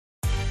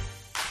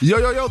Yo,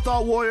 yo, yo,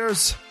 Thought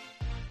Warriors.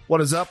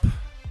 What is up?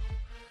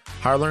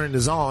 Higher Learning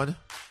is on.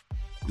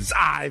 It's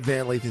I,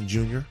 Van Lathan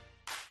Jr.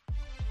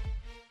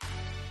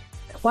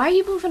 Why are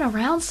you moving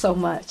around so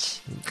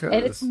much? Because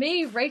And it's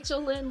me,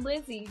 Rachel Lynn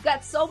Lindsay. You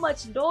got so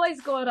much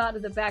noise going on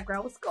in the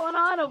background. What's going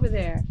on over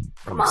there?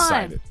 I'm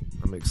excited.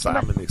 I'm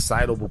excited. I'm an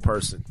excitable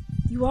person.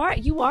 You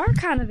are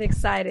kind of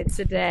excited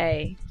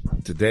today.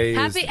 Today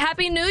is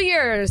Happy New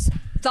Year's,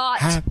 Thought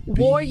Happy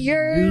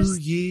Warriors.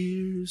 New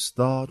Year's,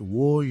 Thought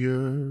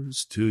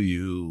Warriors to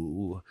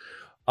you.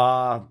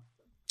 Y'all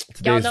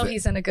Today's know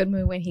he's in a good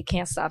mood when he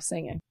can't stop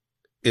singing.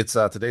 It's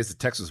today's the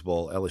Texas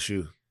Bowl,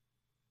 LSU.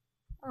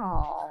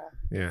 Oh.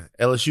 Yeah,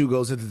 LSU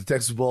goes into the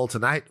Texas Bowl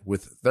tonight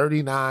with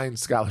 39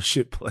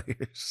 scholarship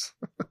players.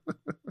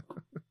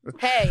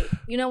 Hey,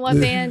 you know what,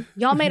 Van?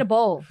 Y'all made a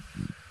bowl.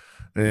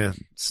 Yeah,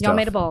 Y'all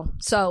made a bowl.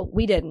 So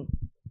we didn't.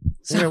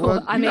 So, yeah,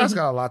 well, you guys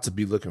got a lot to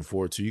be looking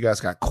forward to. You guys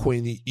got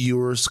Quinn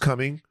Ewers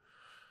coming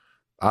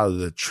out of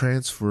the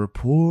transfer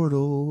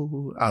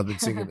portal. I've been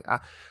singing.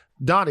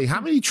 Donnie,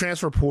 how many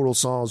transfer portal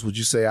songs would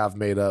you say I've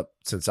made up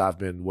since I've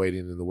been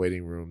waiting in the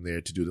waiting room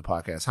there to do the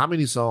podcast? How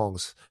many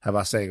songs have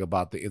I sang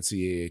about the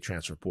NCAA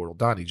transfer portal?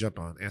 Donnie, jump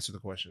on. Answer the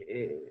question.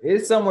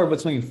 It's somewhere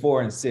between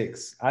 4 and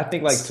 6. I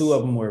think like 2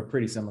 of them were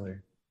pretty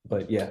similar.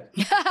 But yeah,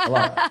 a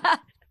lot.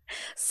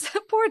 So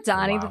poor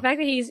Donnie. Wow. The fact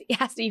that he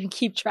has to even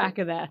keep track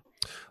of that.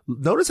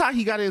 Notice how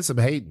he got in some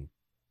hating.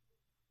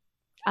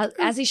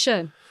 As he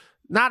should.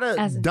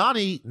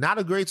 Donnie, not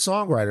a great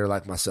songwriter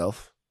like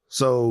myself.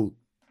 So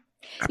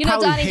you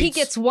know, Donnie, he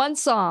gets one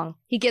song.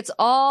 He gets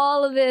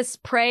all of this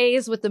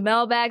praise with the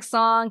mailbag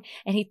song,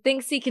 and he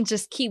thinks he can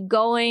just keep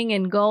going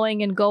and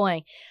going and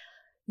going.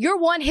 You're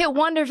one-hit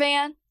wonder,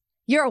 Van.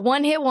 You're a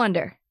one-hit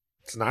wonder.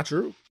 It's not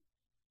true.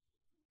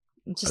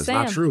 I'm just It's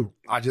saying. not true.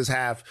 I just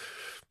have,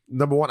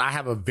 number one, I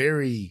have a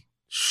very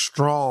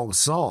strong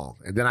song,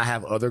 and then I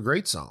have other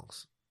great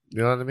songs.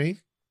 You know what I mean?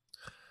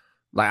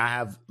 Like I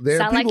have,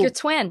 Sound like your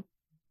twin.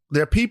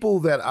 There are people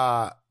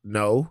that,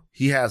 no,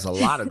 he has a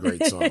lot of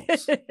great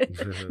songs.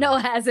 No,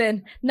 as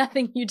in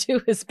nothing you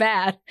do is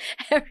bad.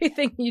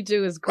 Everything you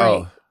do is great.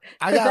 Oh,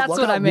 That's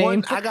what I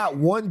mean. I got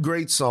one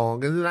great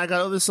song, and then I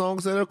got other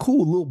songs that are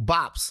cool, little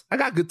bops. I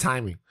got good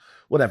timing,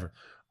 whatever.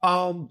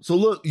 So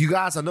look, you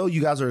guys, I know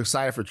you guys are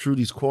excited for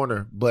Trudy's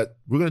Corner, but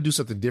we're going to do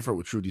something different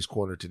with Trudy's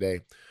Corner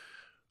today.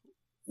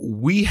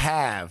 We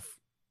have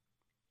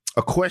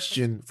a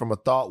question from a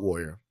thought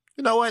warrior.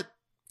 You know what?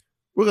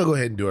 We're going to go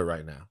ahead and do it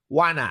right now.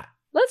 Why not?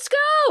 Let's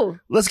go.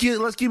 Let's keep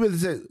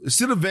it.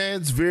 Instead of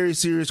Van's very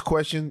serious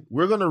question,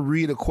 we're going to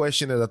read a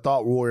question that a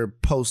thought warrior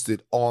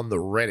posted on the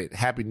Reddit.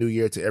 Happy New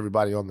Year to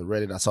everybody on the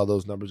Reddit. I saw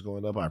those numbers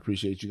going up. I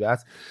appreciate you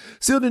guys.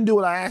 Still didn't do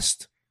what I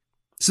asked.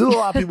 Still a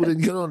lot of people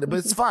didn't get on it, but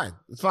it's fine.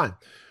 It's fine.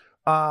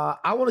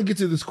 I want to get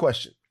to this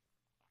question.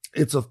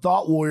 It's a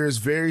thought warrior's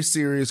very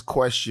serious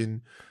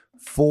question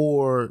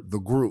for the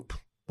group.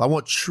 I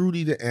want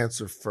Trudy to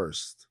answer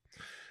first.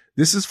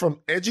 This is from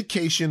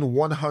Education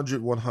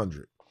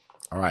 100.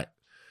 All right.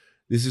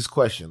 This is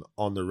question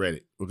on the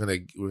Reddit. We're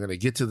gonna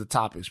get to the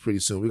topics pretty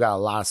soon. We got a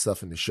lot of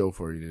stuff in the show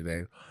for you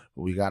today,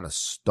 but we gotta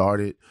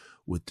start it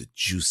with the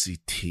juicy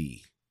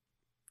tea.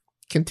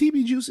 Can tea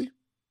be juicy?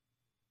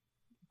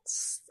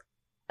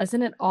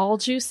 Isn't it all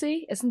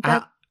juicy? Isn't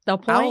that the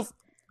point?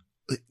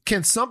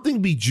 Can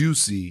something be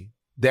juicy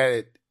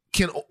that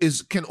can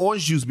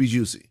orange juice be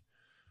juicy?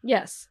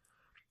 Yes.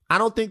 I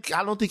don't think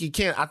it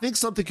can. I think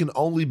something can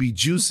only be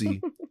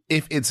juicy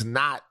if it's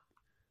not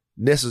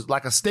necessary.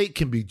 Like a steak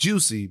can be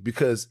juicy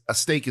because a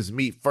steak is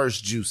meat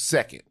first, juice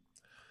second.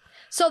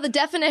 So the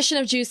definition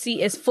of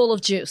juicy is full of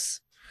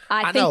juice.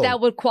 I think know. that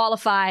would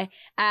qualify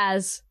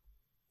as.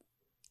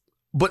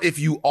 But if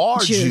you are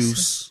Juice.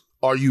 juice,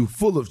 are you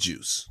full of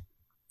juice?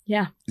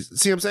 Yeah.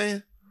 See what I'm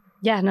saying?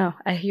 Yeah, no,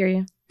 I hear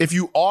you. If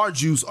you are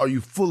juice, are you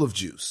full of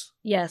juice?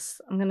 Yes,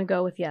 I'm going to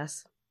go with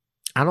yes.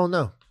 I don't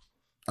know.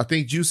 I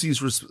think juicy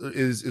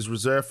is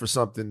reserved for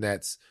something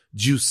that's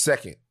juice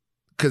second,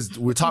 because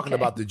we're talking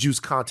about the juice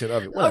content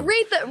of it. Oh,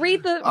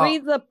 read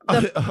the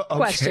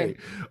question.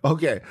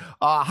 Okay.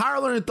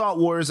 Higher Learning Thought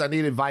Warriors, I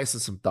need advice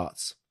and some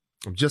thoughts.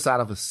 I'm just out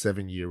of a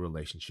 7-year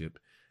relationship,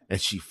 and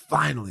she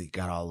finally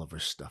got all of her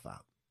stuff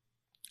out.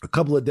 A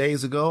couple of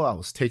days ago, I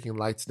was taking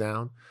lights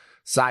down.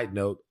 Side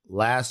note,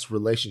 last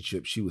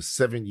relationship, she was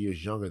 7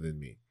 years younger than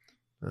me.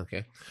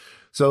 Okay.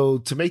 So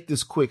to make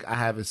this quick, I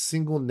have a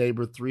single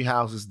neighbor 3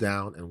 houses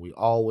down, and we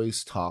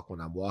always talk when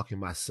I'm walking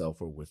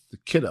myself or with the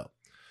kiddo.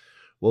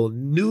 Well,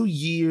 New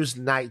Year's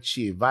night,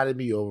 she invited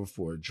me over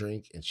for a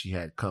drink, and she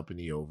had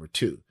company over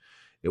too.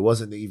 It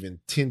wasn't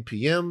even 10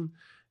 p.m.,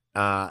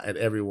 and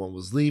everyone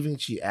was leaving.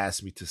 She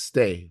asked me to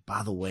stay.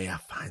 By the way, I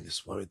find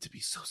this woman to be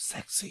so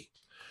sexy.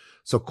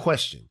 So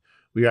question,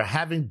 we are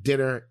having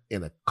dinner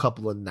in a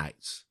couple of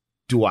nights.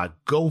 Do I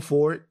go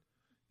for it?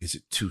 Is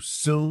it too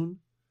soon?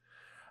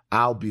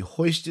 I'll be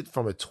hoisted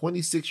from a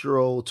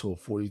 26-year-old to a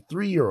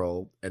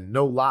 43-year-old, and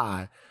no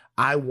lie,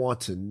 I want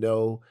to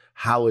know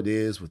how it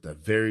is with a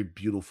very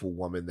beautiful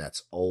woman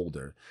that's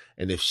older,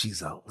 and if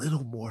she's a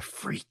little more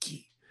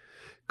freaky.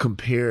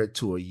 compared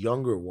to a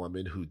younger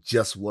woman who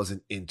just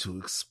wasn't into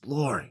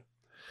exploring.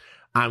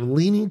 I'm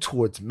leaning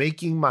towards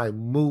making my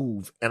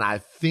move, and I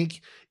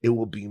think it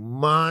will be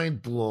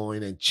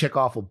mind-blowing and check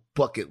off a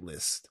bucket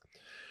list.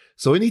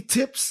 So any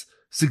tips,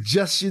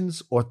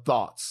 suggestions, or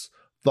thoughts?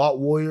 Thought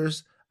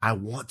warriors, I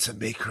want to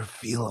make her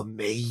feel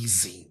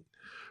amazing.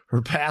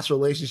 Her past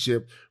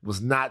relationship was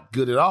not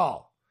good at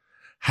all.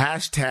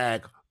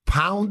 Hashtag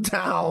pound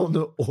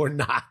down or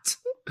not.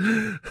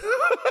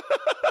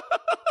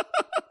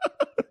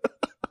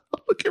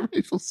 Look at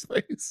Rachel's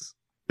face.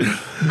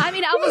 I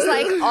mean, I was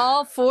like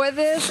all for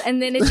this,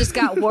 and then it just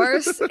got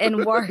worse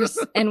and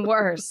worse and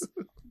worse.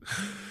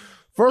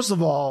 First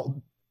of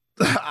all,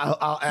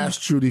 I'll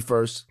ask Trudy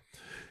first.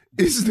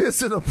 Is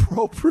this an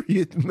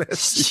appropriate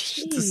message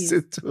to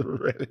send to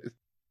Reddit?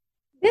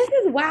 This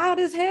is wild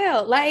as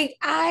hell. Like,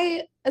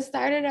 I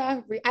started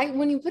off,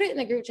 when you put it in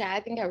the group chat,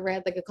 I think I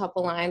read like a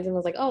couple lines and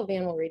was like, oh,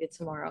 Van will read it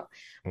tomorrow.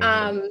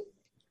 Mm-hmm.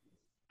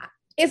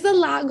 It's a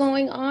lot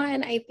going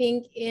on, I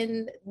think,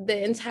 in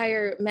the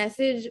entire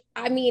message.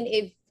 I mean,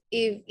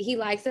 if he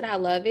likes it, I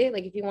love it.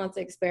 Like, if he wants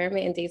to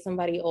experiment and date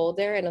somebody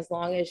older, and as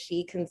long as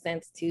she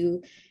consents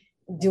to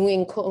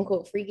doing quote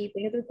unquote freaky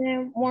things with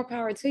him, more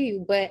power to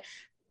you. But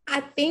I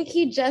think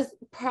he just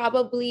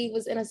probably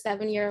was in a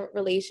 7-year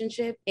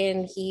relationship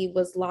and he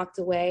was locked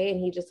away and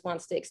he just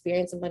wants to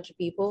experience a bunch of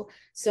people.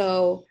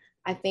 So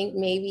I think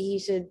maybe he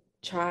should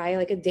try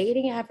like a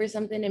dating app or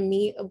something and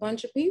meet a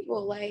bunch of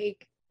people.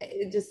 Like,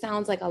 it just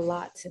sounds like a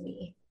lot to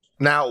me.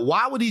 Now,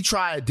 why would he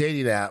try a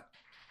dating app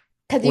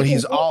when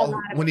he's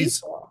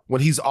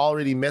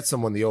already met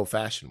someone the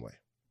old-fashioned way?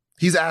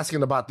 He's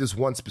asking about this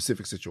one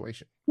specific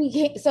situation.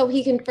 So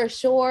he can for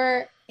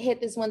sure hit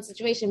this one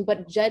situation,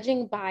 but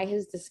judging by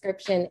his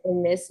description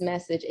in this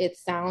message, it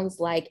sounds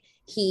like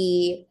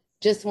he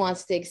just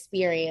wants to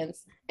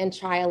experience and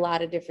try a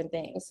lot of different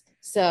things.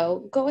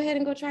 So go ahead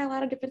and go try a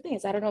lot of different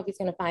things. I don't know if he's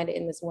going to find it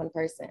in this one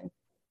person.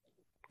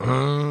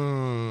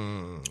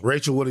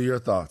 Rachel, what are your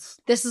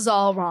thoughts? This is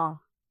all wrong.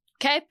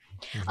 Okay?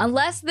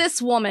 Unless this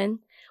woman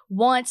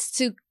wants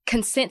to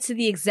consent to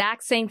the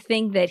exact same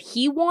thing that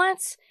he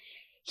wants,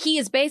 he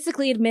is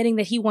basically admitting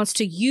that he wants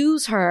to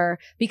use her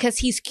because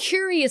he's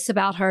curious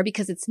about her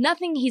because it's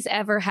nothing he's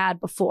ever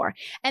had before.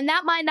 And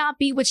that might not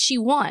be what she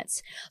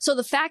wants. So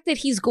the fact that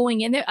he's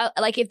going in there,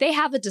 like if they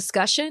have a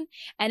discussion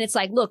and it's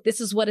like, look, this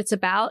is what it's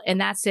about and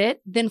that's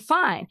it, then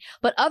fine.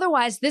 But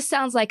otherwise, this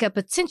sounds like a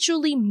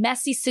potentially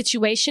messy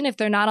situation if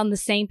they're not on the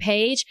same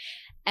page.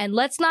 And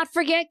let's not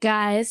forget,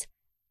 guys,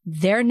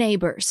 they're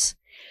neighbors.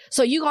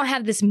 So you're going to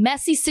have this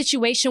messy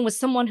situation with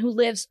someone who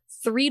lives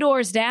 3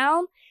 doors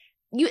down.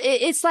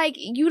 It's like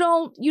you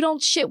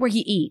don't shit where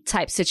you eat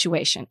type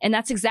situation. And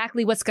that's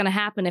exactly what's going to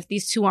happen if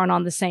these two aren't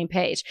on the same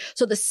page.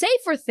 So the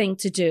safer thing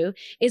to do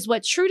is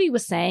what Trudy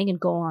was saying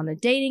and go on a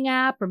dating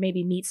app or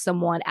maybe meet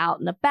someone out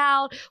and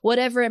about,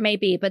 whatever it may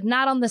be, but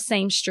not on the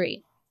same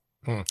street.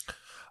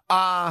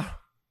 That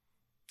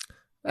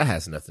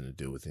has nothing to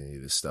do with any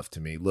of this stuff to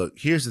me. Look,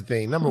 here's the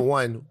thing. Number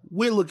one,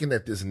 we're looking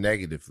at this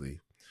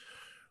negatively.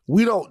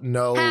 We don't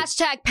know.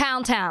 Hashtag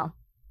Pound Town.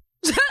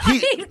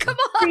 I mean, come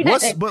on.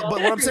 But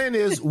what I'm saying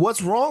is,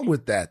 what's wrong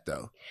with that,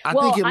 though? I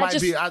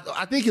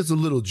think it's a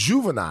little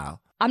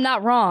juvenile. I'm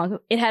not wrong.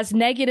 It has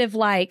negative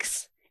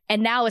likes,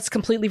 and now it's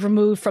completely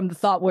removed from the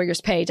Thought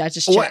Warriors page. I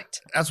just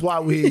checked. That's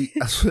why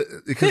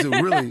because it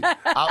really,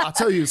 I'll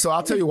tell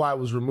you why it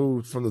was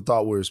removed from the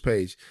Thought Warriors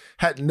page.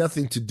 Had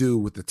nothing to do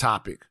with the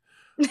topic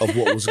of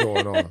what was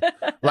going on.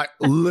 Like,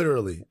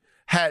 literally.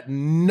 Had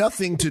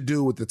nothing to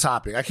do with the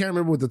topic. I can't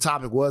remember what the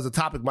topic was. The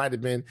topic might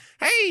have been,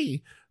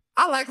 hey,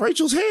 I like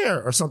Rachel's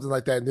hair or something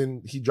like that. And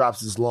then he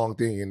drops this long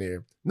thing in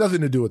there.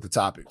 Nothing to do with the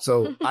topic.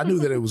 So I knew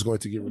that it was going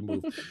to get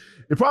removed.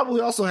 It probably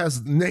also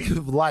has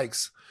negative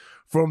likes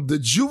from the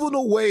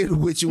juvenile way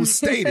in which it was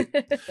stated.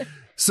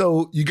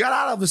 So you got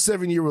out of a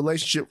 7-year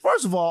relationship.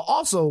 First of all,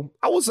 also,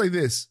 I will say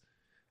this.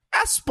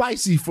 That's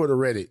spicy for the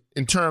Reddit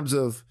in terms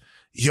of,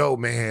 yo,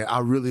 man, I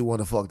really want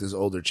to fuck this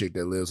older chick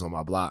that lives on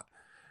my block.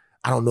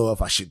 I don't know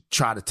if I should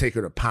try to take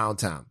her to Pound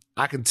Town.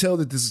 I can tell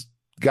that this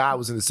guy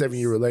was in a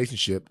 7-year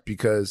relationship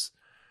because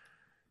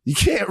you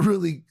can't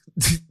really,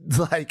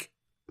 like,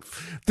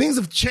 things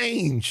have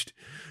changed.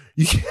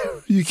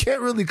 You can't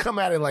really come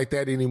at it like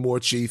that anymore,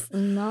 Chief.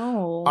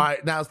 No. All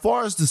right. Now, as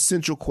far as the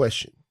central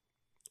question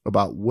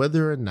about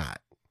whether or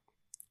not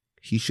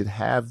he should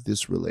have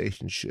this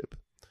relationship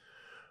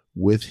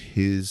with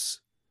his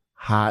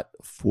hot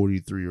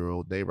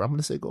 43-year-old neighbor, I'm going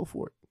to say go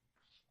for it.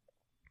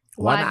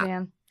 Why not?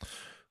 Man?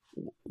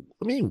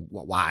 I mean,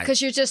 why?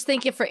 Because you're just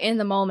thinking for in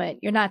the moment.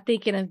 You're not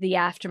thinking of the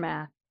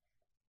aftermath.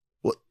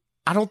 Well,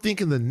 I don't think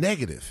in the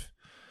negative.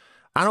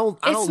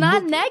 It's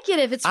not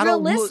negative. It's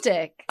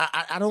realistic.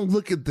 I don't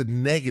look at the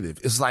negative.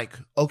 It's like,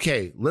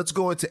 okay, let's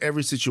go into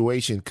every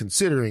situation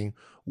considering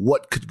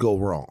what could go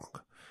wrong.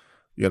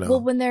 You know?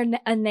 Well, when they're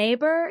a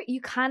neighbor, you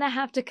kind of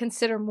have to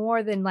consider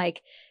more than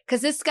like,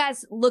 because this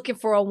guy's looking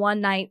for a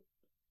one-night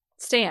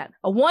Stan.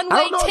 A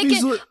one-way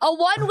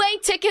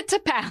ticket to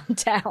Pound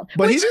Town.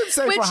 But he didn't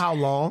say for how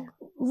long.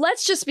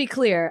 Let's just be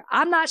clear.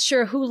 I'm not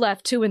sure who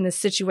left who in this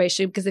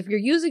situation, because if you're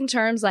using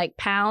terms like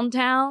Pound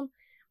Town,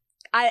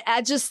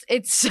 I just,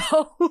 it's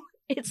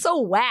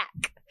so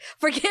whack.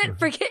 Forget,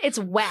 it's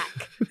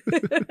whack.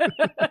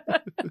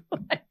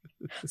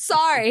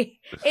 Sorry,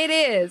 it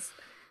is.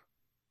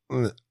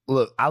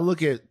 Look, I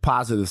look at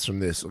positives from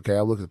this, okay?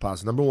 I look at the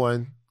positives. Number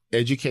one,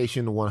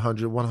 education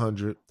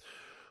 100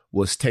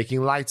 was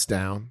taking lights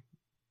down,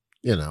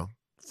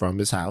 from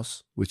his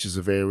house, which is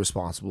a very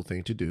responsible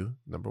thing to do,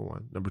 number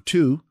one. Number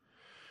two,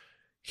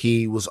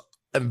 he was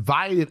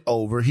invited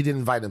over. He didn't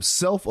invite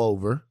himself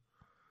over.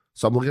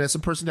 So I'm looking at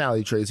some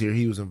personality traits here.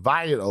 He was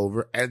invited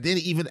over and then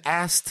even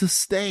asked to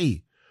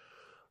stay.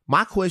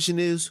 My question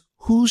is,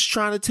 who's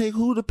trying to take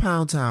who to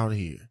Pound Town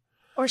here?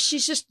 Or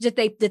she's just, did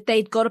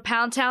they go to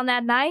Pound Town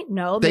that night?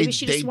 No, maybe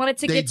she just wanted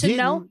to get to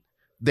know.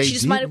 She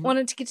just might have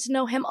wanted to get to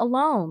know him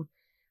alone.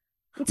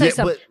 Let me tell you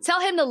something. Tell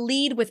him to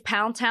lead with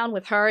Pound Town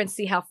with her and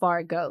see how far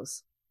it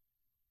goes.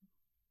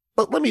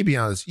 But let me be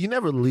honest. You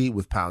never lead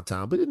with Pound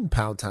Town, but isn't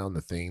Pound Town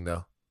the thing,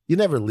 though? You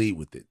never lead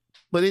with it.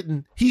 But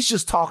he's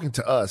just talking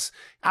to us.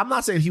 I'm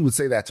not saying he would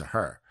say that to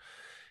her.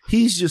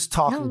 He's just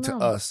talking to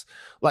us.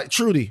 Like,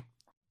 Trudy.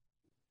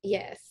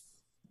 Yes.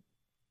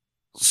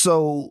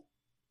 So,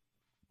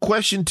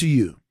 question to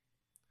you.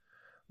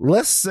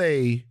 Let's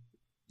say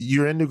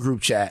you're in the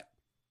group chat.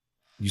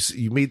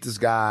 You meet this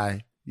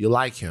guy. You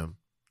like him.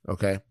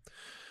 Okay.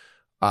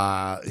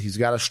 He's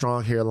got a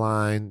strong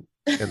hairline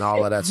and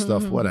all of that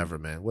stuff. Whatever,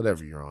 man.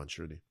 Whatever you're on,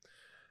 Trudy.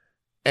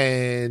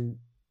 And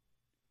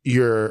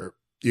you're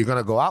going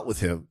to go out with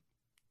him.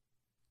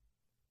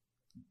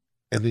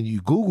 And then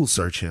you Google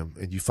search him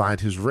and you find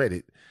his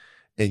Reddit.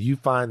 And you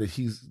find that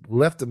he's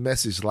left a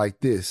message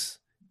like this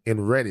in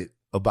Reddit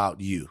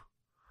about you.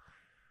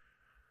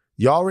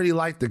 You already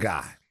like the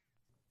guy.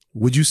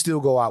 Would you still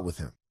go out with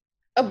him?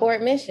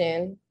 Abort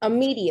mission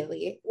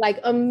immediately.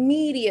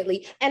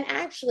 And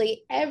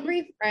actually,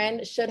 every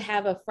friend should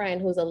have a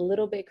friend who's a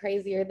little bit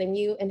crazier than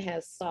you and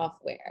has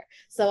software.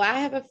 So I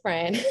have a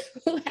friend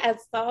who has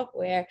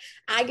software.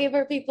 I give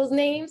her people's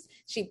names.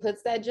 She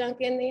puts that junk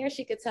in there.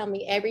 She could tell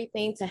me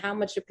everything, to how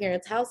much your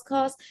parents' house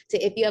costs,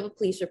 to if you have a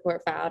police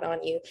report filed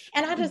on you.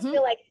 And I just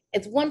feel like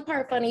it's one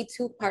part funny,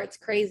 two parts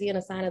crazy, and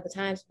a sign of the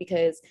times,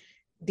 because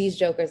these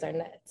jokers are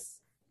nuts.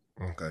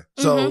 Okay.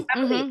 So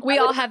we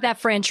all have that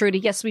friend, Trudy.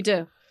 Yes, we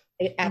do.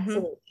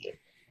 Absolutely.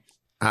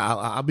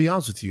 I'll be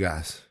honest with you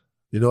guys.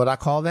 You know what I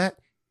call that?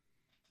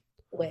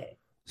 What?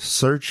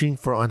 Searching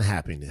for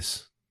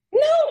unhappiness.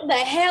 No, the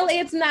hell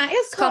it's not.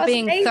 It's called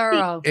being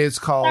thorough. It's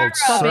called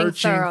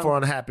searching for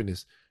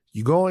unhappiness.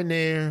 You go in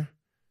there,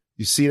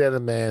 you see that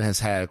a man has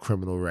had a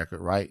criminal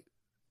record, right?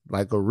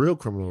 Like a real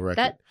criminal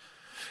record.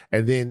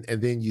 And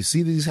then you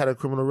see that he's had a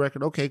criminal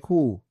record. Okay,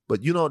 cool.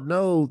 But you don't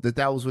know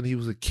that was when he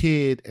was a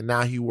kid and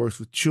now he works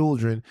with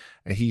children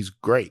and he's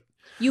great.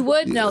 You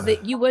would know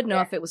that. You would know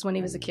if it was when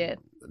he was a kid.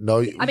 No.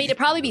 I mean, it'd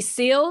probably be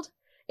sealed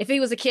if he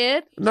was a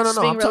kid. No.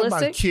 I'm talking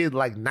about a kid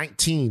like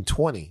 19,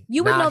 20.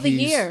 You would know the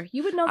year.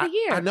 You would know the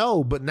year. I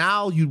know, but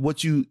now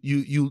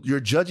you're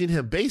judging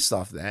him based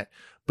off that.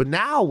 But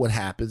now what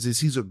happens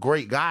is he's a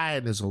great guy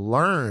and has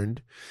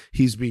learned.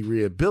 He's being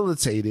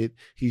rehabilitated.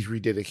 He's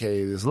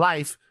rededicated his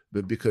life.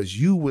 But because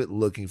you went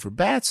looking for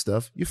bad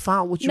stuff, you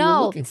found what you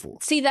were looking for.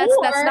 See, that's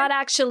not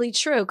actually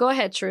true. Go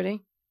ahead, Trudy.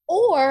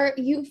 Or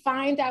you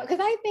find out, because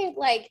I think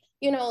like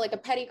a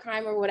petty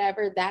crime or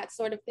whatever, that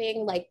sort of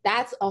thing, like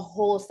that's a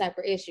whole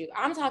separate issue.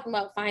 I'm talking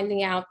about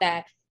finding out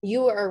that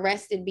you were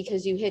arrested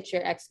because you hit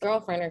your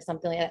ex-girlfriend or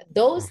something like that.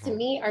 Those to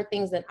me are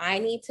things that I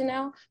need to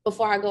know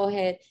before I go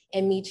ahead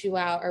and meet you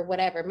out or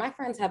whatever. My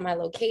friends have my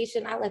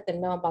location. I let them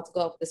know I'm about to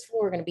go up this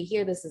floor. We're going to be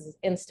here. This is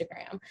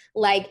Instagram.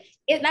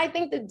 I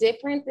think the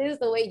difference is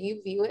the way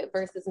you view it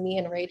versus me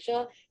and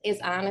Rachel is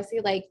honestly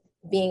like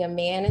being a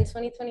man in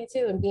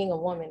 2022 and being a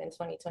woman in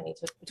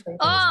 2022.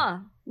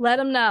 Let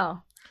them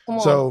know.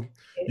 So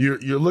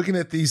you're looking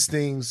at these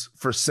things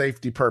for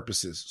safety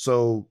purposes.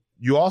 So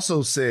you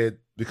also said,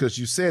 because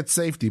you said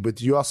safety, but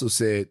you also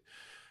said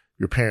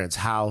your parents'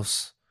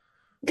 house,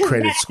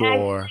 credit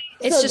score,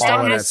 it's just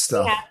all of that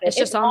stuff. It's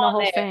just on the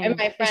whole thing. And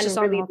my friend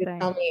really did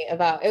tell me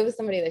about it was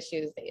somebody that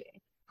she was dating.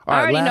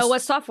 I already know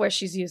what software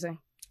she's using.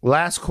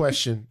 Last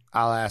question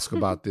I'll ask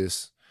about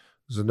this.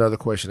 There's another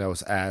question that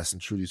was asked in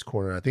Trudy's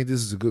Corner. I think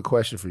this is a good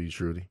question for you,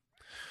 Trudy.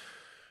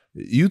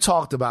 You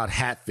talked about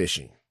hat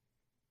fishing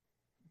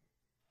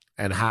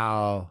and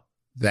how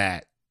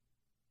that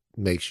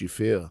makes you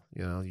feel.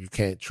 You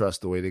can't trust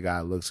the way the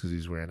guy looks because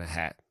he's wearing a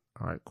hat.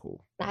 All right,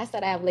 cool. I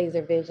said I have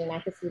laser vision. I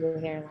can see the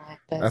hairline.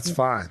 But that's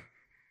fine.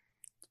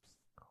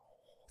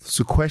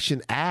 So,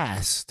 question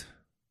asked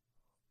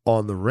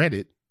on the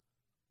Reddit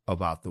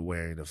about the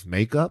wearing of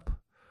makeup,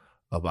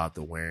 about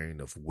the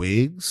wearing of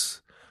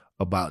wigs,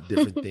 about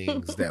different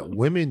things that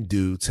women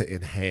do to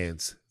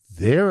enhance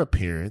their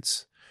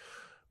appearance.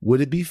 Would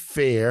it be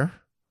fair,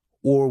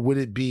 or would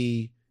it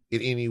be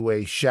in any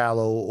way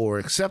shallow or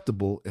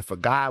acceptable if a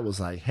guy was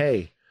like,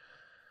 hey,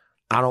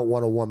 I don't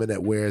want a woman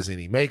that wears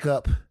any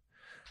makeup.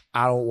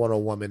 I don't want a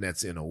woman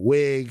that's in a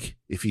wig.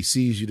 If he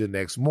sees you the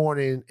next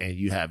morning and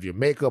you have your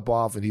makeup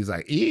off and he's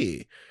like,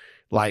 "Eh,"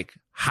 like,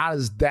 how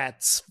does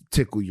that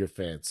tickle your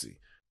fancy?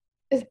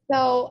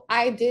 So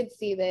I did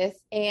see this,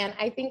 and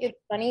I think it's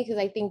funny because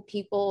I think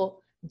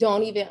people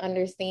don't even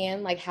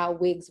understand like how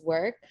wigs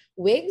work.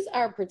 Wigs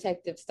are a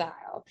protective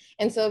style.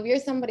 And so if you're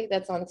somebody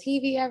that's on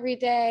TV every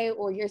day,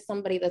 or you're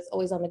somebody that's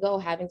always on the go,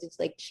 having to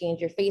like change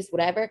your face,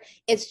 whatever,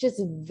 it's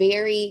just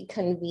very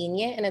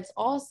convenient. And it's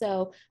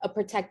also a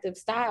protective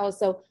style.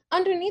 So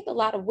underneath a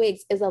lot of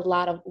wigs is a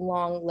lot of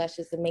long,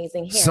 luscious,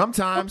 amazing hair.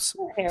 Sometimes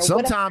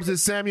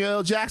it's Samuel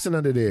L. Jackson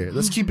under there.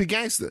 Let's keep it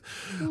gangster.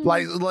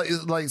 Like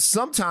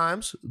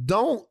sometimes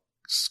don't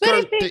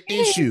skirt the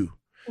issue.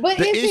 But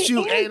the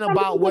issue ain't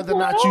about whether or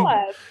not you.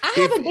 I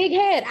have a big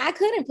head. I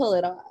couldn't pull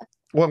it off.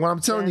 Well, what I'm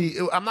telling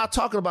you, I'm not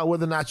talking about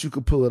whether or not you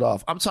could pull it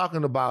off. I'm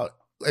talking about,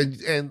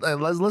 and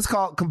let's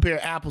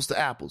compare apples to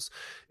apples.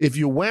 If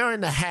you're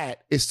wearing the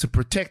hat, it's to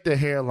protect the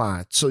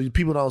hairline so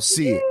people don't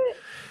see it.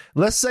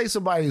 Let's say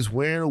somebody's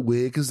wearing a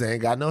wig because they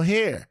ain't got no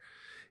hair.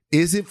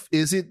 Is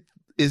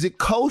it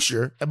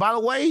kosher? And by the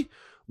way,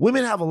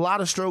 women have a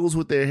lot of struggles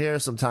with their hair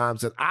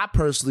sometimes, and I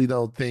personally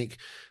don't think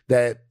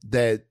that.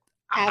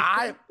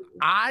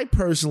 I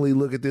personally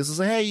look at this and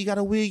say, hey, you got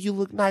a wig, you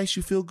look nice,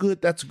 you feel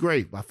good, that's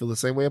great. I feel the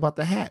same way about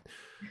the hat.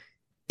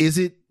 Is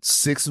it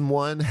 6 in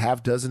one,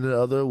 half dozen in the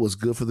other? What's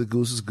good for the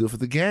goose is good for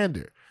the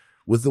gander.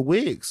 With the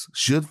wigs,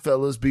 should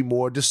fellas be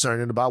more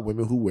discerning about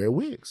women who wear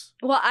wigs?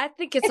 Well, I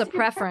think it's a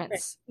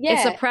preference. Yeah.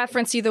 It's a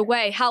preference either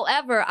way.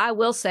 However, I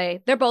will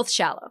say they're both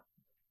shallow.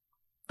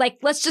 Like,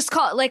 let's just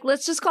call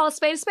a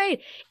spade a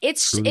spade.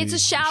 It's a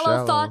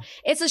shallow thought.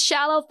 It's a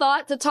shallow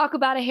thought to talk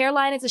about a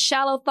hairline. It's a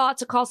shallow thought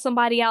to call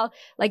somebody out,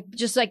 like,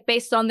 just like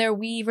based on their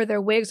weave or their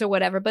wigs or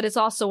whatever, but it's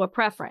also a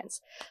preference.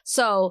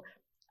 So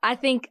I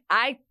think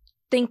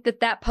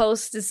that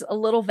post is a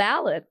little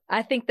valid.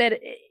 I think that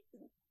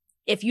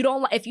if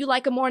you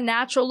like a more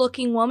natural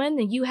looking woman,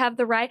 then you have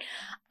the right.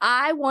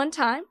 I one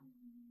time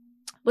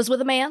was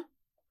with a man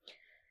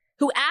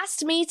who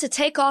asked me to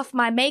take off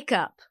my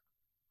makeup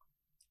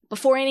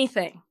before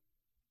anything.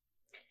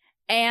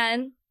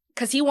 And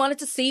because he wanted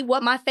to see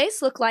what my face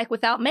looked like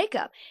without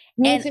makeup.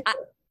 Me too.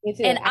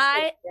 And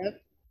I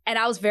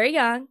was very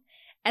young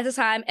at the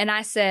time, and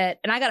I said,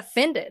 and I got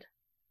offended.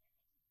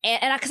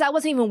 And because I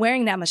wasn't even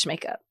wearing that much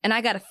makeup. And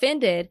I got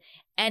offended.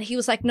 And he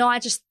was like, no, I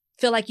just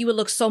feel like you would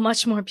look so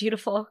much more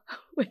beautiful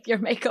with your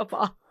makeup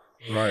off.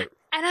 Right.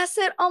 And I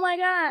said, oh my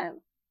God.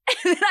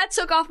 And then I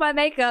took off my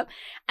makeup,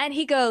 and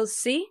he goes,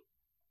 see,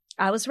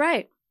 I was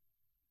right.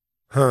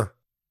 Huh.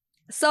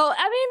 So,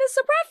 I mean, it's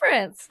a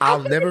preference.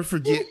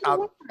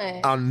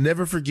 I'll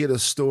never forget a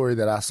story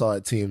that I saw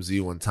at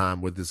TMZ one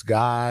time where this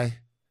guy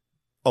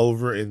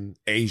over in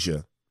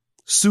Asia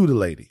sued a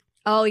lady.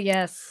 Oh,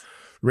 yes.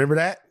 Remember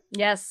that?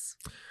 Yes.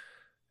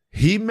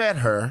 He met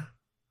her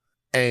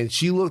and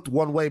she looked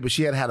one way, but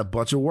she had a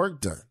bunch of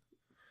work done.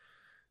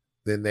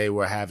 Then they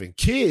were having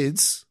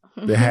kids.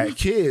 They had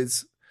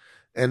kids,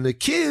 and the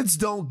kids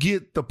don't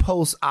get the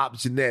post-op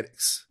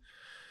genetics.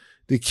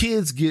 The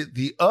kids get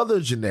the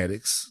other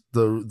genetics,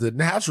 the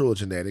natural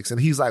genetics.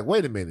 And he's like,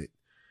 wait a minute.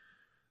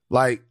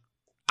 Like,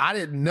 I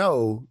didn't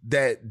know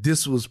that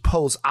this was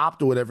post-op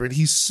or whatever. And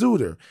he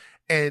sued her.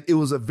 And it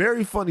was a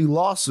very funny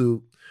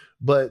lawsuit.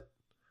 But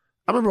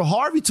I remember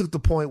Harvey took the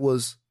point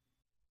was,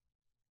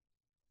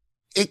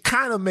 it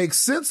kind of makes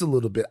sense a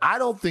little bit. I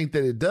don't think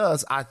that it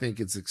does. I think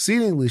it's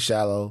exceedingly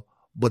shallow.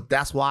 But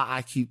that's why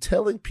I keep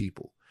telling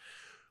people,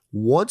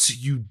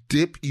 once you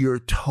dip your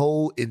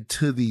toe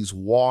into these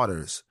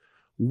waters,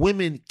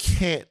 women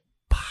can't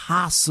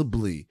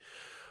possibly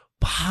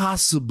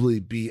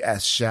be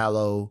as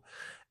shallow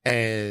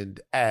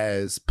and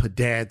as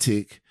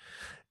pedantic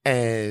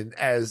and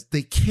as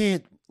they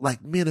can't,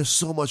 like, men are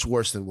so much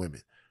worse than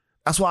women.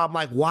 That's why I'm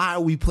like, why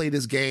we play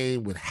this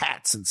game with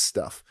hats and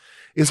stuff?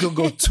 It's going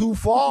to go too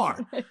far.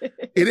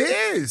 It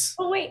is.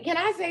 Oh, wait, can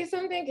I say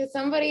something? Because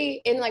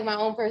somebody in like my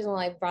own personal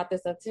life brought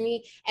this up to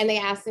me and they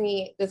asked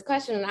me this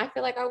question and I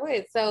feel like I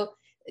would. So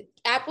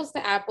apples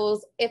to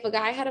apples, if a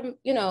guy had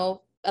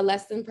a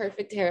less than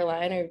perfect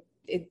hairline or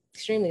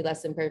extremely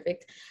less than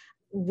perfect,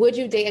 would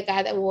you date a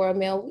guy that wore a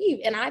male weave?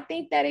 And I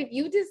think that if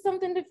you did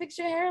something to fix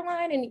your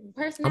hairline and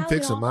personality, I'm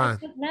fixing mine.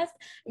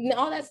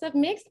 All that stuff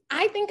mixed,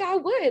 I think I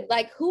would.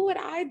 Like, who would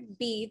I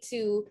be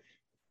to,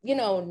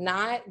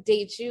 not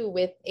date you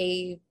with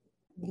a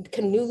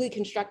newly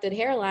constructed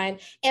hairline?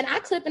 And I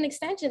clip an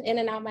extension in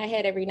and out my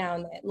head every now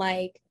and then.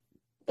 Like,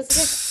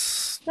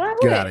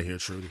 get out of here,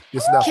 Trudy.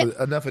 It's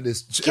enough of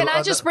this. Can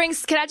I just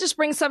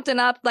bring something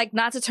up? Like,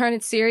 not to turn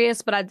it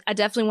serious, but I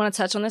definitely want to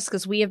touch on this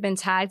because we have been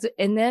tagged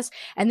in this.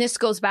 And this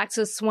goes back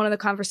to one of the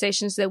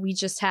conversations that we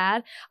just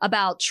had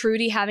about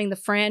Trudy having the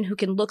friend who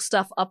can look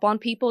stuff up on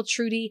people.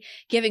 Trudy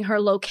giving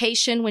her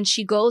location when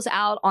she goes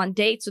out on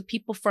dates with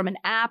people from an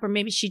app or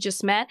maybe she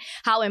just met.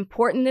 How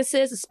important this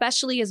is,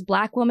 especially as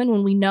Black women,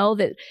 when we know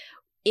that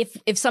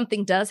if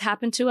something does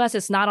happen to us,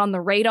 it's not on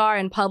the radar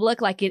in public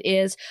like it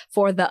is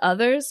for the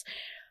others.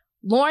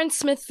 Lauren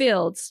Smith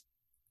Fields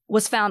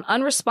was found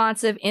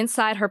unresponsive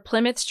inside her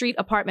Plymouth Street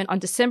apartment on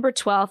December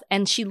 12th,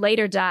 and she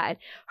later died.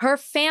 Her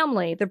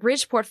family, the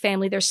Bridgeport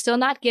family, they're still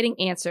not getting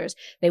answers.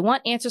 They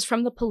want answers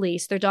from the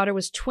police. Their daughter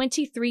was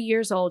 23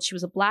 years old. She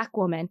was a Black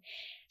woman.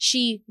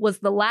 She was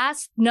the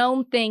last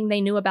known thing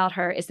they knew about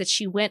her is that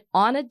she went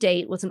on a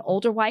date with an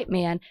older white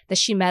man that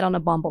she met on a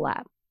Bumble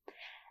app.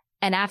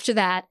 And after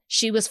that,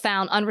 she was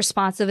found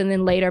unresponsive and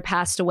then later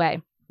passed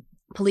away.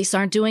 Police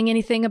aren't doing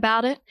anything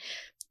about it.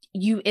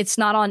 It's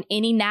not on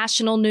any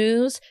national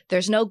news.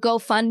 There's no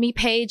GoFundMe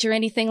page or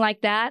anything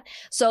like that.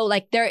 So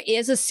like there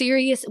is a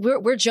serious,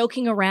 we're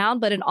joking around,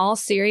 but in all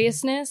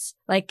seriousness,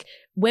 like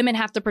women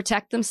have to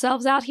protect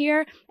themselves out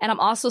here. And I'm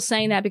also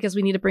saying that because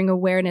we need to bring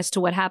awareness to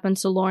what happened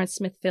to Lauren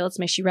Smith Phillips.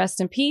 May she rest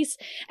in peace.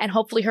 And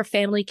hopefully her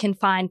family can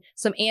find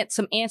some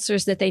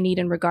answers that they need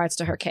in regards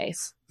to her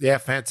case. Yeah,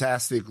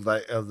 fantastic.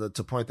 Like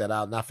to point that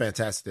out, not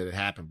fantastic that it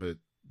happened, but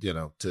you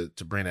know, to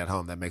bring that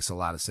home, that makes a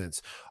lot of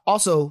sense.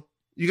 Also,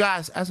 you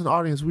guys, as an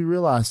audience, we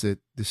realize that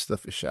this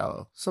stuff is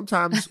shallow.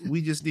 Sometimes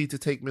we just need to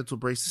take mental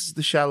breaks. This is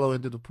the shallow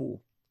end of the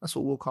pool. That's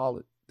what we'll call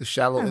it. The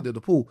shallow end of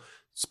the pool.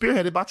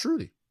 Spearheaded by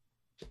Trudy.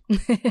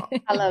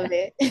 I love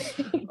it.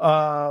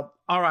 All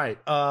right.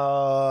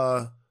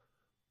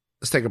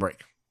 Let's take a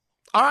break.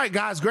 All right,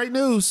 guys. Great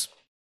news.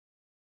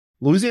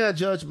 Louisiana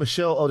Judge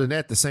Michelle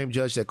Odenette, the same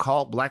judge that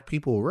called Black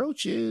people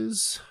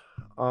roaches.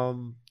 I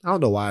don't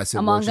know why I said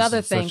among roaches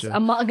other things.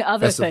 Among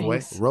other things.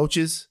 Way.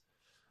 Roaches.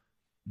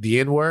 The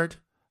N-word.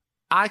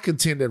 I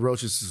contend that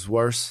roaches is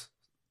worse,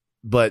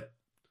 but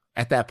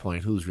at that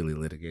point, who's really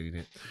litigating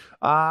it?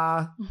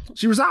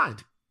 She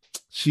resigned.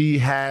 She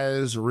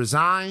has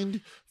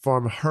resigned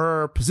from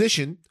her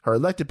position, her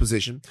elected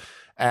position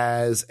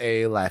as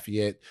a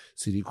Lafayette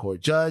City Court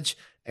judge,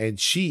 and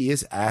she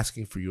is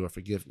asking for your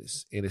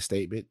forgiveness. In a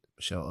statement,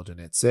 Michelle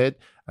Odenette said,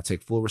 "I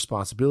take full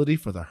responsibility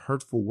for the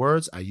hurtful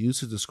words I used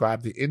to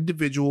describe the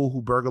individual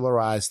who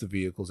burglarized the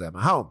vehicles at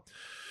my home.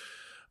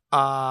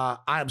 I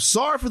am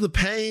sorry for the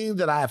pain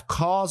that I have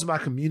caused my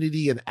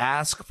community and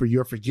ask for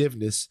your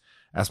forgiveness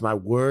as my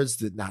words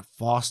did not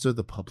foster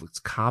the public's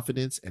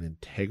confidence and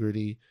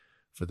integrity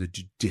for the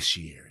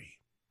judiciary."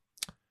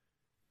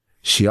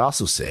 She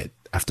also said,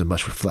 after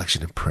much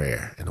reflection and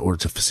prayer, in order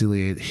to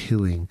facilitate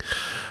healing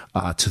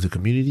to the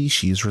community,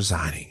 she is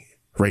resigning.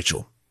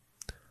 Rachel,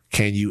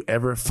 can you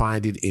ever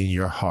find it in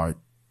your heart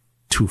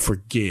to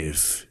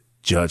forgive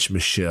Judge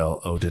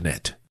Michelle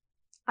Odenette?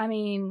 I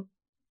mean,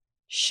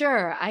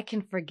 sure, I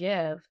can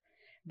forgive.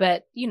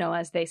 But, you know,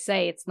 as they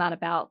say, it's not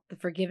about the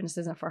forgiveness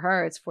isn't for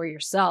her. It's for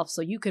yourself.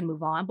 So you can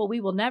move on. But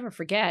we will never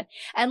forget.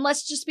 And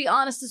let's just be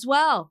honest as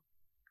well.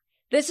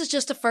 This is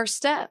just a first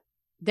step.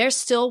 There's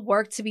still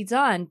work to be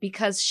done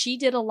because she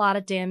did a lot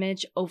of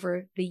damage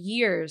over the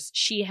years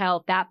she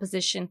held that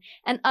position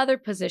and other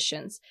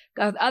positions,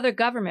 other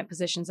government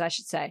positions, I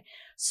should say.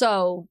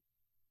 So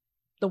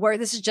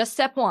this is just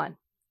step one.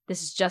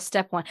 This is just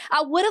step one.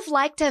 I would have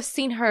liked to have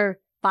seen her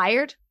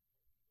fired.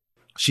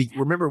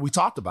 Remember, we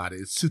talked about it.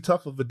 It's too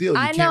tough of a deal.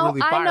 You can't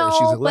really fire her.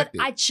 She's elected.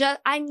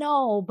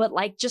 But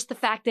like just the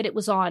fact that it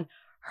was on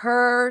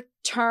her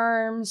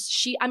terms.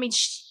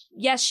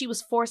 Yes, she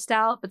was forced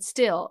out, but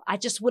still, I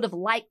just would have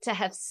liked to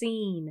have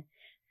seen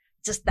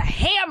just the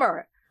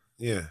hammer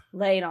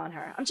laid on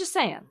her. I'm just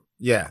saying.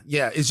 Yeah.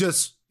 It's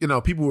just,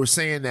 people were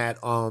saying that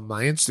on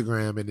my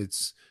Instagram, and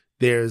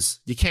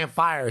you can't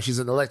fire her. She's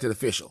an elected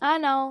official. I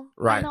know.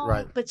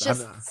 Right. But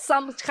just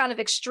some kind of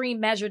extreme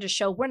measure to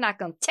show we're not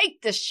going to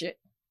take this shit.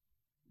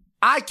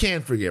 I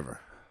can forgive her.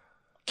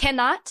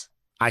 Cannot?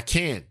 I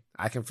can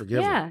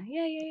forgive her.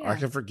 Yeah. I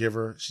can forgive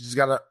her. She just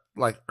got to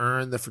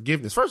earn the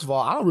forgiveness. First of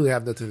all, I don't really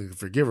have nothing to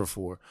forgive her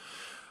for.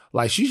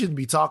 She shouldn't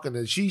be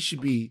talking she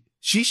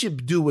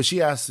should do what she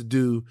has to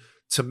do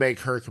to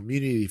make her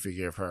community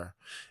forgive her.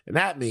 And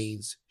that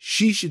means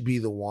she should be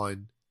the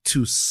one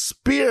to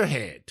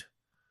spearhead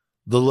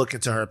the look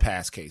into her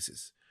past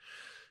cases.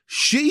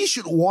 She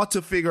should want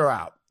to figure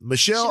out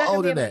Michelle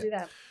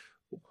Odenette.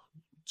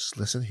 Just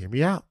listen, hear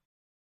me out.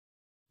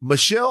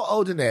 Michelle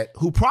Odenette,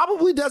 who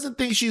probably doesn't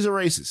think she's a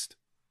racist.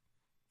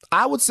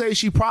 I would say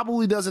she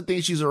probably doesn't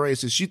think she's a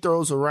racist. She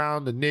throws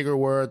around the nigger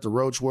word, the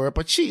roach word,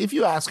 but if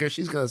you ask her,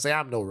 she's going to say,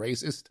 "I'm no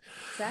racist."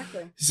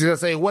 Exactly. She's going to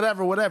say,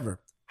 whatever.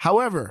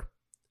 However,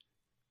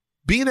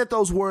 being that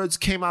those words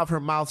came out of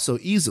her mouth so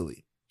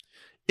easily,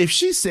 if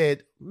she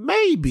said,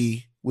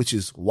 maybe, which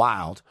is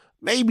wild,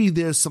 maybe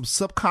there's some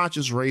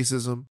subconscious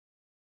racism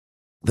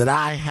that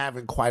I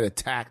haven't quite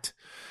attacked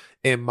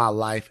in my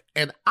life,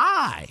 and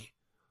I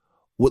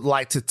would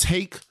like to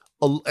take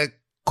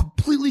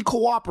completely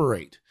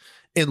cooperate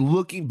in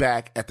looking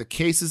back at the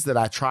cases that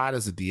I tried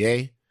as a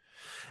DA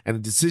and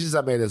the decisions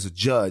I made as a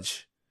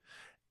judge,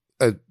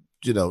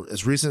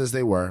 as recent as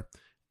they were,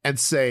 and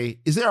say,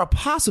 is there a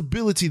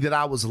possibility that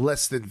I was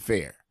less than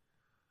fair?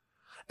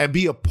 And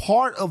be a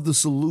part of the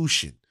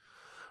solution.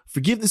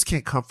 Forgiveness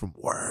can't come from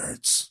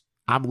words.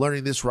 I'm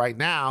learning this right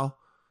now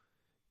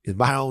in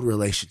my own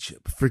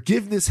relationship.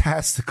 Forgiveness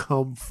has to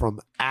come from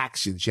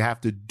actions. You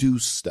have to do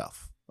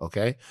stuff.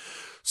 Okay.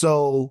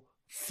 So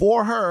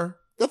for her,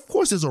 of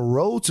course, there's a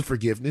road to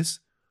forgiveness,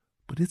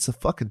 but it's a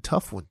fucking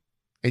tough one.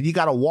 And you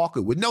got to walk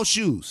it with no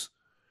shoes.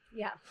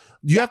 Yeah.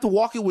 You have to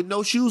walk it with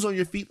no shoes on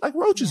your feet like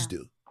roaches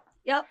do.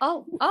 Yeah.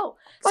 Oh. Like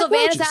so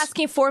Vanna's roaches.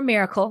 asking for a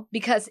miracle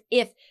because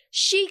if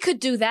she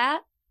could do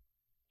that,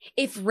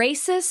 if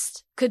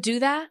racists could do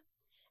that,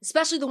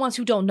 especially the ones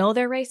who don't know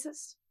they're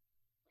racist,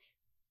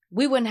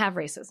 we wouldn't have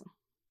racism.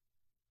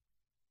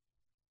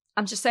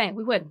 I'm just saying,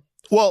 we wouldn't.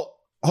 Well,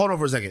 hold on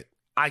for a second.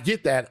 I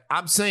get that.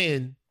 I'm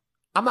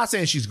not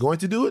saying she's going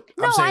to do it.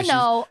 No, I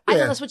know. I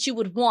know that's what you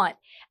would want.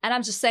 And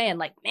I'm just saying,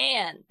 like,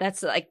 man,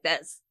 that's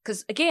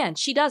because again,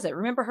 she does it.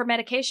 Remember, her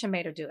medication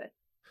made her do it.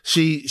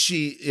 She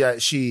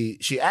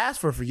asked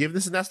for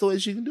forgiveness, and that's the way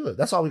she can do it.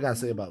 That's all we got to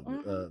say about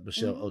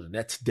Michelle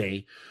Odinette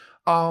today.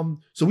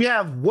 So we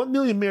have 1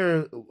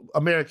 million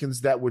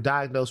Americans that were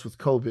diagnosed with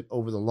COVID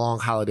over the long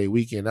holiday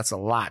weekend. That's a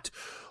lot.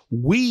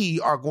 We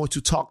are going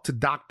to talk to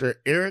Dr.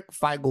 Eric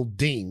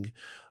Feigl-Ding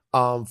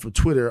from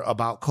Twitter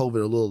about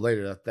COVID a little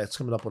later. That's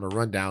coming up on a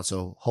rundown,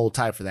 so hold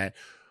tight for that.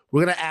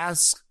 We're going to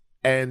ask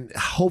and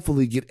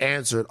hopefully get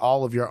answered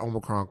all of your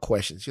Omicron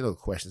questions. You know, the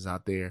questions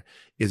out there.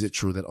 Is it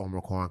true that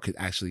Omicron could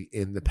actually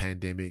end the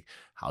pandemic?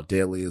 How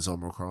deadly is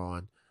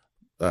Omicron?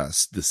 The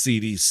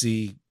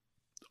CDC,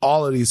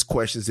 all of these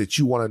questions that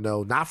you want to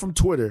know, not from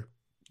Twitter,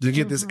 to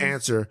get this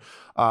answer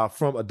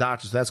from a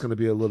doctor. So that's going to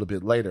be a little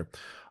bit later.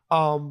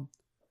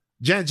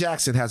 Janet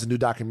Jackson has a new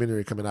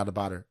documentary coming out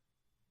about her.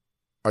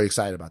 Are you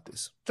excited about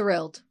this?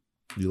 Thrilled.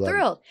 You love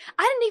Thrilled. it?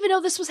 I didn't even know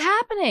this was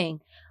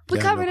happening. We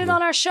covered it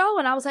on our show,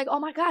 and I was like, oh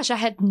my gosh, I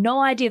had no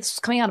idea this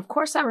was coming out. Of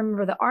course, I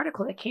remember the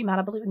article that came out,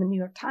 I believe, in the New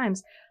York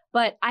Times,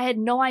 but I had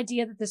no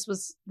idea that this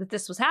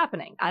was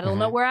happening. I don't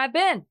know where I've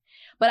been,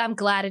 but I'm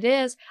glad it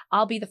is.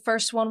 I'll be the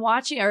first one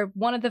watching, or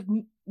one of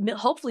the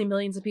hopefully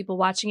millions of people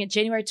watching it,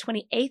 January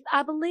 28th,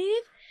 I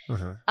believe.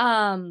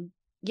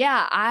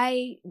 Yeah,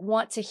 I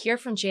want to hear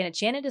from Janet.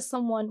 Janet is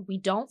someone we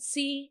don't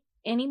see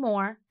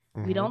anymore.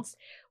 We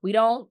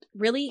don't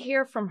really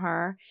hear from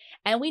her.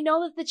 And we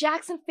know that the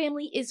Jackson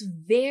family is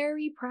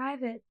very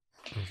private.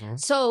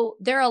 So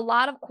there are a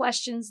lot of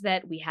questions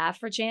that we have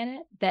for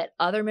Janet that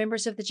other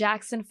members of the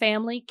Jackson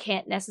family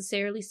can't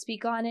necessarily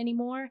speak on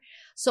anymore.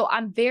 So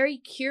I'm very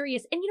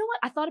curious. And you know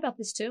what? I thought about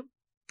this too.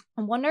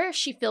 I wonder if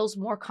she feels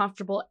more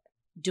comfortable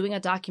doing a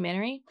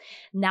documentary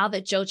now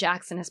that Joe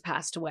Jackson has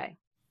passed away.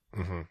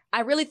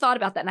 I really thought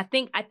about that. And I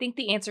think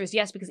the answer is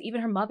yes, because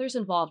even her mother's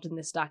involved in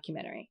this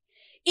documentary.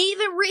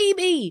 Even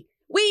Reby.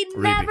 We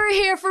never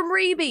hear from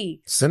Reby.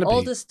 Centipede.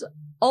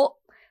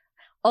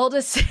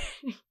 Oldest.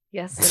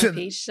 Yes,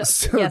 Centipede.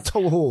 Yes. I'm not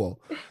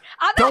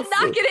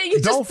knocking it.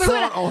 You just threw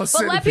it out. On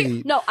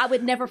Centipede. No, I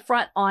would never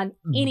front on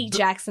any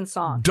Jackson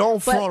song.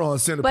 Don't front on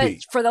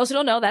Centipede. But for those who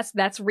don't know, that's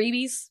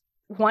Reby's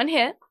one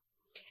hit.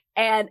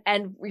 And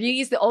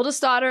Reby's the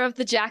oldest daughter of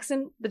the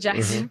Jackson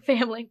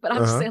family. But I'm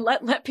just saying,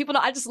 let people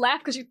know. I just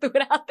laughed because you threw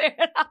it out there.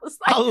 And I was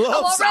like,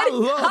 I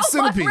love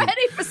Centipede. I'm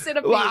ready for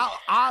Centipede. Well,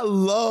 I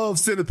love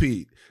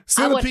Centipede.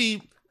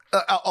 Centipede,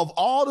 of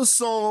all the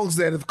songs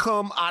that have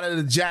come out of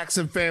the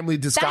Jackson family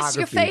discography. That's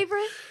your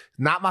favorite?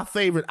 Not my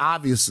favorite,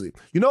 obviously.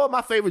 You know what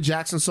my favorite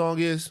Jackson song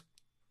is?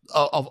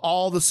 Of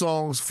all the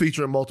songs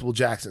featuring multiple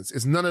Jacksons,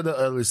 it's none of the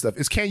early stuff.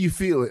 It's Can You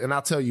Feel It? And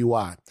I'll tell you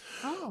why.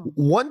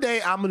 One day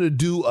I'm going to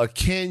do a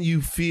Can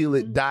You Feel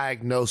It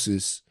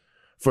diagnosis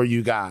for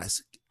you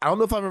guys. I don't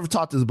know if I've ever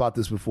talked about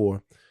this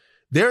before.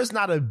 There's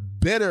not a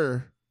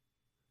better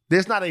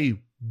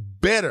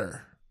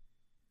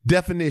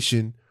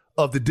definition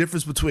of the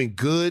difference between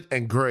good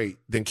and great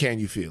than Can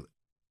You Feel It?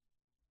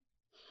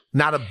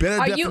 Not a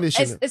better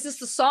definition. Is this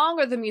the song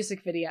or the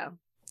music video?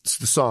 It's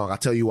the song. I'll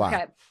tell you why.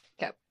 Okay.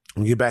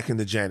 We'll get back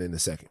into Janet in a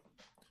second.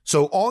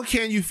 So on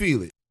Can You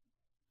Feel It?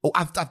 Oh,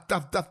 I've talked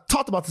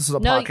about this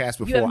on the podcast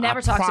before. You have never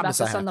talked about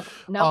this on the...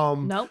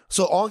 No.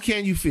 So on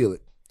Can You Feel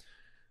It?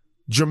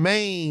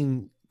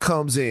 Jermaine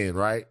comes in,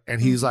 right?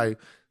 And he's like,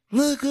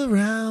 look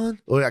around.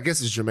 Or I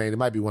guess it's Jermaine. It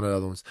might be one of the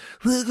other ones.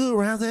 Look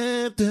around.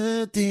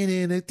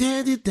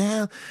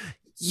 Down.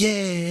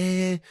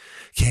 Yeah.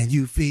 Can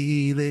you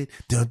feel it?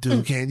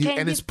 Can you?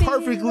 And it's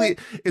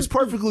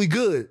perfectly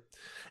good.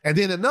 And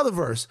then another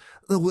verse,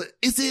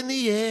 it's in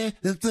the air.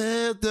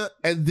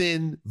 And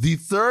then the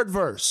third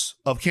verse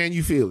of Can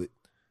You Feel It?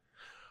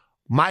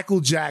 Michael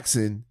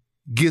Jackson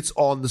gets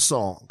on the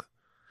song.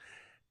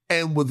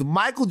 And when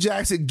Michael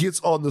Jackson gets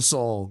on the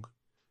song,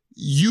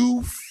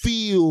 you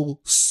feel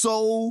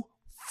so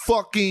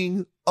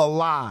fucking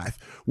alive.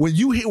 When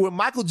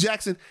Michael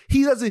Jackson,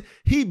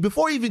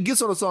 before he even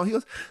gets on the song, he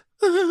goes,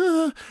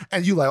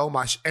 and you like, oh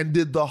my, and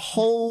then the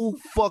whole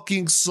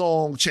fucking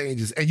song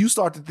changes. And you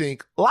start to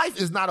think, life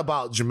is not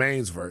about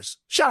Jermaine's verse.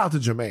 Shout out to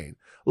Jermaine.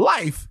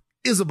 Life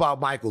is about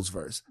Michael's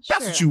verse.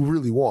 That's what you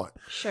really want.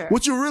 Sure.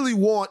 What you really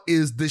want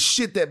is the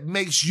shit that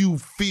makes you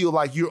feel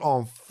like you're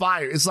on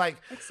fire. It's like,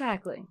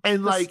 exactly.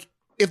 And like,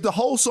 if the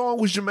whole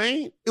song was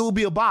Jermaine, it would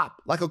be a bop,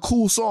 like a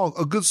cool song,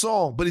 a good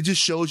song, but it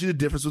just shows you the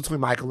difference between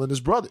Michael and his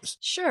brothers.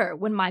 Sure.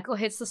 When Michael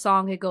hits the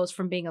song, it goes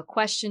from being a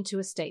question to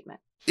a statement.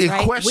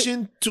 Exactly.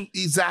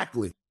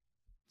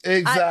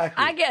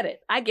 I get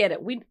it.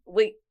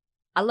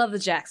 I love the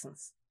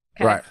Jacksons.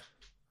 Okay? Right.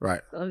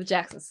 Right. The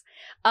Jacksons.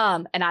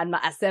 And I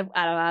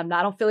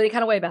don't feel any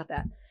kind of way about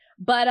that.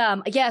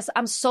 But yes,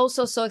 I'm so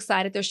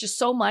excited. There's just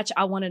so much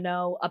I want to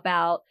know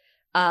about,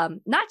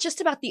 not just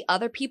about the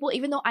other people,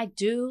 even though I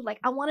do. Like,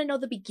 I want to know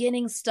the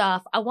beginning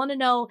stuff. I want to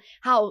know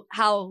how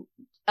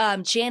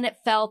Janet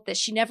felt that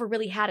she never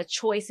really had a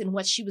choice in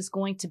what she was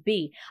going to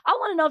be. I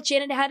want to know if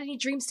Janet had any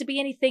dreams to be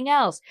anything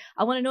else.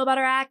 I want to know about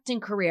her acting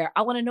career.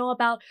 I want to know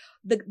about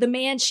the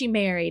man she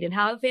married and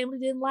how her family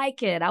didn't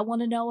like it. I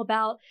want to know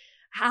about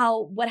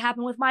what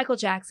happened with Michael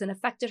Jackson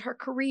affected her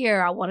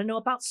career. I want to know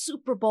about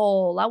Super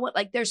Bowl.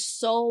 There's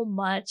so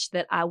much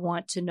that I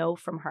want to know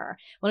from her.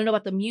 I want to know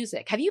about the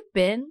music. Have you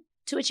been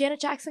to a Janet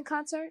Jackson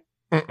concert?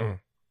 Mm-mm.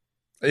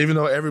 Even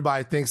though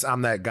everybody thinks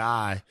I'm that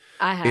guy.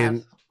 I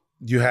have.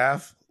 You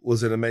have?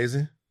 Was it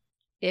amazing?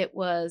 It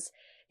was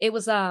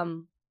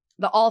the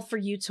All For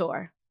You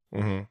tour.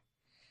 Mm-hmm.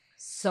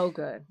 So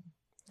good.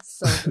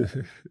 So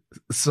good.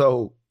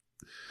 So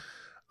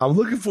I'm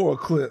looking for a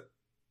clip.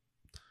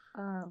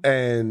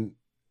 And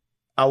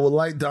I would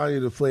like Donnie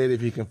to play it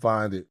if he can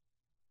find it.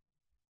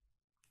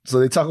 So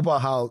they talk about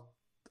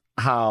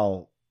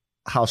how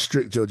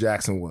strict Joe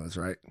Jackson was,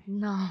 right?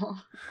 No.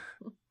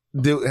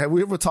 Have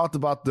we ever talked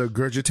about the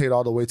regurgitate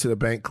all the way to the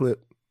bank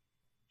clip?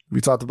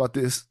 We talked about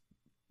this?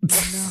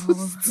 No.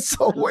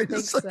 So wait a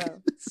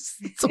second.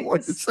 So wait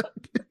a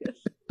second.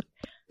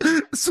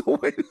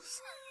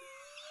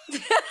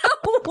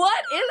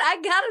 What is? I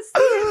gotta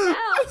see it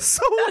now.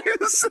 So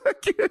wait a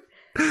second.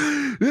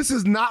 This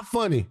is not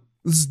funny.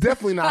 This is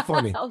definitely not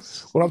funny.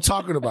 What I'm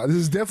talking about. This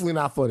is definitely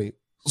not funny.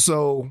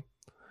 So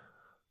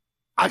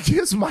I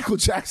guess Michael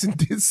Jackson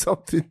did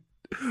something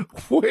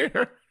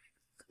where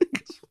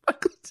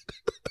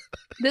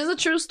this is a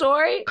true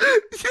story?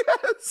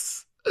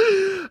 Yes.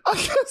 I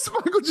guess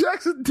Michael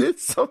Jackson did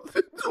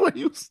something when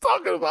he was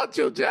talking about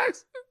Joe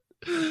Jackson.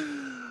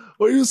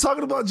 When he was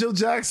talking about Joe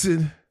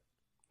Jackson,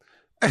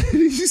 and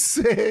he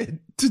said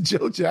to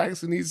Joe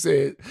Jackson, he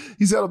said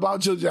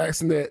about Joe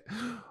Jackson that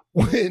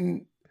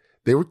when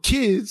they were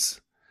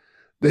kids,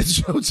 that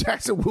Joe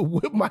Jackson would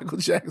whip Michael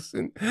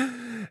Jackson,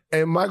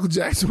 and Michael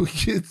Jackson would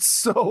get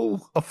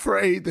so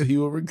afraid that he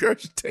would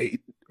regurgitate,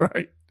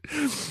 right?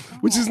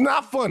 Which is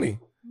not funny.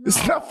 No.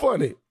 It's not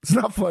funny. It's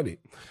not funny.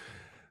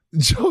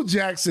 Joe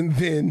Jackson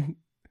then,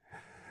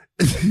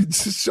 it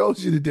just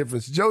shows you the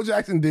difference. Joe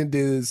Jackson then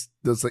does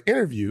an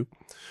interview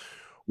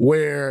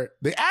where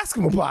they ask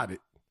him about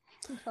it.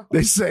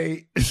 They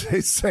say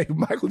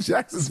Michael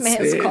Jackson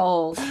said,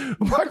 cold.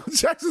 Michael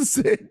Jackson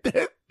said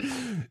that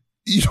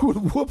you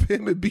would whoop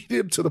him and beat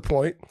him to the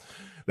point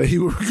that he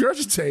would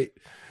regurgitate.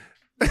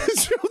 And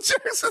Joe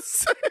Jackson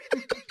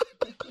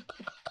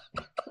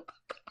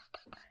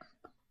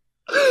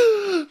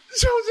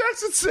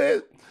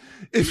said,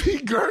 if he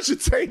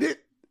regurgitated,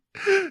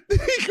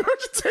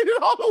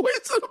 all the way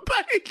to the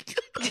bank.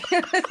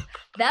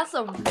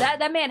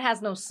 That man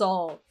has no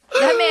soul.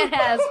 That man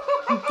has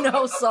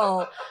no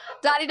soul.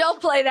 Donnie,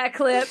 don't play that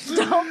clip.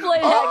 Don't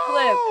play that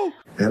clip.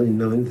 I didn't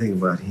know anything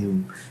about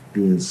him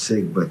being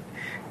sick, but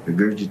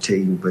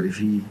regurgitating. But if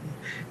he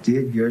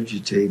did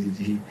regurgitate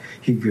it,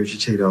 he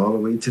regurgitated all the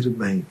way to the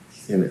bank,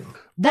 you know.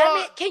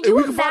 Can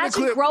you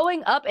imagine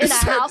growing up in a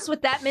house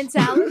with that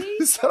mentality?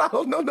 He said, I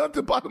don't know nothing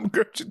about him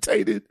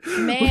regurgitated.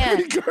 Man.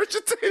 He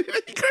regurgitated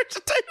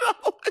all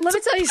the way. Let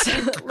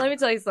me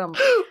tell you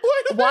something.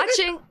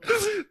 Watching.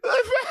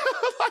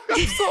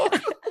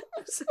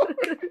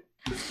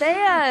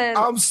 Man.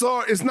 I'm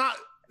sorry.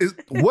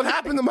 What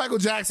happened to Michael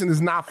Jackson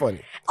is not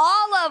funny.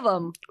 All of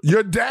them.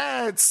 Your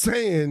dad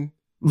saying,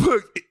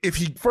 look,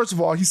 first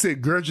of all, he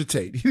said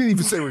regurgitate. He didn't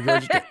even say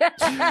regurgitate.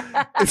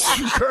 If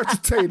you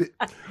regurgitated,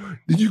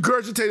 you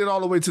regurgitated all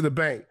the way to the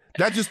bank.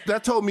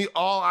 That told me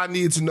all I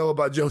needed to know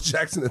about Joe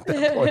Jackson at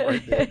that point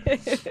right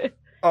there.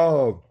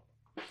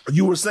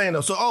 You were saying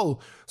though,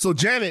 so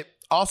Janet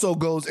also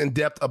goes in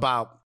depth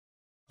about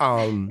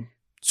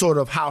sort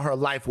of how her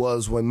life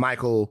was when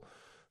Michael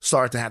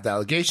started to have the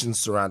allegations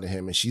surrounding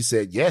him. And she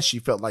said, yes, she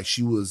felt like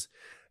she was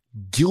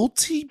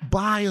guilty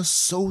by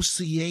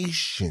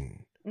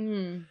association.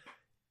 Mm.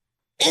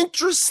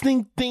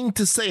 Interesting thing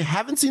to say.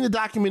 Haven't seen the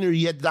documentary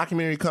yet. The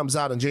documentary comes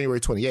out on January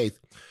 28th.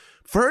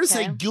 For her to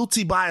say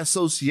guilty by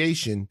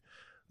association,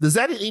 does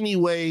that in any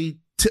way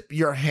tip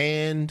your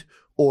hand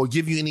or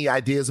give you any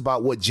ideas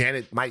about what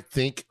Janet might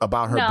think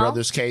about her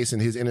brother's case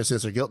and his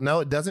innocence or guilt? No,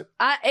 it doesn't?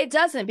 It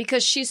doesn't,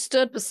 because she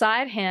stood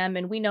beside him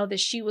and we know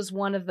that she was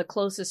one of the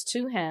closest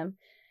to him.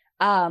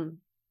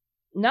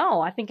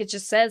 No, I think it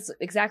just says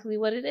exactly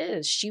what it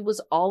is. She was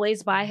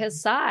always by his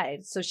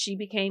side. So she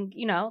became,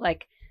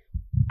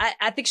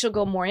 I think she'll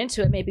go more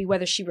into it, maybe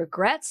whether she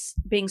regrets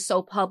being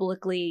so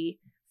publicly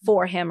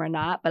for him or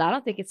not. But I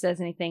don't think it says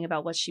anything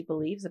about what she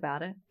believes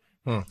about it.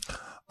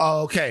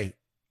 Okay.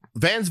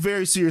 Van's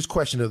very serious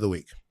question of the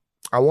week.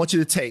 I want you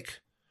to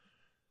take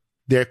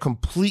their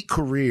complete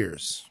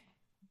careers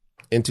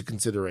into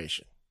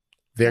consideration.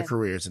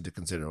 Careers into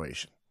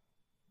consideration.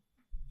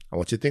 I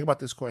want you to think about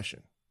this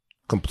question.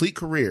 Complete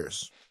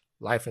careers,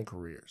 life and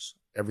careers,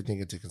 everything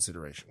into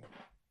consideration.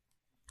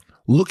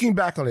 Looking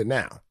back on it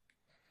now,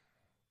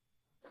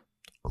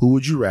 Who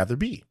would you rather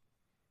be?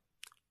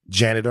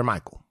 Janet or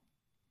Michael?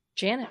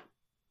 Janet.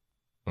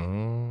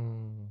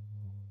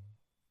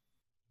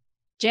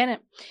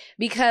 Janet.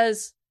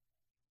 Because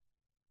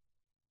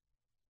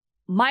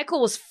Michael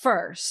was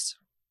first.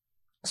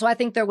 So I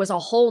think there was a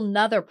whole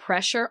nother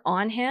pressure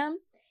on him.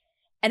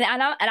 And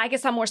I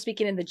guess I'm more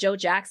speaking in the Joe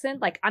Jackson.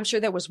 Like, I'm sure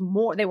there was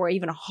more. They were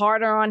even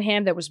harder on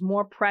him. There was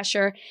more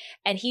pressure.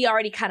 And he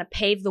already kind of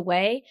paved the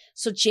way.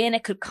 So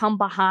Janet could come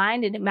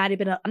behind. And it might have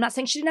been, I'm not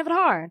saying she didn't have it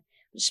hard.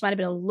 She might have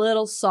been a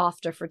little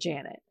softer for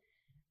Janet.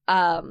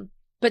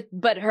 But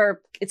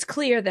it's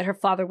clear that her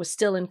father was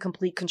still in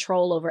complete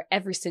control over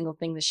every single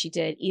thing that she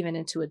did, even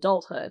into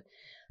adulthood.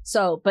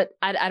 So, but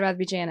I'd rather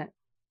be Janet.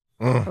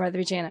 I'd rather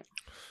be Janet.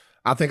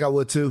 I think I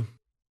would too.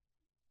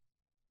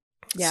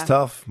 Yeah. It's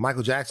tough.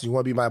 Michael Jackson, you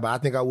want to be but I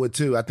think I would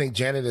too. I think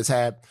Janet has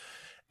had,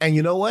 and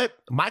you know what?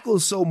 Michael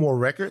has sold more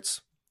records,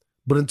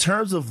 but in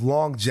terms of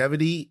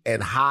longevity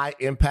and high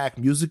impact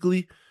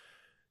musically,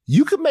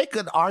 you could make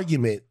an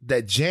argument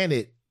that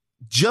Janet,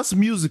 just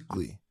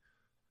musically,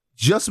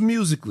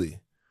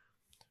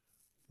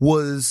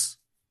 was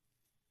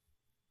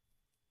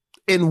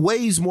in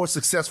ways more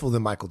successful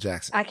than Michael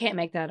Jackson. I can't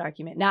make that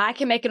argument. Now, I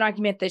can make an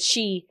argument that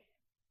she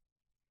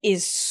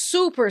is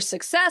super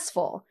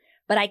successful,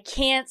 but I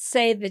can't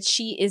say that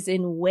she is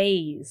in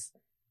ways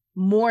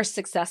more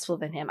successful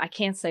than him. I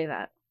can't say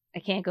that. I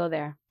can't go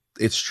there.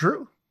 It's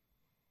true.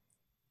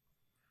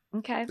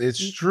 Okay.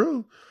 It's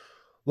true.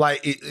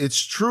 Like,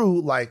 it's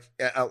true. Like,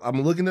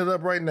 I'm looking it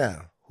up right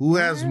now. Who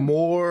has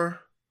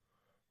more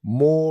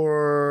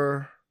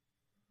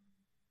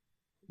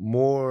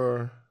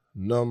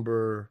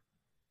number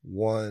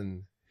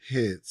one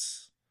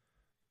hits,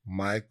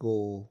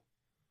 Michael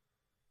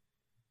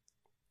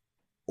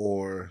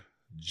or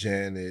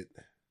Janet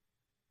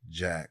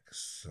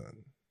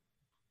Jackson?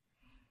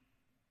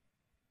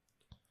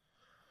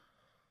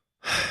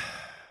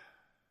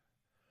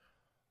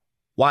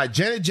 Why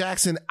Janet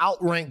Jackson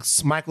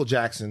outranks Michael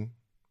Jackson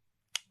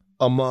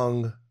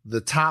among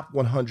the top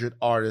 100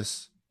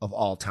 artists of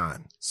all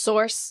time.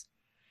 Source?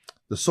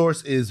 The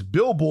source is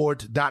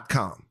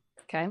Billboard.com.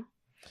 Okay.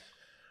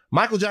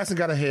 Michael Jackson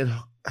got a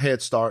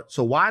head start.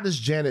 So why does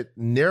Janet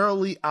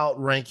narrowly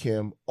outrank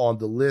him on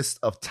the list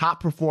of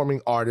top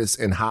performing artists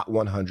in Hot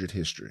 100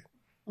 history?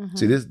 Mm-hmm.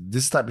 See,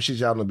 this type of shit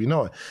y'all don't be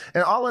knowing.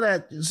 And all of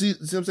that, see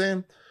what I'm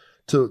saying?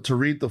 To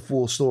read the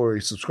full story,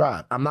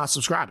 subscribe. I'm not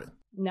subscribing.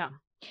 No.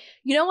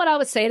 You know what I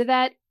would say to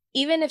that?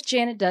 Even if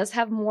Janet does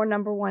have more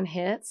number one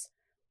hits,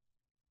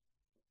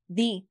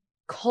 the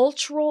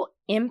cultural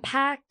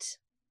impact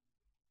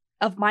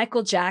of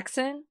Michael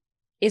Jackson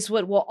is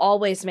what will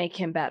always make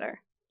him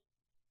better.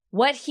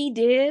 What he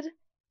did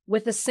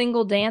with a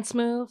single dance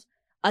move,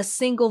 a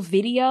single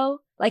video,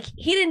 like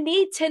he didn't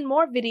need 10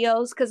 more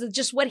videos because of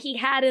just what he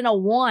had in a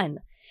one.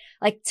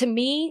 Like, to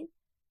me,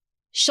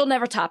 she'll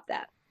never top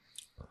that.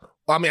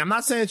 I mean, I'm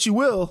not saying she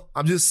will.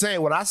 I'm just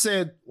saying what I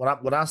said.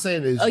 What I'm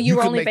saying is, you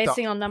were only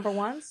basing on number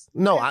ones?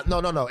 No.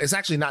 It's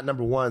actually not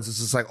number ones. It's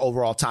just like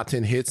overall top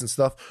 10 hits and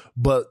stuff.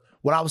 But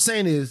what I was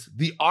saying is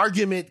the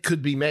argument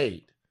could be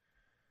made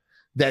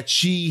that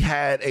she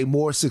had a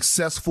more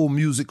successful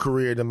music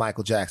career than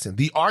Michael Jackson.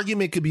 The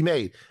argument could be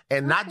made,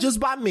 and not just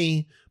by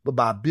me, but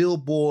by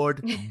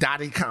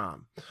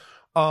Billboard.com.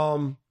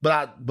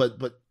 But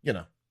you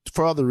know,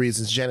 for other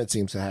reasons, Janet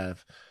seems to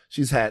have.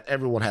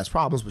 Everyone has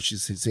problems, but she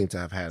seems to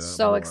have had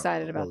a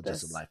excited about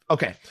this life.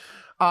 Okay.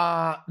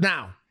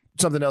 Now,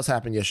 something else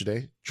happened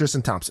yesterday.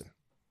 Tristan Thompson.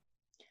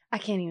 I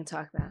can't even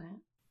talk about it.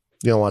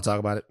 You don't want to talk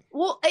about it?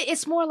 Well,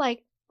 it's more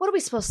like, what are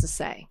we supposed to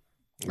say?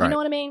 You know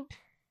what I mean?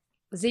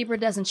 Zebra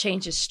doesn't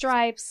change his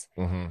stripes.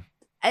 Mm-hmm.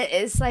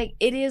 It's like,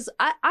 it is.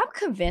 I'm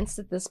convinced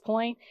at this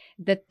point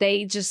that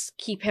they just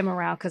keep him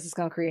around because it's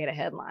going to create a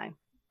headline.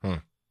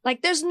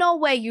 Like, there's no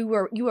way you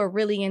are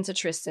really into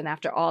Tristan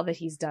after all that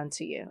he's done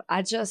to you.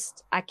 I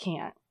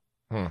can't.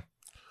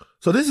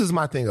 So this is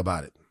my thing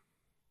about it.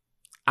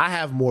 I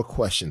have more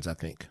questions, I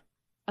think.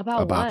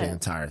 About the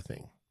entire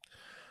thing.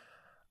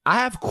 I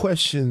have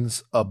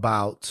questions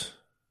about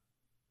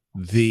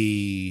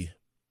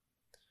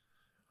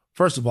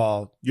first of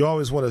all, you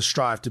always want to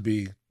strive to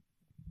be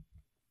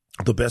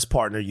the best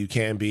partner you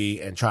can be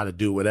and try to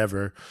do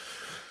whatever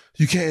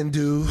you can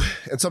do,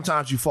 and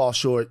sometimes you fall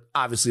short.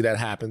 Obviously, that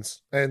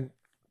happens. And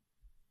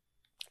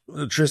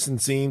Tristan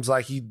seems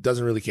like he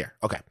doesn't really care.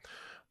 Okay.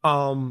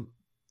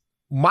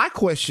 My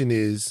question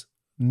is,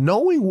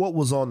 knowing what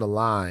was on the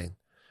line,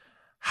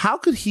 how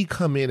could he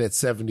come in at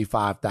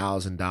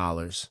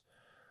 $75,000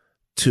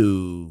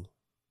 to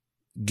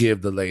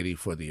give the lady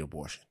for the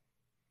abortion?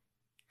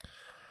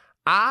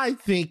 I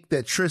think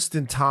that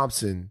Tristan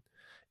Thompson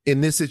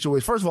in this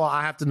situation, first of all,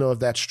 I have to know if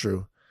that's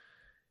true.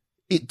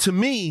 To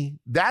me,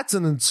 that's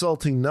an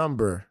insulting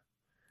number.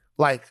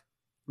 Like,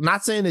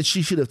 not saying that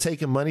she should have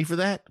taken money for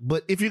that,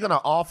 but if you're going to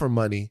offer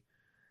money,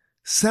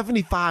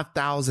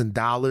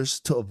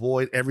 $75,000 to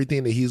avoid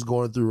everything that he's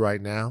going through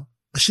right now,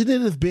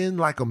 shouldn't it have been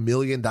like $1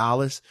 million?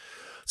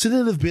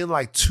 Shouldn't it have been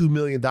like $2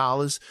 million?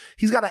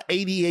 He's got an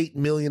 $88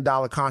 million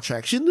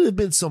contract. Shouldn't it have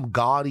been some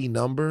gaudy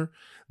number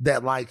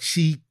that like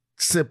she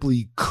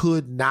simply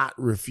could not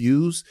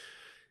refuse.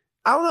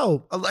 I don't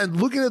know. And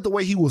looking at the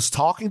way he was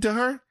talking to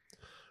her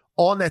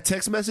on those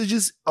text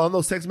messages,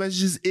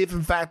 if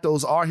in fact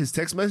those are his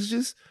text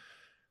messages,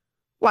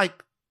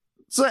 like,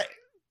 so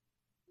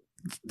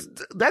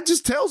that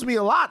just tells me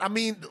a lot. I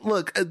mean,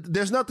 look,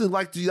 there's nothing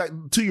like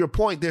to your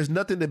point. There's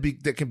nothing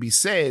that can be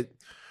said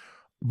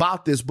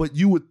about this. But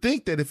you would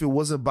think that if it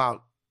wasn't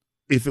about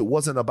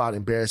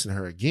embarrassing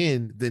her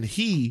again, then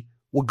he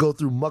would go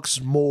through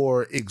much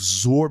more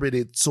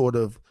exorbitant sort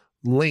of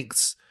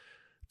lengths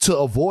to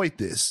avoid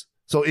this.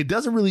 So it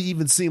doesn't really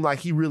even seem like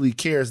he really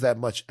cares that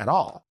much at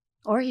all.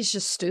 Or he's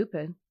just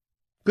stupid.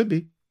 Could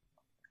be.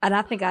 And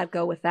I think I'd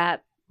go with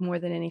that more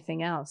than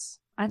anything else.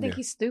 I think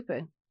he's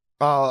stupid.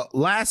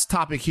 Last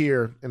topic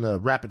here in the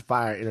rapid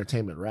fire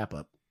entertainment wrap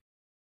up.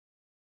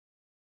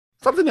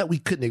 Something that we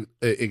couldn't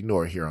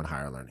ignore here on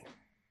Higher Learning.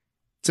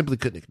 Simply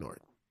couldn't ignore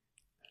it.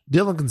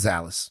 Dylan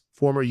Gonzalez,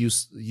 former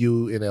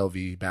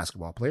UNLV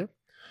basketball player,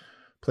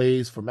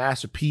 plays for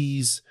Master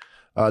P's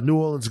New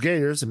Orleans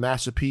Gators and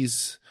Master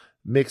P's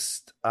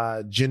mixed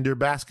gender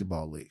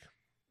basketball league.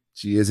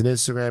 She is an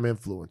Instagram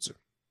influencer.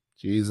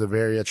 She's a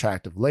very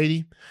attractive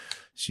lady.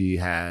 She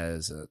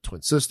has a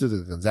twin sister.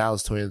 The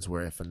Gonzalez twins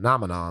were a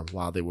phenomenon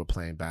while they were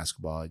playing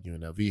basketball at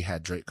UNLV.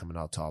 Had Drake coming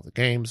out to all the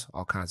games,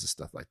 all kinds of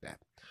stuff like that.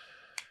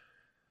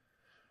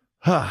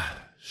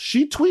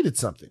 She tweeted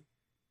something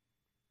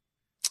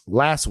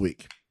last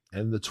week,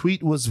 and the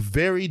tweet was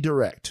very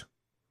direct.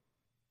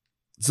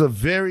 It's a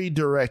very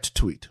direct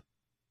tweet.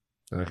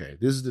 Okay,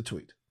 this is the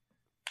tweet.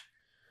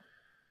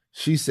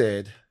 She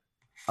said,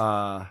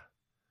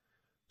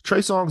 Trey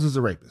Songz is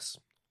a rapist.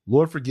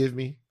 Lord forgive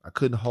me. I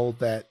couldn't hold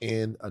that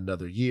in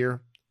another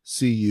year.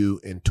 See you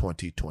in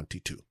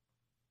 2022.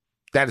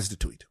 That is the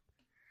tweet.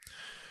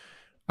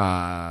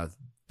 There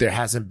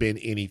hasn't been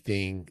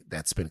anything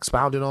that's been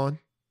expounded on.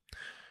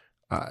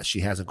 She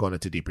hasn't gone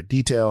into deeper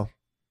detail.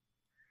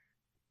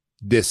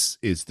 This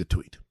is the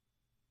tweet.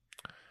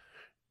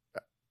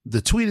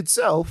 The tweet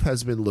itself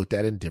has been looked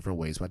at in different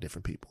ways by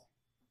different people.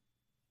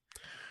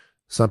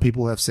 Some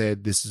people have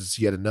said this is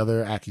yet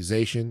another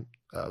accusation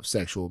of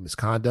sexual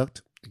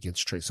misconduct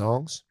against Trey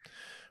Songz.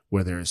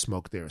 Where there is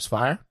smoke, there is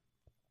fire.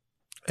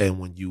 And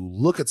when you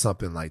look at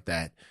something like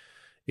that,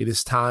 it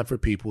is time for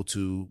people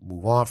to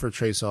move on for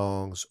Trey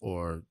Songz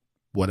or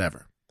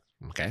whatever.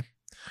 Okay.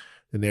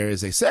 And there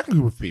is a second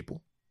group of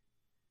people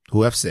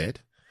who have said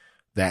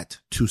that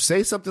to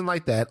say something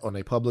like that on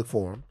a public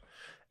forum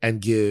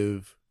and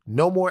give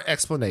no more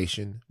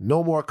explanation,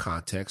 no more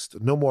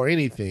context, no more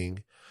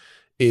anything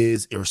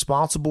is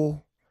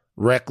irresponsible,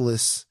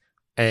 reckless,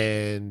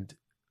 and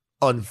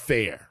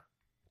unfair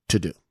to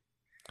do.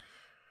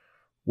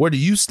 Where do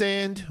you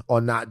stand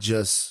on not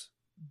just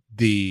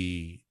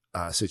the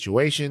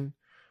situation,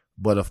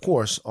 but of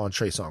course on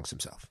Trey Songz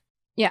himself?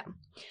 Yeah.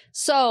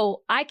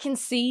 So I can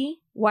see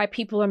why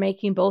people are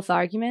making both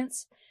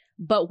arguments,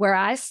 but where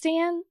I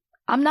stand,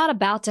 I'm not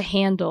about to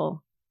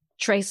handle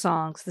Trey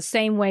Songz the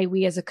same way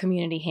we as a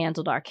community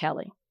handled R.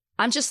 Kelly.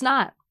 I'm just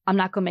not. I'm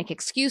not going to make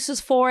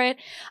excuses for it.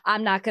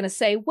 I'm not going to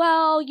say,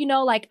 well,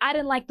 like I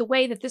didn't like the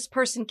way that this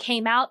person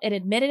came out and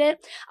admitted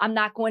it. I'm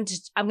not going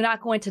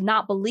to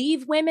not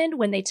believe women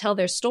when they tell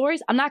their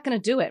stories. I'm not going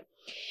to do it.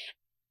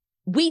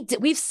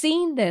 We've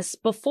seen this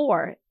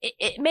before.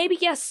 It may be,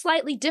 yes,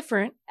 slightly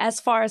different as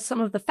far as some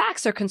of the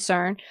facts are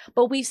concerned,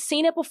 but we've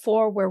seen it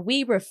before where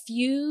we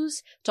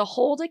refuse to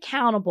hold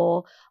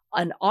accountable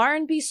an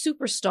R&B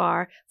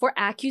superstar for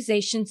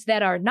accusations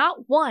that are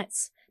not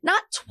once,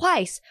 not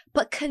twice,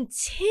 but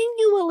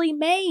continually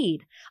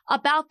made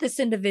about this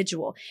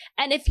individual.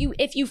 And if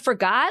you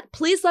forgot,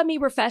 please let me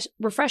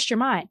refresh your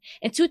mind.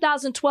 In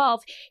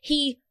 2012,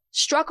 he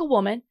struck a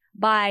woman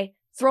by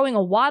throwing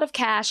a wad of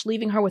cash,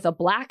 leaving her with a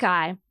black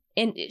eye,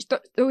 and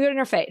threw it in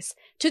her face.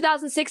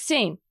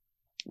 2016,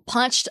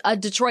 punched a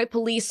Detroit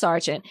police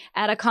sergeant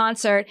at a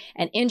concert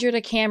and injured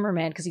a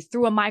cameraman because he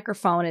threw a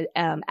microphone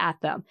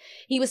at them.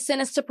 He was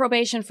sentenced to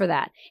probation for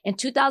that. In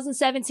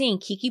 2017,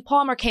 Keke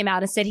Palmer came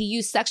out and said he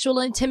used sexual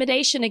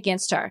intimidation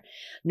against her.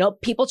 No,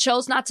 people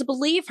chose not to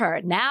believe her.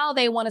 Now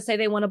they want to say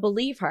they want to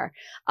believe her.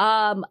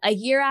 A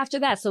year after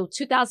that, so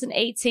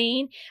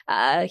 2018,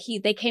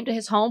 they came to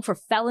his home for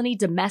felony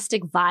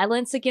domestic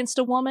violence against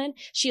a woman.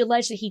 She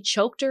alleged that he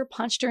choked her,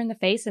 punched her in the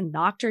face, and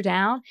knocked her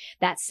down.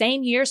 That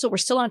same year, so we're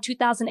still on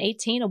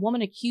 2018, a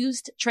woman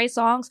accused Trey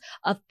Songz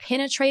of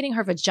penetrating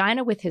her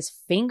vagina with his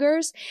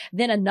fingers.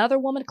 Then another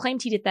woman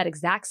claimed he did that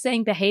exact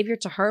same behavior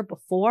to her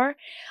before.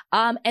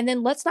 And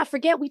then let's not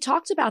forget, we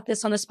talked about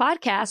this on this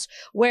podcast,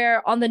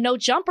 where on the No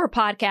Jumper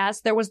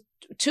podcast, there was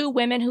two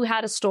women who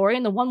had a story,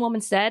 and the one woman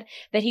said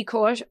that he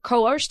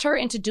coerced her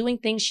into doing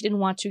things she didn't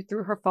want to,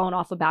 threw her phone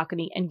off a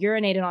balcony, and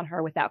urinated on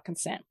her without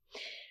consent.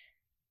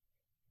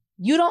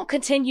 You don't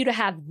continue to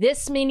have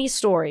this many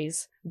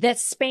stories that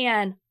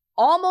span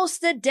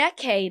almost a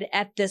decade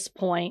at this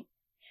point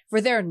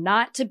for there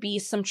not to be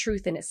some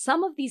truth in it.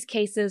 Some of these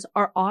cases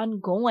are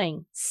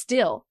ongoing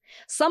still.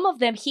 Some of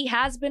them he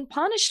has been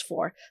punished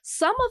for.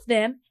 Some of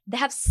them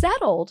have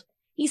settled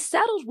he's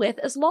settled with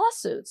as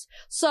lawsuits.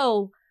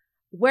 So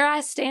where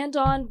I stand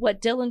on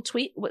what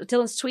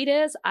Dylan's tweet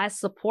is, I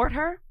support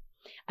her,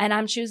 and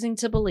I'm choosing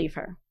to believe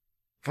her.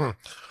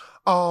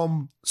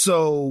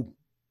 So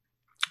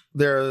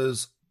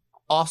there's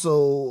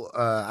also,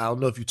 I don't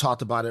know if you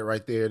talked about it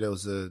right there. There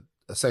was a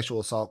sexual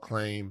assault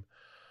claim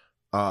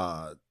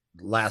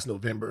last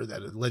November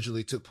that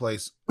allegedly took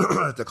place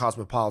at the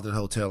Cosmopolitan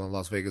Hotel in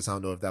Las Vegas. I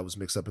don't know if that was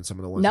mixed up in some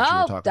of the ones that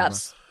you were talking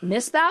about.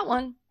 Missed that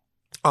one.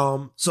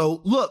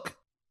 So look,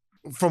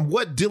 from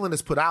what Dylan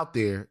has put out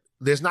there,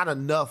 there's not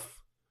enough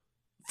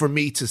for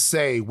me to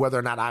say whether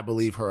or not I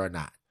believe her or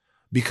not,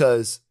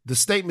 because the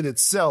statement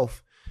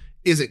itself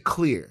isn't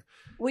clear.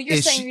 Well, you're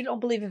saying you don't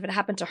believe if it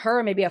happened to her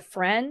or maybe a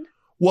friend?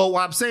 Well,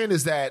 what I'm saying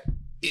is that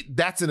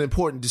that's an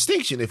important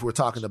distinction if we're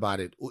talking about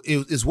it.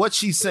 Is what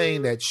she's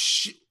saying that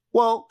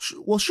well,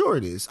 sure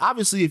it is.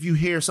 Obviously, if you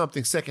hear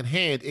something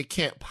secondhand, it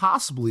can't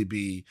possibly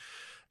be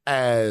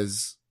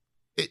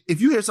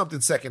if you hear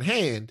something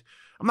secondhand,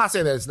 I'm not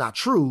saying that it's not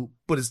true,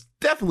 but it's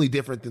definitely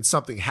different than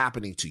something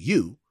happening to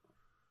you.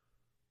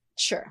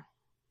 Sure.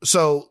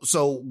 So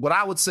what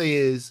I would say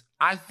is,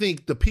 I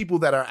think the people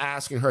that are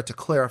asking her to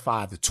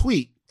clarify the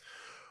tweet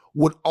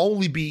would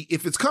only be,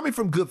 if it's coming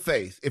from good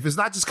faith, if it's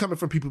not just coming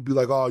from people who be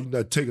like, oh, you're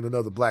not taking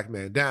another black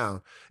man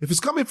down. If it's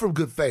coming from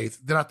good faith,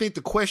 then I think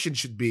the question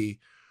should be,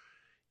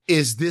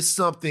 is this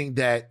something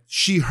that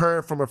she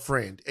heard from a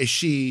friend? Is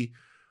she,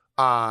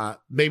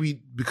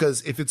 maybe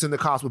because if it's in the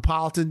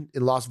Cosmopolitan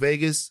in Las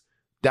Vegas,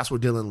 that's where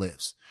Dylan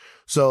lives.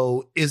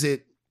 So is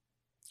it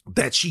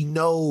that she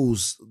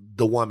knows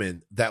the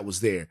woman that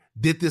was there?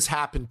 Did this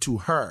happen to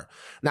her?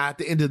 Now, at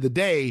the end of the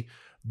day,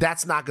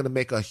 that's not going to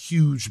make a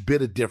huge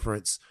bit of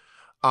difference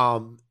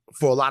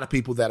for a lot of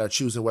people that are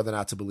choosing whether or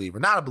not to believe or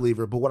not a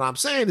believer. But what I'm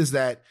saying is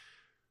that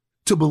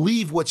to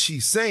believe what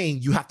she's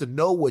saying, you have to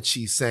know what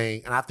she's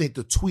saying. And I think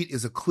the tweet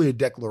is a clear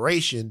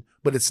declaration,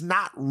 but it's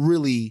not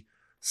really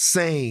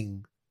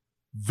saying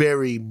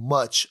very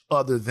much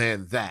other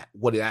than that,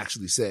 what it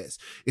actually says.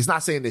 It's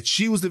not saying that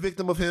she was the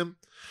victim of him.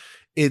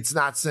 It's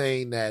not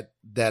saying that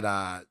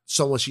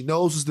someone she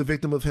knows was the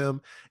victim of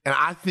him. And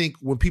I think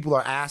when people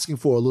are asking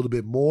for a little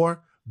bit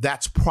more,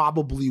 that's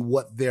probably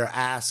what they're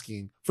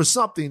asking for,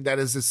 something that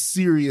is as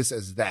serious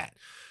as that.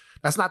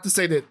 That's not to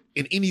say that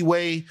in any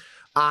way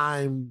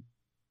I'm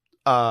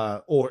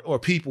or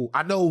people,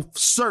 I know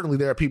certainly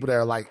there are people that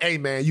are like, hey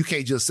man, you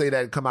can't just say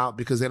that and come out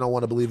because they don't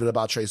want to believe it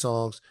about Trey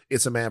Songz.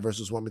 It's a man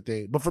versus woman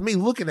thing. But for me,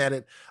 looking at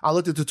it, I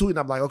looked at the tweet and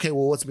I'm like, okay,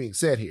 well, what's being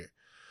said here?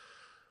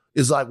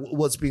 Is like,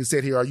 what's being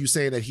said here? Are you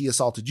saying that he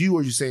assaulted you?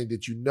 Or are you saying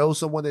that you know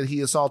someone that he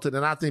assaulted?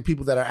 And I think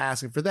people that are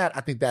asking for that, I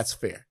think that's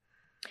fair.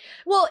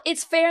 Well,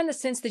 it's fair in the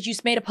sense that you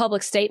made a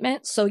public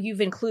statement. So you've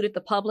included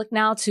the public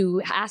now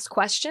to ask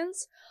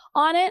questions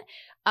on it.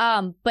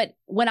 But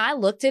when I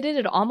looked at it,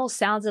 it almost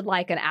sounded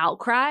like an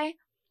outcry.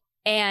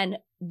 And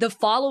the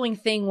following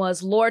thing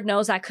was, Lord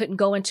knows I couldn't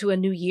go into a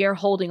new year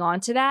holding on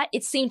to that.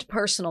 It seemed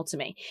personal to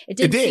me. It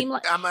did. Seem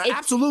like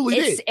absolutely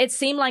did. It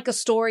seemed like a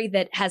story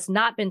that has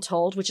not been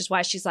told, which is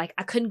why she's like,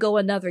 I couldn't go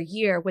another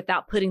year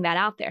without putting that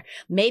out there.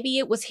 Maybe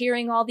it was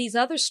hearing all these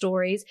other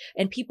stories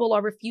and people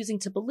are refusing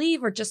to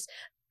believe, or just,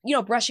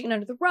 brushing it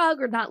under the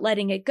rug, or not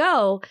letting it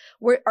go,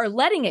 where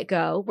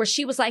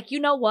she was like, you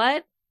know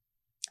what?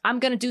 I'm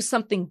going to do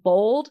something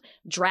bold,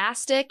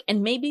 drastic,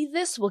 and maybe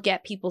this will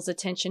get people's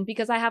attention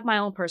because I have my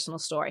own personal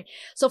story.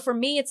 So for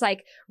me, it's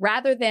like,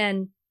 rather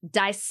than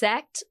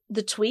dissect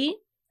the tweet,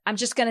 I'm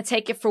just going to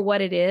take it for what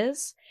it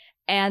is.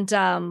 And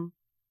I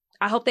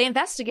hope they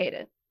investigate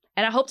it.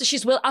 And I hope that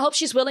she's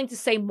willing to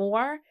say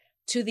more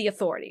to the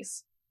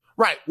authorities.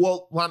 Right.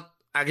 Well,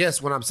 I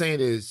guess what I'm saying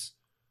is,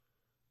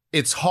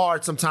 it's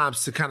hard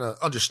sometimes to kind of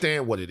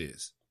understand what it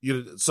is.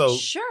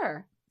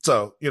 Sure.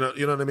 So, you know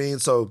what I mean?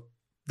 So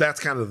that's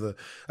kind of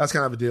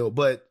a deal.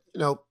 But,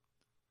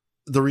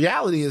 the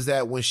reality is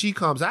that when she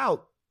comes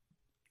out,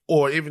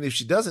 or even if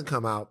she doesn't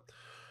come out,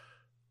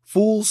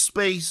 full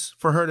space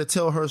for her to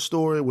tell her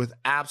story with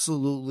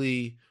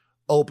absolutely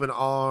open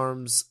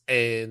arms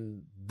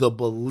and the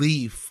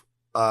belief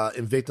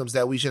in victims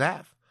that we should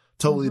have.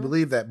 Totally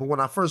believe that. But when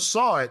I first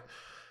saw it,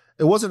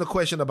 it wasn't a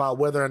question about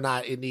whether or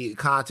not it needed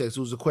context. It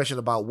was a question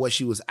about what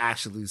she was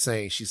actually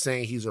saying. She's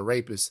saying he's a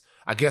rapist.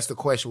 I guess the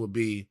question would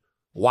be,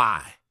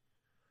 why?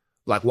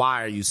 Like,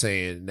 why are you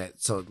saying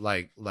that? So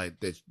like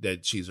that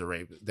she's a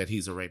rapist, that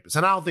he's a rapist.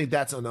 And I don't think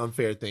that's an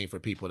unfair thing for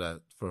people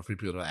to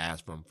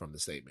ask from the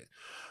statement.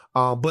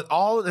 But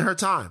all in her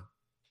time,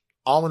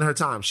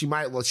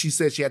 she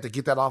said she had to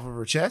get that off of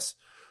her chest.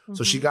 Mm-hmm.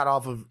 So she got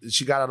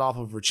it off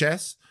of her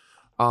chest.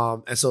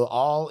 And so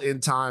all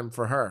in time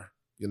for her.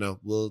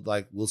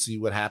 We'll see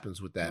what happens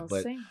with that.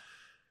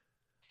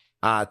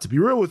 But to be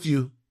real with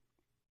you,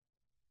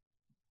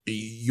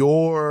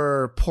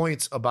 your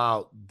points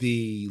about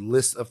the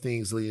list of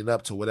things leading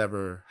up to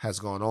whatever has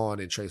gone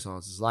on in Trey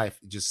Songz' life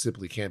just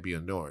simply can't be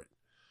ignored.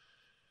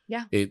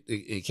 Yeah.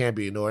 It can't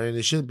be ignored, and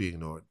it should be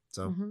ignored.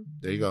 So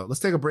There you go. Let's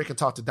take a break and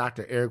talk to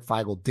Dr. Eric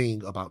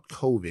Feigl-Ding about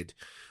COVID,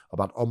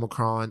 about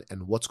Omicron,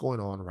 and what's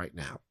going on right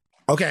now.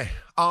 Okay.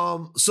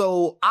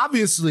 So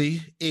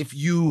obviously, if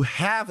you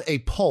have a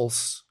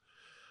pulse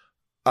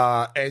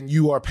and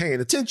you are paying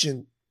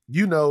attention,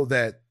 you know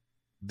that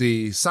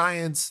the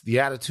science, the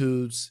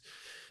attitudes,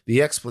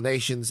 the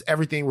explanations,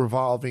 everything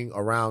revolving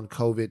around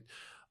COVID,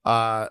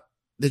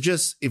 they're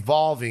just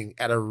evolving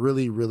at a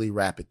really, really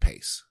rapid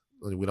pace.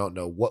 We don't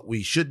know what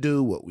we should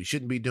do, what we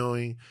shouldn't be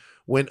doing,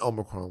 when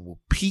Omicron will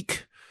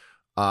peak.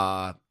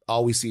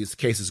 All we see is the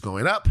cases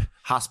going up,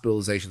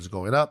 hospitalizations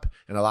going up,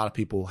 and a lot of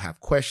people have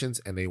questions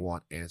and they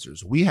want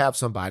answers. We have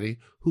somebody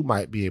who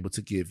might be able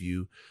to give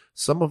you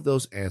some of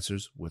those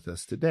answers with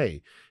us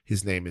today.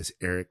 His name is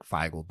Eric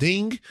Feigl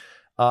Ding,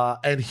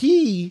 and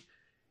he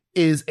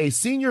is a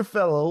senior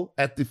fellow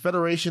at the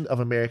Federation of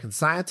American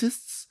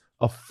Scientists,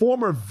 a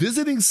former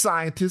visiting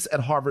scientist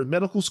at Harvard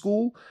Medical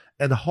School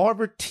and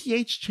Harvard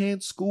T.H.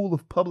 Chan School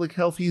of Public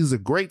Health. He's a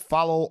great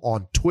follow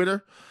on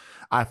Twitter.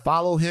 I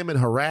follow him and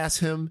harass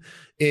him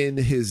in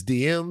his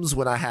DMs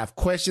when I have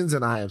questions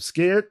and I am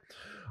scared.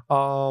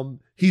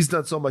 He's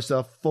done so much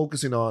stuff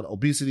focusing on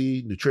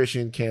obesity,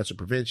 nutrition, cancer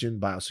prevention,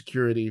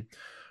 biosecurity,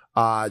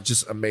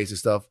 just amazing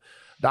stuff.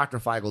 Dr.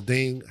 Feigl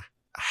Ding,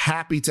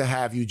 happy to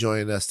have you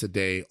joining us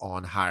today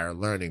on Higher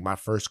Learning. My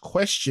first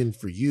question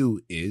for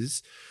you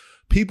is,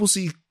 people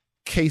see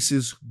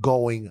cases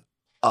going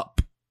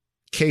up,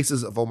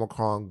 cases of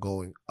Omicron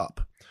going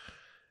up.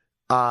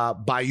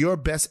 By your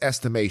best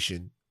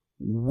estimation,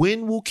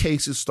 when will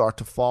cases start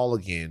to fall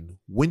again?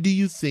 When do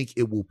you think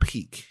it will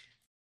peak?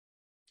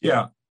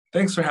 Yeah,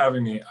 thanks for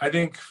having me. I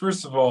think,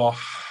 first of all,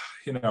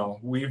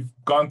 we've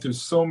gone through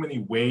so many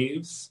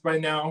waves by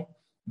now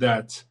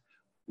that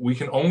we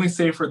can only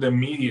say for the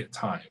immediate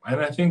time.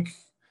 And I think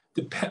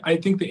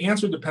the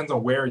answer depends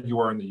on where you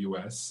are in the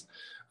U.S.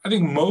 I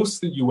think most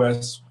of the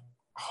U.S.,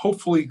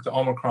 hopefully the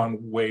Omicron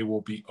wave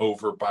will be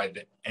over by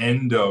the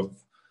end of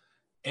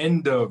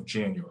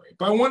January.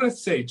 But I want to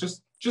say,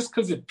 just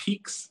because it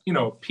peaks,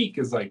 peak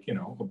is like,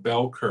 a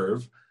bell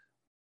curve,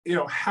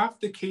 half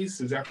the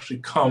cases actually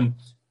come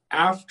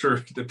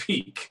after the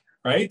peak,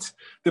 right?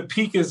 The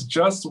peak is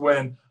just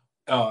when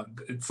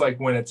it's like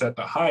when it's at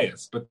the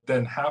highest, but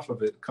then half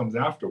of it comes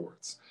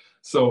afterwards.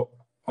 So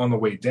on the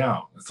way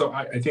down. So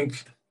I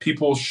think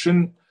people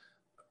shouldn't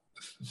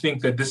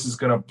think that this is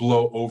going to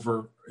blow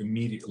over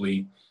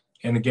immediately.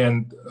 And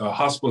again,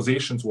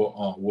 hospitalizations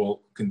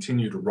will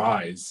continue to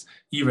rise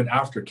even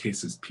after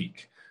cases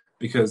peak,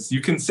 because you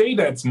can say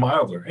that it's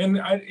milder, and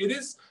it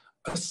is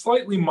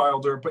slightly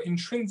milder, but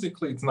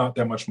intrinsically it's not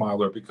that much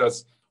milder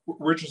because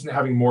we're just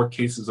having more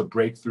cases of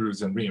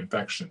breakthroughs and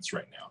reinfections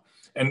right now.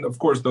 And of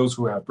course, those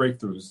who have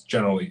breakthroughs,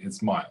 generally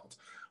it's mild.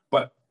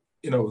 But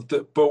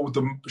the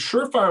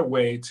surefire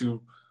way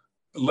to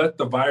let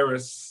the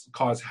virus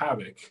cause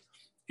havoc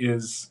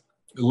is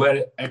let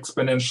it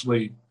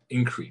exponentially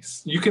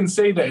increase. You can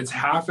say that it's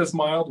half as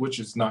mild, which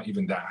is not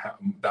even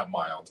that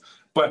mild.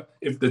 But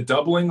if the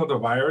doubling of the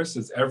virus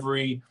is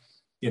every,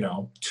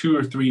 2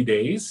 or 3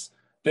 days,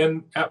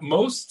 then at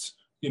most,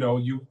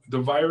 the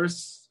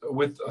virus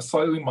with a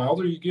slightly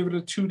milder, you give it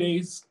a 2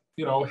 days,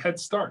 head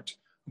start.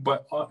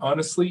 But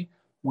honestly,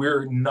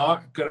 we're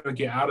not going to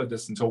get out of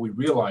this until we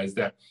realize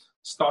that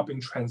stopping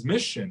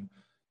transmission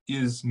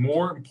is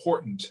more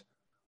important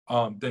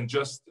than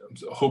just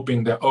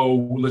hoping that,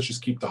 let's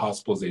just keep the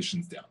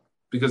hospitalizations down.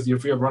 Because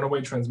if we have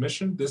runaway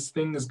transmission, this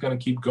thing is going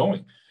to keep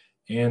going.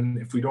 And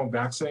if we don't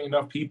vaccinate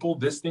enough people,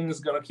 this thing is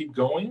going to keep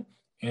going.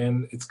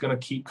 And it's going to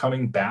keep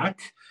coming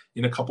back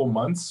in a couple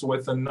months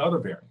with another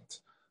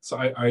variant. So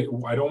I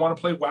don't want to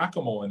play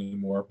whack-a-mole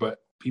anymore, but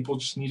people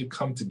just need to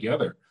come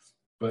together.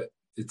 But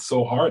it's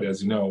so hard,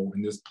 as you know,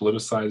 in this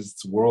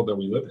politicized world that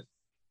we live in.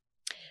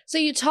 So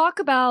you talk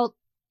about,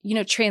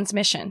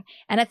 transmission.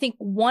 And I think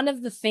one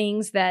of the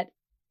things that,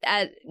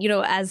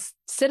 as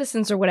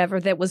citizens or whatever,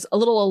 that was a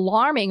little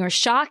alarming or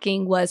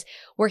shocking was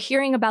we're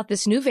hearing about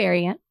this new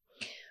variant.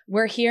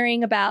 We're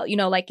hearing about,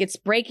 it's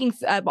breaking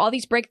all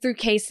these breakthrough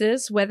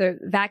cases, whether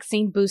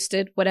vaccine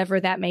boosted, whatever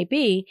that may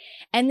be.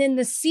 And then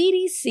the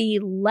CDC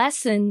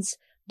lessens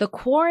the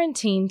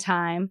quarantine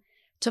time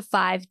to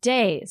 5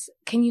 days.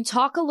 Can you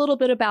talk a little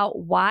bit about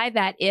why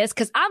that is?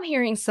 Because I'm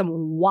hearing some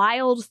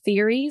wild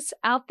theories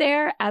out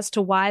there as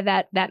to why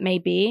that may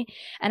be.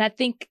 And I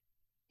think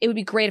it would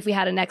be great if we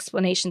had an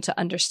explanation to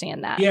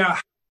understand that. Yeah,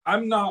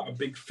 I'm not a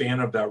big fan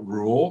of that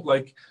rule.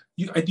 Like,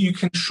 you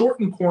can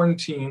shorten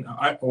quarantine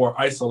or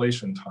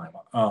isolation time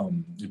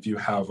if you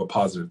have a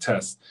positive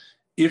test,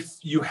 if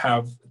you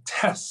have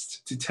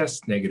test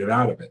negative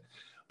out of it.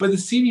 But the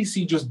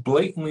CDC just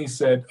blatantly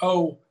said,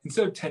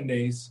 instead of 10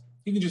 days,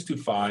 you can just do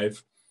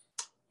 5,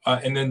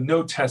 and then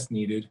no test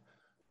needed.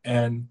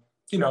 And,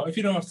 if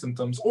you don't have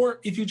symptoms, or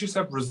if you just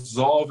have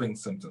resolving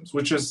symptoms,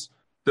 which is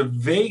the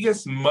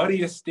vaguest,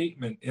 muddiest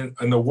statement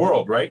in the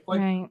world, right? Like,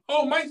 right.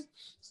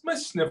 My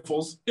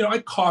sniffles, I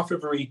cough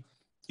every,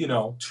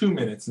 2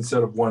 minutes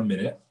instead of 1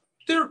 minute.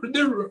 They're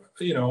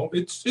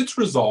it's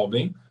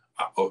resolving.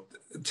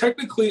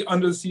 Technically,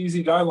 under the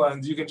CDC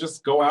guidelines, you can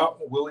just go out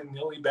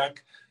willy-nilly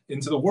back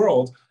into the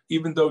world,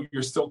 even though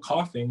you're still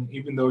coughing,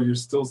 even though you're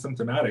still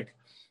symptomatic.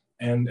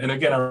 And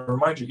again, I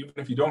remind you, even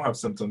if you don't have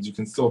symptoms, you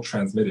can still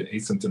transmit it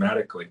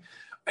asymptomatically.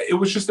 It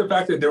was just the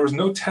fact that there was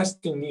no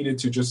testing needed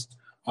to just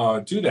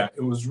do that.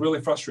 It was really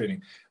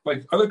frustrating.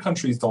 Like other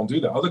countries don't do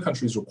that. Other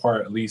countries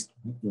require at least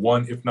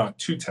one, if not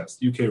two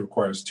tests. UK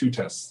requires 2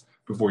 tests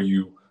before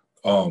you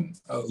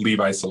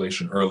leave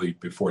isolation early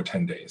before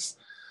 10 days.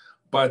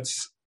 But,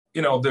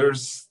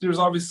 there's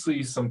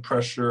obviously some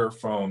pressure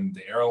from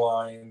the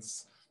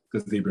airlines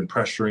because they've been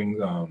pressuring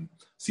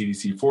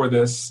CDC for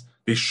this.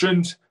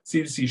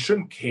 CDC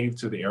shouldn't cave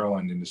to the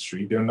airline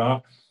industry. They're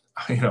not,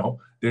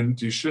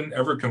 they shouldn't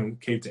ever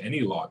cave to any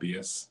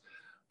lobbyists.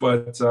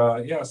 But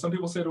some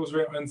people said it was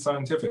very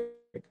unscientific.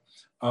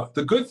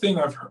 The good thing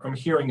I'm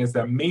hearing is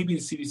that maybe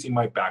the CDC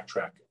might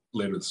backtrack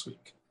later this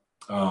week.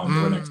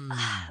 Or next.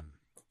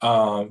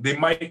 They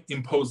might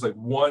impose like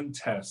 1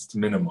 test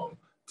minimum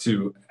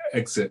to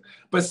exit.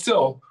 But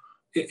still,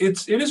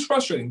 it is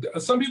frustrating.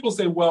 Some people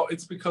say, well,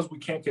 it's because we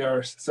can't get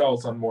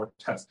ourselves on more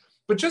tests.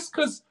 But just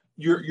because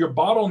you're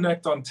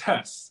bottlenecked on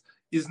tests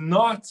is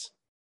not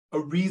a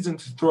reason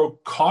to throw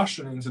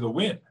caution into the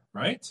wind,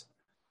 right?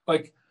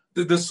 Like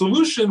the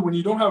solution when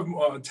you don't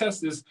have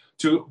tests is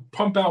to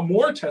pump out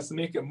more tests and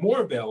make it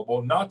more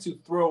available, not to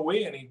throw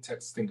away any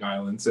testing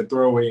guidelines and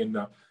throw away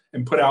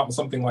and put out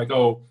something like,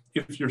 oh,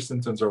 if your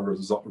symptoms are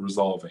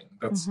resolving.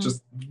 That's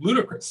just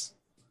ludicrous.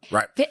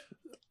 Right.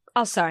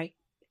 Oh, sorry.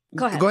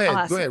 Go ahead. Go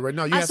ahead. Right.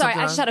 No, I'm sorry.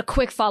 I just had a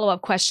quick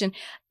follow-up question.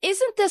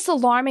 Isn't this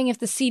alarming if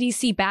the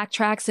CDC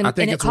backtracks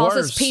and it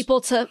causes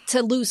people to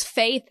lose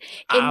faith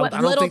in what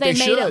little they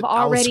may have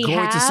already had?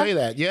 I was going to say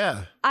that.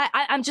 Yeah.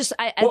 I'm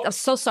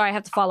so sorry. I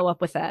have to follow up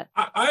with that.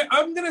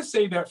 I'm going to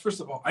say that, first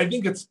of all, I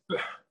think it's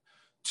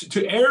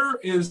to err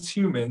is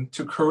human,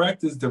 to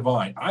correct is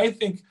divine. I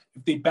think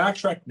if they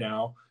backtrack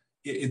now,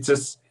 it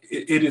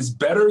is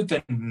better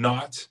than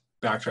not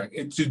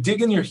backtrack. To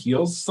dig in your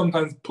heels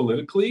sometimes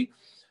politically,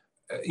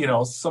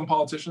 some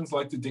politicians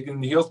like to dig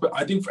in the heels, but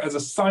I think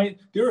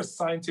they're a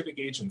scientific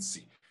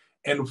agency,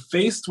 and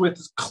faced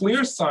with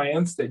clear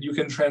science that you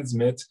can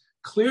transmit,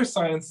 clear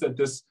science that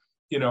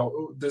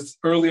this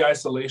early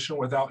isolation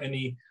without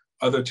any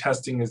other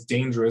testing is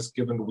dangerous,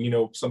 given we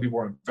know some people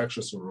are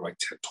infectious for like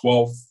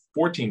 12,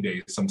 14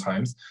 days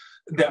sometimes,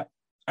 that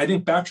I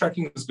think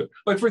backtracking is good.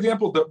 Like, for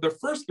example, the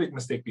first big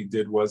mistake we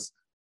did was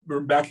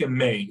back in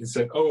May. It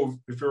said, oh,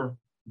 if you're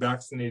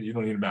vaccinated, you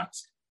don't need a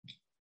mask.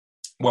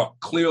 Well,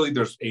 clearly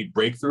there's 8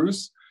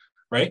 breakthroughs,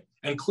 right?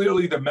 And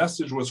clearly the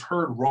message was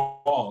heard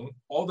wrong.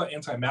 All the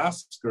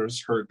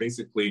anti-maskers heard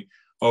basically,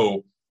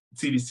 oh,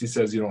 CDC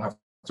says you don't have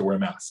to wear a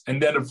mask.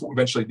 And then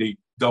eventually they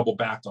double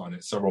backed on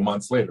it several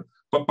months later.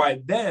 But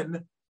by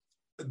then,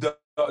 the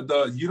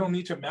you don't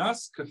need to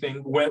mask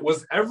thing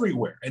was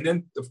everywhere. And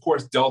then, of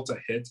course, Delta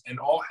hit and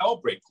all hell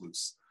break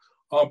loose.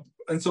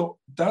 And so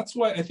that's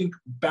why I think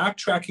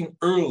backtracking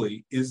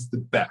early is the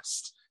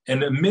best.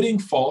 And admitting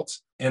fault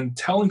and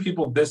telling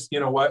people this,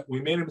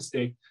 we made a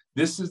mistake.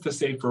 This is the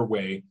safer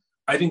way.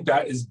 I think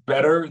that is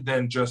better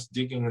than just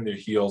digging in their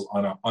heels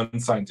on an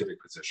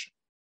unscientific position.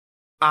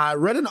 I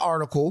read an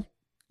article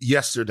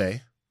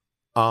yesterday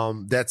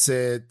that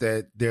said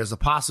that there's a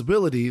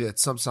possibility that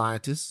some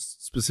scientists,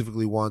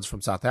 specifically ones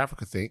from South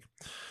Africa, think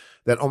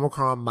that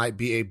Omicron might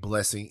be a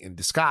blessing in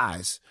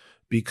disguise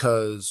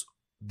because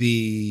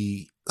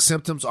the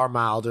symptoms are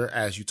milder,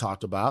 as you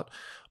talked about,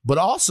 but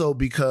also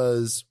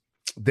because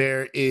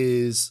there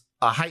is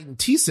a heightened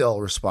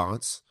T-cell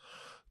response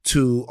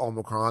to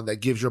Omicron that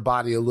gives your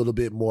body a little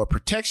bit more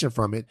protection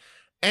from it.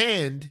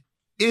 And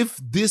if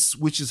this,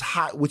 which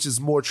is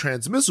more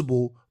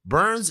transmissible,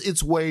 burns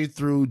its way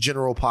through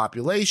general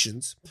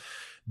populations,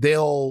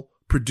 they'll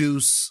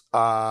produce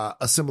a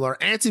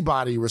similar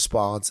antibody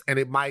response, and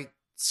it might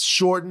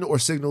shorten or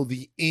signal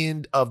the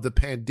end of the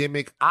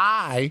pandemic.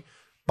 By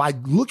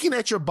looking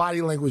at your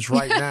body language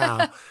right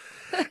now,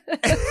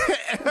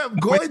 I'm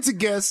going to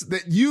guess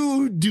that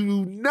you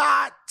do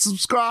not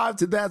subscribe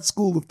to that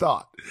school of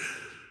thought.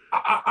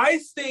 I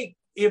think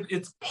if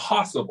it's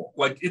possible,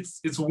 like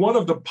it's one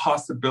of the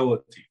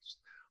possibilities,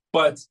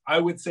 but I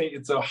would say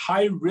it's a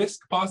high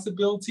risk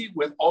possibility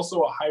with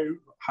also a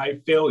high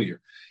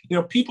failure.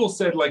 People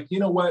said, like,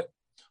 what,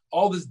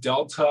 all this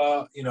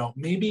Delta,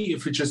 maybe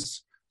if we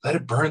just let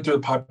it burn through the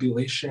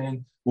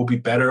population, we'll be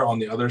better on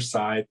the other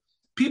side.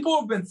 People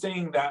have been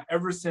saying that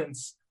ever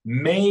since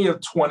May of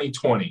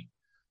 2020.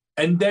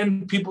 And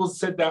then people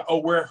said that, oh,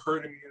 we're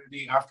herd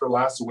immunity after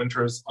last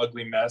winter's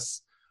ugly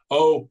mess.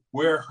 Oh,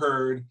 we're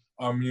herd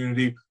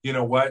immunity. You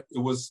know what? It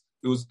was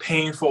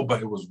painful,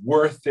 but it was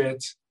worth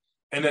it.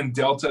 And then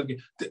Delta.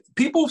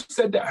 People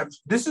said that.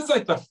 This is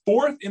like the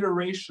 4th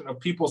iteration of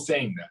people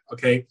saying that,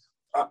 okay?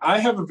 I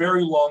have a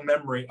very long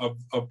memory of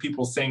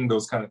people saying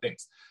those kind of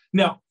things.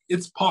 Now,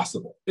 it's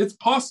possible. It's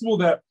possible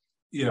that,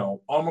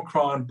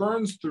 Omicron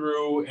burns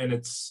through and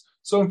it's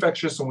so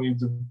infectious and we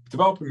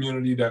develop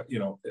immunity that,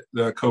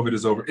 the COVID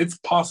is over. It's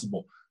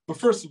possible. But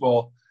first of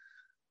all,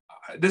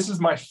 this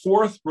is my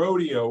 4th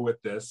rodeo with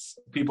this,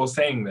 people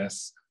saying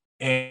this,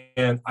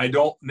 and I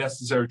don't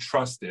necessarily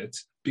trust it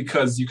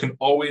because you can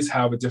always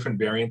have a different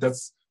variant.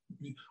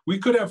 We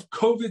could have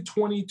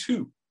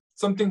COVID-22.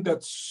 something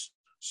that's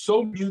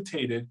so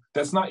mutated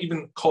that's not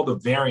even called a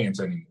variant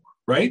anymore,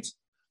 right?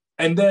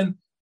 And then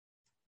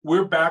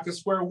we're back at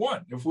square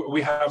one if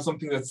we have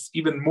something that's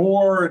even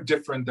more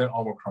different than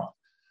Omicron.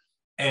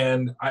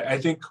 And I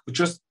think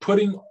just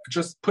putting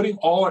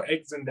all our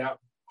eggs in that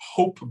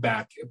hope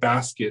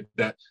basket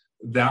that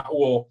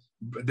will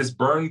this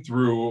burn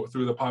through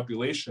the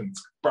population.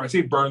 I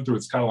say burn through,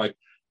 it's kind of like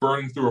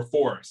burning through a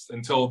forest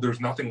until there's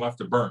nothing left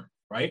to burn,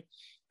 right?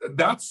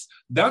 That's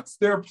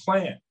their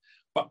plan.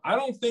 But I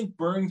don't think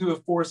burning through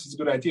the forest is a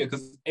good idea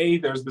because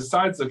there's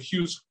besides the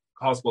huge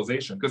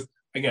hospitalization, because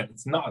again,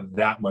 it's not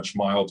that much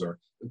milder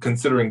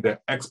considering the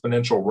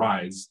exponential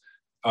rise,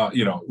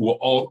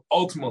 will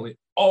ultimately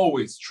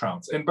always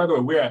trounce. And by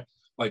the way,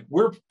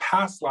 we're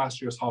past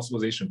last year's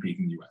hospitalization peak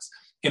in the US.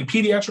 In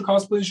pediatric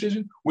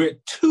hospitalization, we're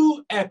at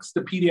 2x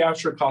the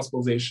pediatric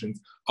hospitalizations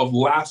of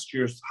last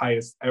year's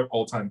highest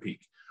all-time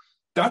peak.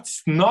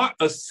 That's not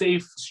a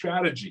safe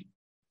strategy,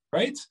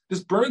 right?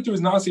 This burn through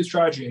is not a safe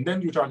strategy. And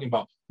then you're talking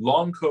about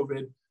long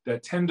COVID,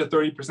 that 10 to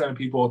 30% of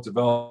people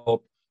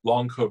develop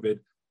long COVID.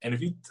 And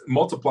if you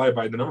multiply it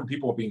by the number of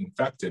people being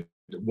infected,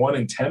 1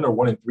 in 10 or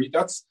 1 in 3,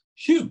 that's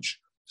huge.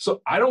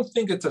 So I don't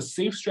think it's a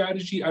safe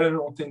strategy. I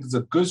don't think it's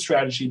a good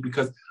strategy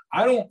because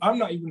I'm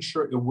not even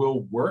sure it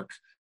will work.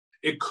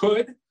 It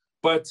could,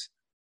 but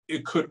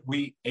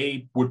we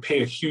would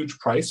pay a huge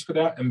price for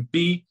that. And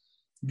B,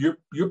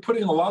 you're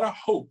putting a lot of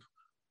hope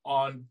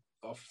on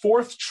a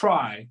fourth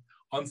try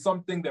on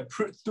something that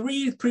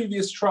 3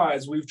 previous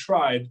tries we've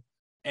tried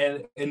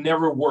and it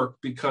never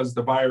worked because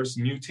the virus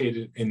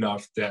mutated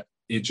enough that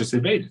it just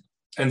evaded.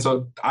 And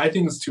so I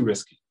think it's too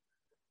risky.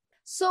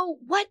 So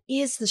what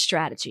is the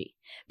strategy?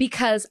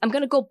 Because I'm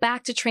going to go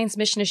back to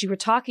transmission as you were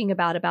talking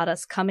about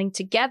us coming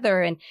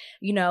together and,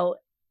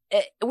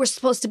 we're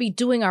supposed to be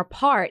doing our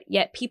part,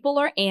 yet people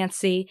are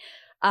antsy.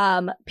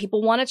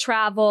 People want to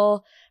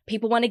travel.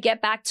 People want to get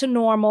back to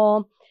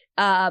normal.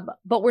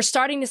 But we're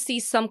starting to see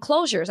some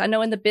closures. I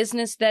know in the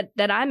business that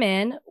I'm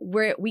in,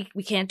 we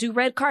can't do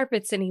red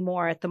carpets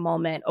anymore at the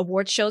moment.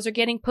 Award shows are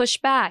getting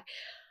pushed back.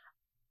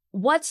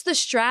 What's the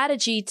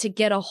strategy to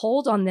get a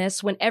hold on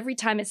this when every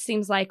time it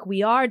seems like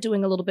we are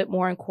doing a little bit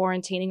more in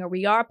quarantining or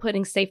we are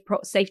putting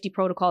safety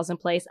protocols in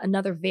place,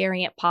 another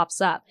variant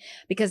pops up?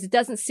 Because it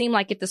doesn't seem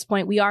like at this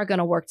point we are going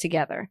to work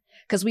together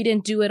because we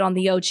didn't do it on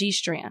the OG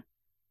strand.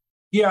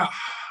 Yeah,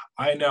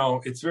 I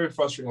know. It's very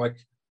frustrating. Like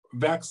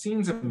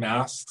vaccines and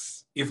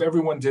masks, if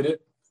everyone did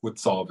it, would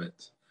solve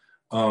it.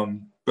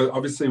 But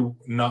obviously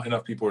not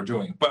enough people are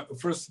doing. But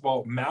first of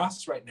all,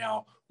 masks right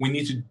now, we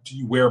need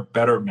to wear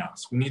better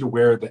masks. We need to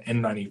wear the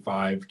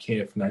N95,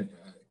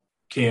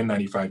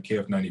 KN95,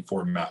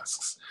 KF94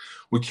 masks.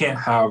 We can't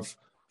have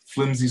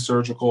flimsy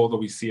surgical that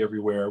we see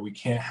everywhere. We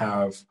can't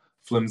have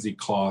flimsy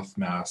cloth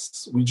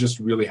masks. We just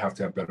really have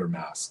to have better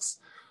masks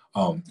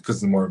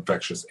because they're more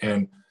infectious.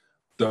 And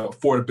the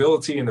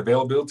affordability and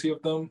availability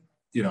of them,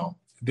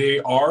 they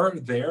are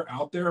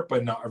out there,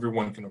 but not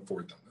everyone can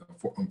afford them,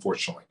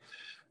 unfortunately.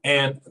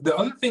 And the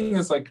other thing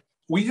is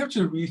we have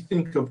to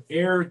rethink of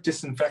air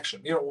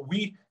disinfection.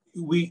 We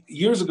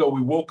years ago,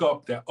 we woke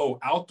up that,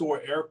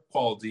 outdoor air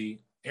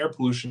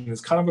pollution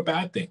is kind of a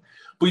bad thing.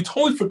 But we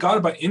totally forgot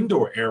about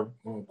indoor air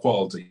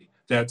quality.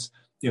 That's,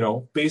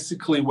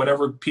 basically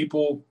whenever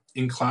people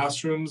in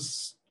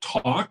classrooms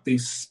talk, they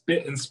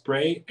spit and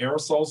spray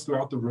aerosols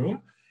throughout the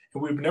room.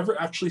 And we've never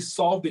actually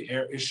solved the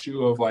air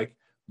issue of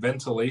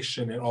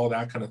ventilation and all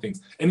that kind of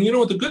things. And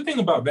the good thing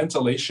about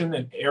ventilation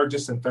and air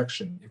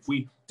disinfection, if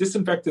we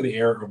disinfected the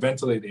air or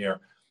ventilate the air,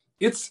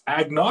 it's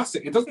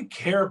agnostic. It doesn't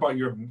care about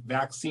your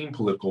vaccine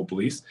political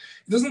beliefs.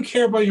 It doesn't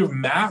care about your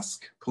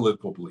mask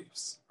political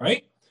beliefs,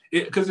 right?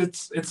 Because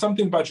it's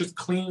something about just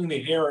cleaning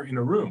the air in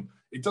a room.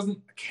 It doesn't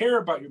care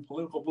about your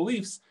political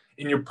beliefs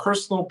and your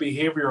personal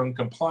behavior and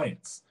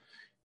compliance.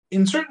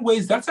 In certain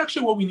ways, that's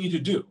actually what we need to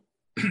do.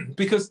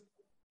 Because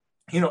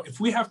if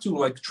we have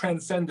to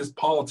transcend this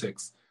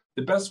politics,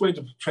 the best way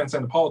to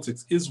transcend the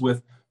politics is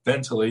with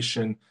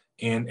ventilation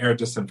and air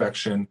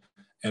disinfection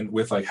and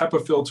with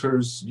HEPA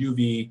filters,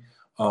 UV,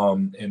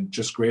 and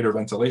just greater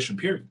ventilation,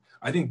 period.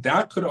 I think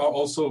that could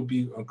also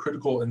be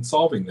critical in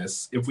solving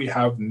this if we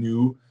have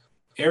new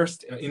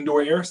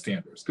indoor air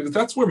standards, because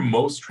that's where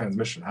most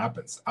transmission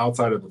happens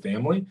outside of the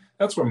family.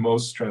 That's where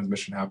most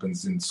transmission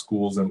happens in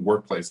schools and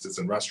workplaces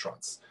and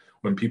restaurants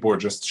when people are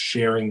just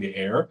sharing the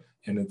air.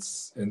 And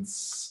it's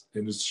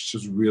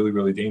just really,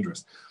 really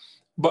dangerous.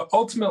 But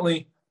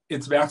ultimately,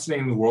 it's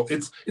vaccinating the world.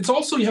 It's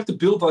also, you have to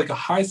build a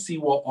high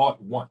seawall all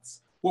at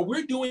once. What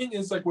we're doing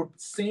is we're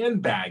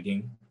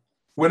sandbagging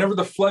whenever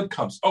the flood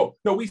comes. Oh,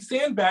 no, we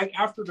sandbag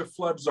after the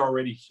flood's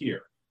already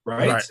here,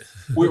 right?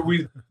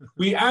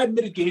 We add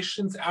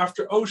mitigations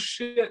after, oh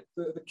shit,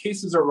 the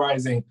cases are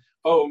rising.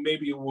 Oh,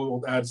 maybe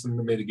we'll add some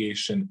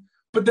mitigation.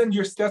 But then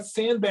that's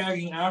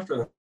sandbagging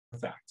after the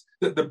fact.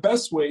 The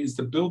best way is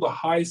to build a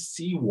high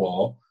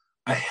seawall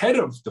ahead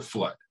of the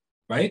flood,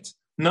 right?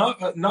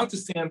 Not to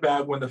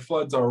sandbag when the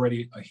flood's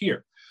already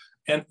here.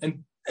 And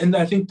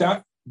I think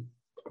that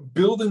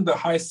building the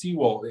high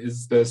seawall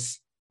is this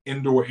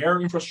indoor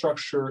air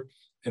infrastructure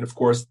and of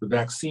course the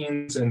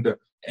vaccines and the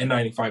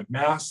N95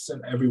 masks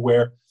and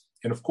everywhere.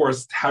 And of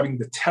course, having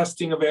the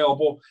testing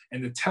available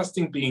and the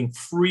testing being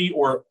free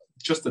or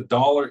just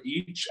 $1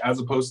 each, as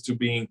opposed to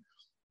being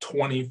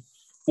 $24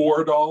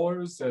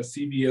 at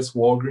CVS,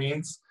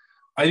 Walgreens.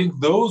 I think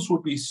those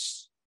would be,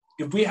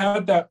 if we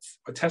had that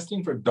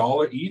testing for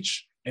 $1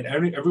 each and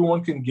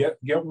everyone can get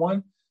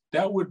one,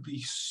 that would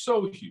be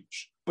so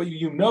huge. But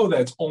you know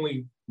that it's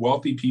only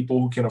wealthy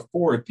people who can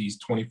afford these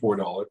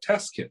 $24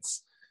 test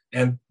kits.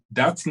 And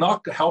that's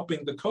not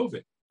helping the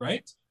COVID,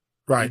 right?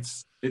 Right.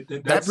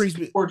 That brings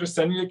me, or just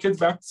sending your kids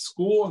back to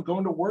school and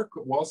going to work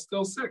while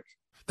still sick.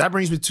 That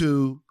brings me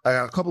to, I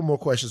got a couple more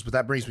questions, but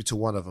that brings me to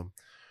one of them.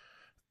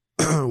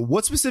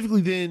 What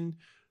specifically then,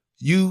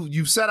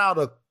 you've set out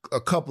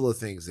a couple of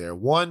things there.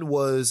 One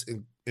was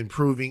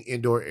improving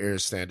indoor air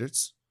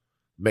standards.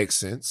 Makes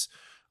sense.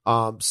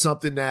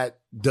 Something that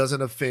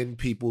doesn't offend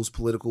people's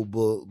political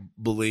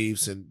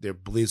beliefs and their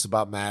beliefs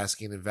about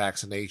masking and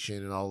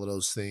vaccination and all of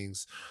those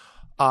things.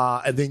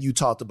 And then you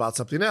talked about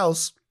something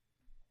else,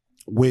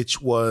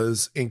 which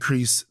was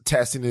increased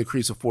testing and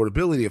increased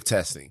affordability of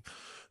testing.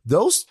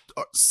 Those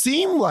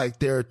seem like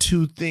there are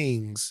two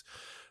things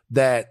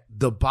that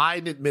the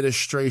Biden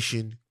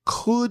administration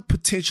could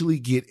potentially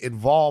get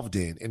involved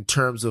in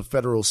terms of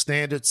federal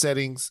standard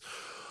settings,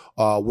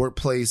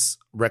 workplace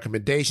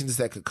recommendations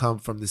that could come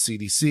from the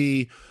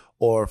CDC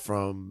or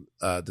from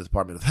the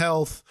Department of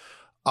Health.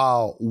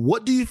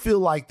 What do you feel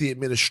like the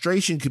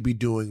administration could be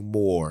doing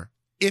more,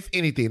 if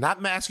anything?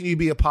 Not asking you to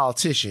be a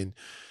politician,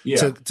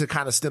 to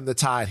kind of stem the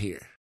tide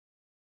here.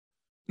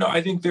 No,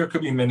 I think there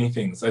could be many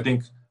things. I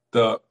think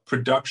the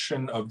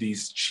production of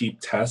these cheap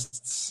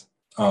tests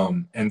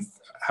and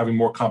having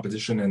more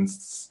competition and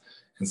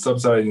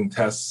subsidizing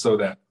tests so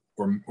that,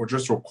 or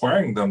just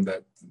requiring them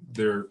that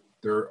they're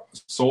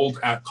sold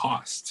at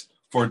cost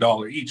for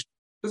 $1 each.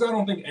 Because I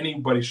don't think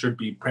anybody should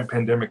be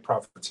pandemic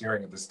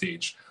profiteering at this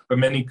stage, but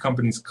many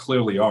companies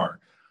clearly are.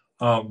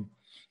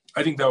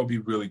 I think that would be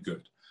really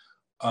good.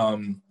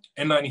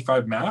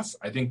 N95 masks,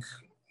 I think,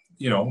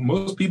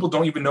 most people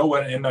don't even know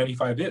what an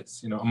N95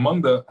 is.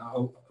 Among the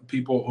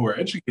people who are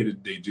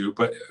educated, they do,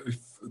 but if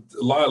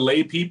a lot of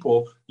lay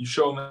people, you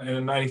show them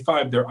an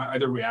N95, their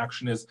either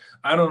reaction is,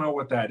 I don't know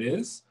what that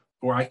is,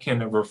 or I can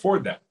never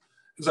afford that.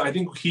 So I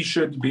think he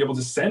should be able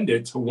to send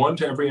it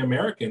to every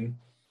American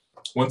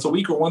once a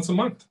week or once a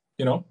month,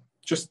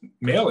 just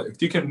mail it.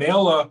 If you can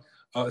mail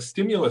a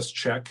stimulus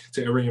check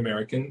to every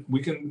American,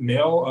 we can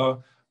mail a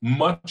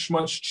much,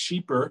 much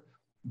cheaper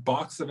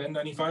box of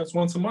N95s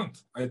once a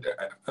month.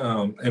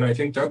 And I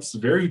think that's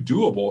very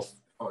doable,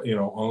 on a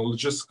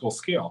logistical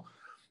scale.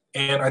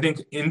 And I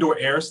think indoor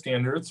air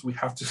standards, we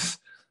have to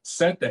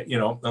set that,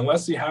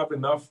 unless you have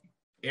enough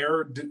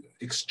air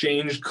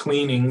exchange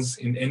cleanings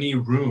in any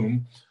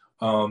room,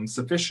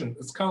 sufficient.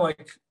 It's kind of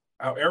like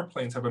our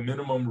airplanes have a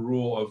minimum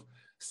rule of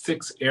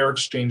 6 air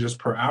exchanges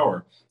per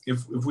hour.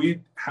 If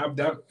we have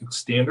that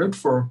standard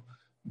for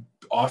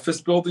office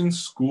buildings,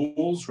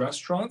 schools,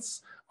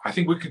 restaurants, I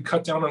think we could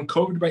cut down on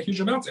COVID by huge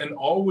amounts. And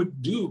all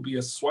would do be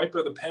a swipe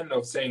of the pen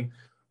of saying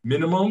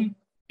minimum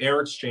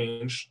air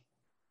exchange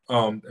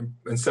and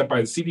set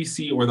by the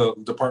CDC or the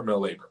Department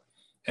of Labor.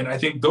 And I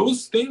think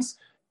those things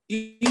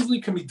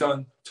easily can be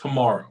done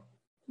tomorrow,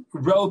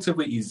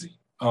 relatively easy.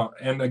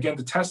 And again,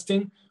 the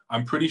testing,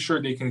 I'm pretty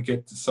sure they can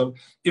get to some.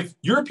 If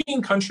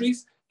European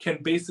countries can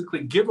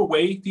basically give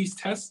away these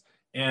tests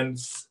and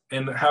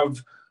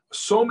have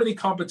so many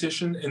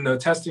competition in the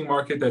testing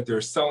market that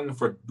they're selling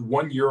for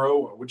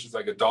 €1, which is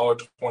like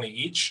 $1.20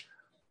 each,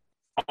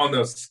 on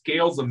the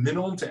scales of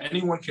minimum to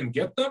anyone can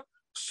get them,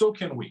 so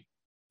can we.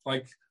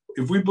 Like,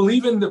 if we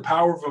believe in the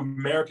power of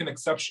American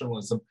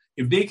exceptionalism,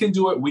 if they can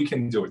do it, we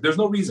can do it. There's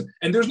no reason.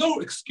 And there's no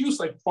excuse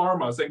like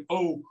pharma saying,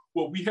 oh,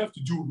 well, we have to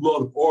do a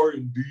lot of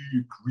R&D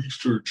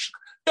research.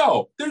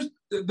 No, there's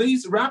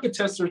these rapid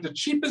tests are the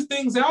cheapest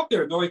things out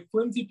there. They're like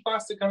flimsy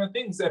plastic kind of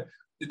things that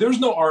there's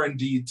no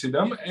R&D to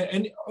them.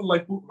 And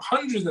like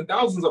hundreds and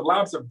thousands of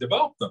labs have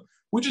developed them.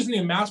 We just need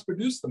to mass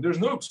produce them. There's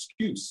no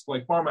excuse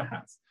like pharma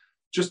has.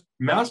 Just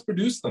mass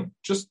produce them.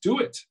 Just do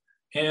it.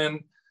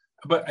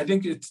 But I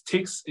think it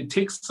takes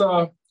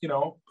executive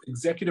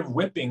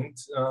whipping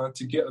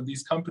to get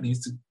these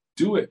companies to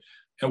do it,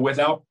 and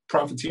without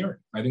profiteering.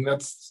 I think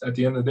that's, at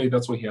the end of the day,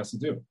 that's what he has to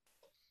do.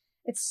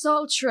 It's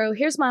so true.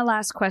 Here's my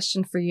last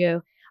question for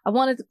you. I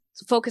wanted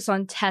to focus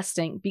on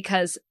testing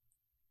because,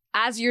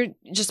 as you're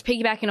just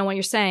piggybacking on what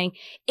you're saying,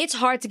 it's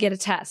hard to get a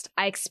test.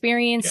 I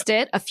experienced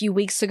it a few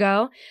weeks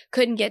ago,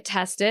 couldn't get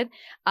tested.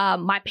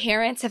 My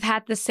parents have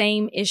had the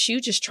same issue,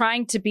 just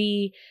trying to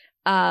be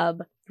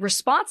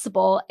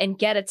responsible and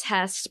get a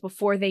test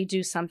before they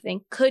do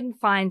something. Couldn't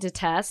find a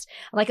test.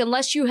 Like,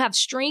 unless you have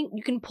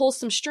you can pull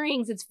some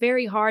strings, it's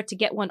very hard to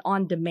get one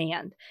on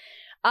demand.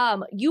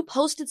 You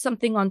posted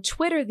something on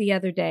Twitter the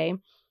other day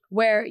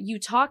where you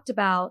talked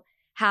about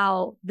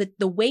how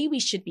the way we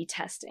should be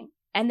testing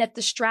and that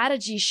the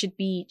strategy should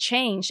be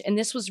changed. And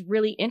this was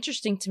really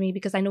interesting to me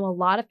because I know a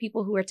lot of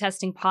people who are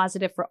testing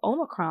positive for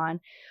Omicron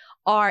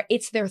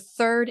it's their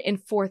third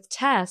and fourth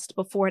test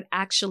before it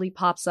actually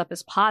pops up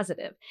as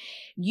positive.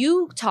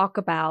 You talk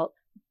about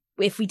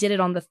if we did it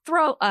on the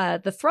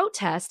throat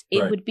test,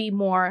 it would be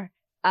more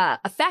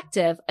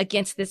effective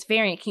against this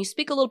variant. Can you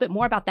speak a little bit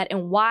more about that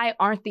and why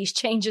aren't these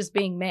changes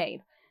being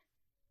made?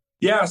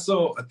 Yeah,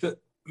 so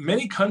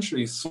many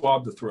countries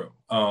swab the throat.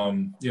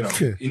 In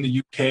the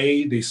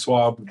UK, they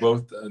swab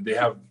both. They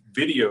have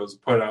videos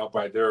put out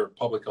by their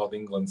Public Health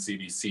England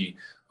CDC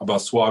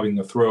about swabbing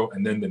the throat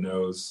and then the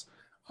nose.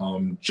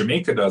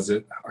 Jamaica does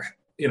it.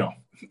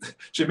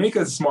 Jamaica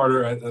is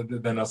smarter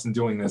than us in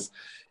doing this.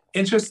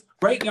 And just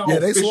right now,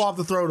 they swab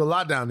the throat a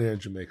lot down there in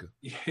Jamaica.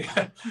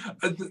 Yeah,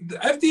 the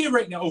FDA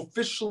right now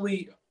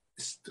officially,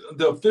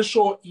 the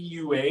official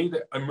EUA,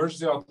 the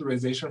emergency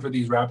authorization for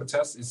these rapid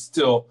tests, is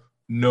still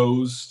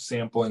nose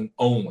sampling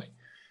only.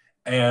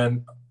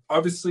 And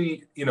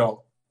obviously,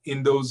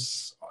 in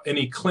those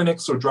any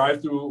clinics or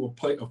drive-through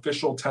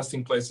official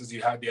testing places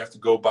you have to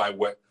go by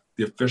what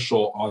the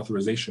official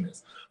authorization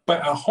is. But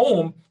at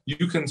home,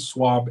 you can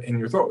swab in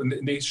your throat,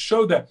 and they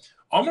show that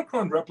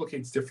Omicron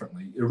replicates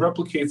differently. It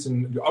replicates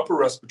in your upper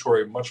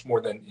respiratory much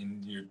more than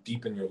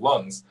deep in your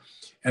lungs.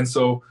 And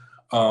so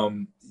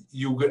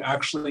you would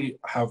actually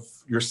have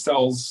your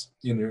cells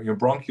in your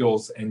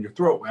bronchioles and your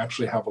throat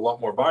actually have a lot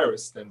more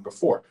virus than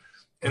before.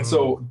 And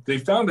so they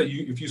found that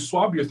if you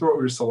swab your throat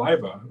with your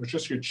saliva, or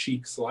just your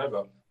cheek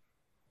saliva,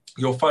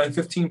 you'll find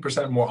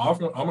 15% more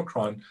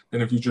Omicron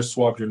than if you just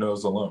swabbed your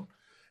nose alone.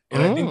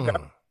 And I think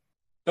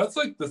that's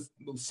like the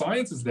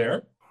science is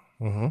there.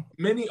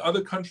 Many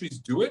other countries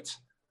do it,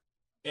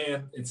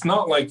 and it's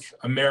not like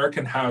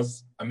American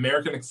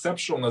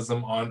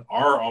exceptionalism on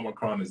our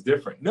Omicron is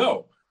different.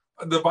 No,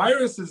 the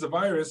virus is a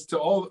virus to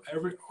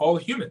all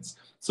humans.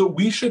 So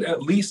we should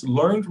at least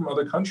learn from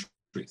other countries.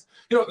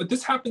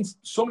 This happens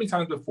so many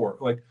times before.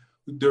 Like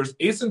there's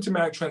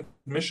asymptomatic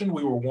transmission.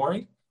 We were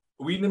warned.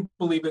 We didn't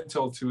believe it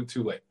until too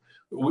late.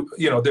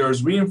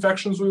 There's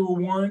reinfections. We were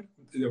warned.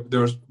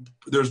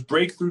 There's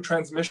breakthrough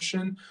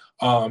transmission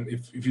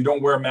if you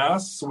don't wear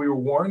masks. So we were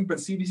warned, but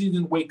CDC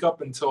didn't wake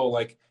up until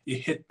it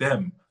hit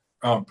them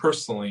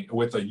personally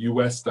with a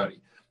U.S. study.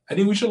 I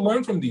think we should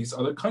learn from these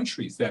other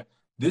countries that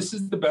this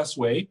is the best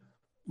way.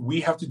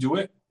 We have to do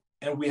it,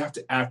 and we have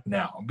to act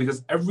now,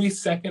 because every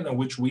second in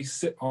which we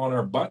sit on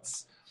our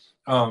butts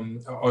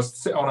or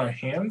sit on our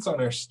hands on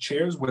our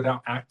chairs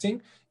without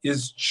acting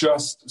is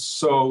just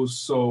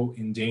so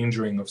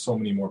endangering of so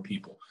many more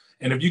people.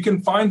 And if you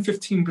can find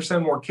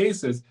 15% more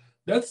cases,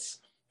 that's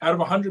out of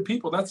 100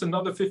 people, that's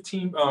another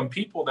 15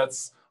 people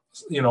that's,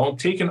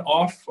 taken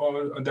off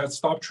that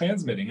stopped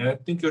transmitting. And I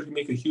think it would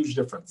make a huge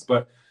difference.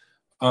 But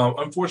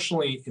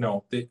unfortunately,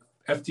 the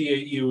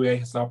FDA EUA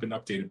has not been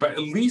updated. But at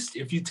least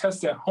if you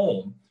test at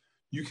home,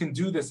 you can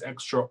do this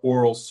extra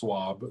oral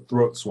swab,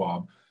 throat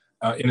swab,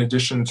 in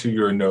addition to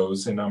your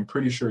nose. And I'm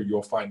pretty sure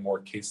you'll find more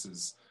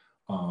cases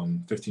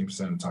 15%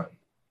 of the time.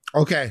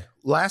 Okay.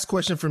 Last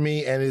question for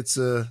me. And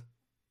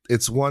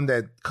it's one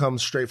that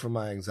comes straight from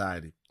my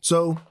anxiety.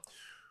 So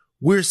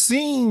we're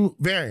seeing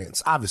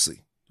variants,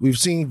 obviously. We've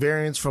seen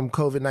variants from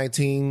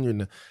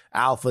COVID-19,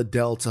 Alpha,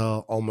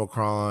 Delta,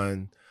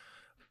 Omicron,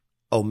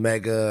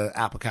 Omega,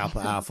 Alpha, Kappa,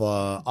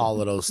 Alpha, all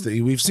of those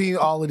things. We've seen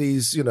all of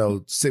these,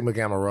 Sigma,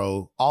 Gamma,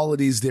 Rho, all of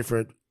these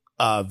different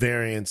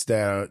variants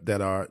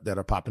that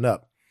are popping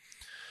up.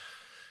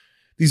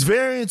 These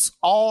variants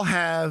all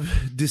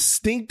have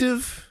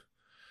distinctive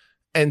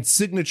and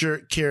signature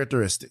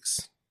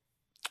characteristics.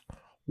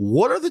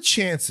 What are the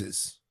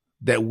chances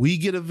that we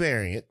get a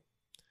variant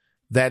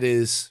that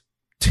is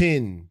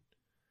 10,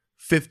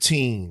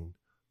 15,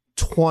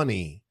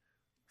 20,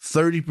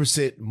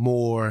 30%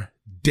 more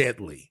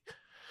deadly?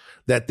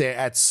 That there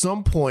at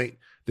some point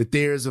that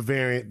there's a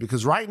variant,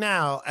 because right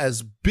now,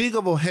 as big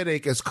of a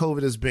headache as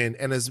COVID has been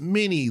and as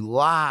many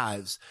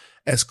lives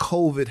as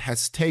COVID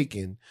has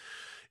taken,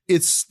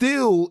 it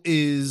still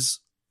is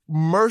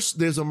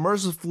there's a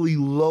mercifully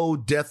low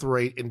death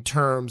rate in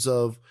terms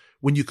of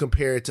when you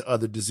compare it to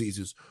other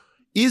diseases.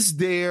 Is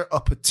there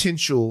a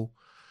potential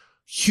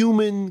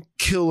human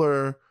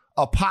killer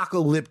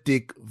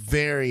apocalyptic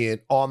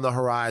variant on the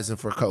horizon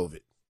for COVID?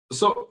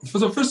 So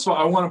first of all,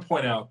 I want to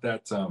point out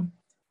that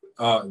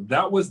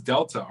that was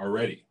Delta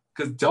already,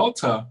 because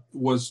Delta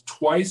was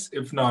twice,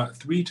 if not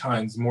 3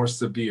 times more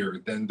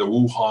severe than the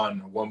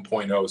Wuhan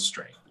 1.0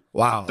 strain.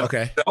 Wow.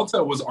 Okay.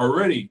 Delta was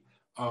already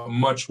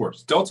much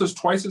worse. Delta is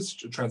twice as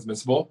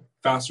transmissible,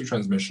 faster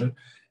transmission,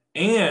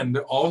 and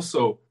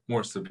also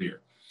more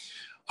severe.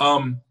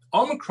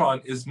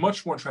 Omicron is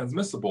much more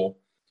transmissible,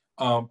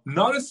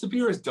 not as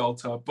severe as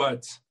Delta,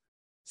 but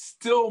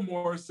still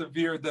more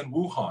severe than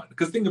Wuhan.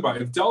 Because think about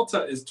it, if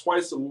Delta is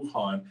twice of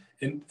Wuhan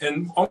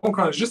and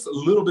Omicron is just a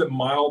little bit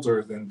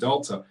milder than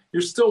Delta,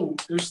 you're still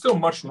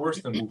much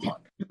worse than Wuhan.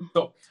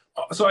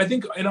 So I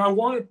think, and I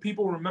want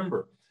people to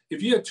remember,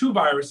 if you have 2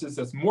 viruses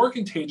that's more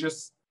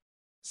contagious,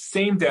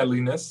 same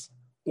deadliness,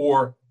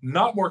 or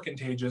not more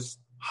contagious,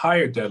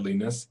 higher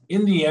deadliness,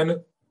 in the end,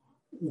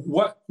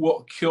 what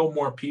will kill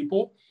more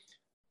people?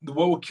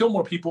 what will kill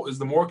more people is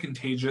the more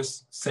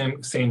contagious,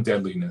 same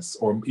deadliness,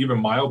 or even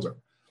milder.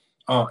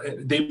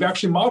 They've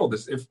actually modeled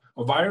this. If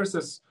a virus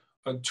is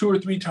 2 or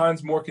 3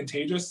 times more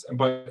contagious,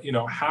 but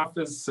half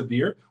as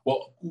severe,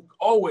 will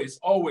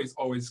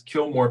always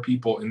kill more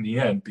people in the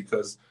end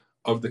because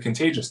of the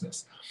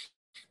contagiousness.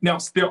 Now,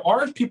 there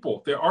are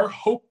people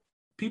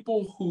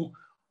who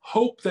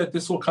hope that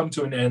this will come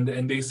to an end,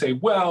 and they say,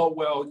 well,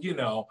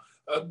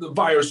 the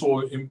virus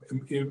will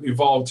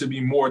evolve to be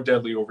more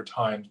deadly over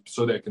time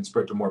so that it can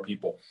spread to more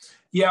people.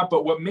 Yeah,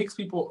 but what makes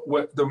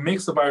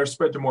the virus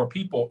spread to more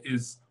people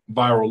is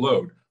viral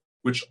load,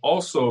 which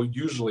also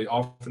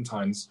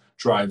oftentimes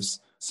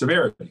drives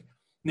severity.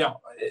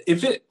 Now,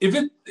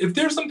 if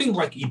there's something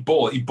like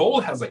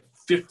Ebola has like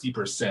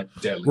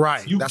 50% deadly.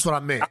 Right, that's what I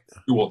meant.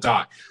 You will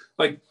die.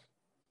 Like,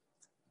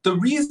 the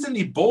reason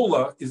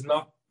Ebola is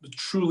not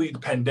truly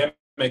pandemic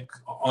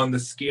on the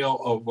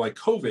scale of like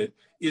COVID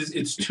is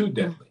it's too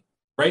deadly,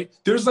 right?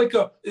 It's like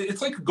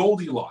a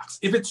Goldilocks.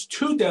 If it's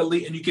too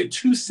deadly and you get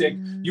too sick,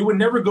 you would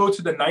never go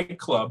to the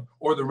nightclub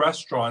or the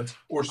restaurant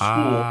or school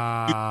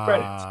to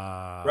spread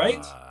it,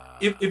 right?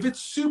 If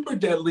it's super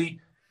deadly,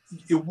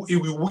 you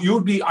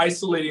would be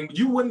isolating.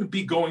 You wouldn't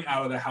be going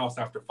out of the house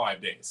after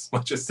 5 days,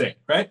 let's just say,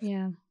 right?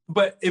 Yeah.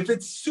 But if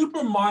it's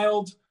super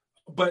mild,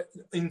 but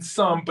in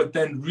some, but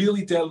then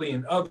really deadly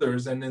in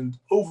others, and then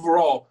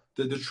overall,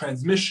 the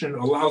transmission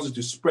allows it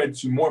to spread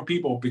to more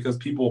people because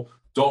people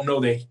don't know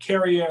they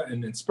carry it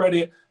and then spread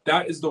it.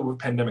 That is the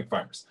pandemic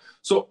virus.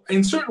 So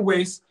in certain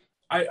ways,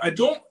 I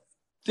don't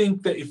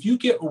think that if you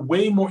get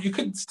way more, you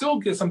could still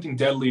get something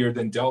deadlier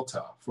than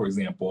Delta, for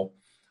example.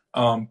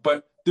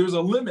 But there's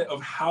a limit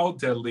of how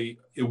deadly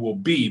it will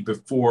be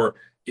before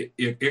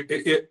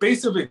it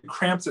basically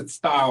cramps its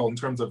style in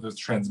terms of its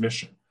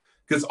transmission.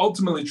 Because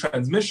ultimately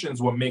transmission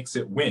is what makes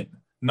it win,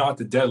 not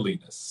the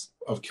deadliness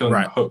of killing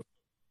the host.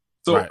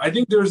 So I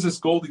think there's this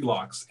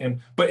Goldilocks,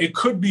 but it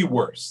could be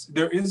worse.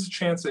 There is a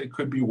chance that it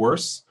could be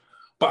worse,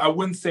 but I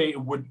wouldn't say it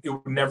would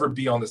never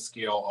be on the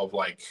scale of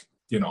like,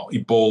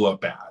 Ebola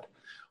bad.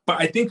 But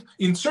I think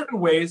in certain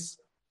ways,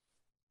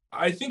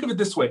 I think of it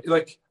this way,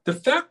 like the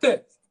fact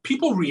that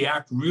people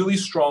react really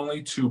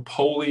strongly to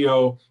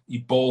polio,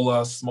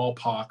 Ebola,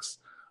 smallpox,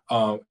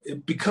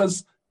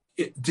 because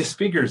it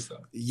disfigures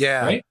them.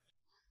 Yeah. Right?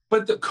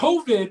 But the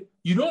COVID,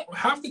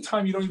 half the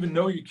time you don't even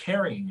know you're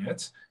carrying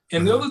it.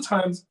 And the other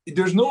times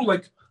there's no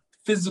like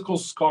physical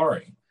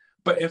scarring.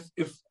 But if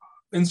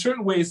in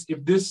certain ways,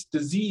 if this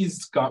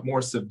disease got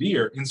more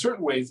severe, if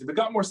it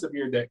got more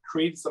severe that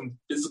creates some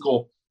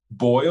physical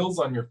boils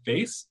on your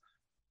face,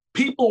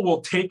 people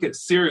will take it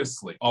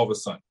seriously all of a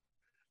sudden.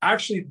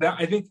 Actually,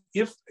 I think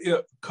if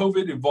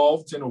COVID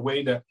evolved in a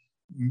way that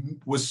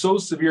was so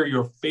severe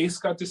your face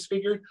got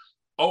disfigured,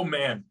 oh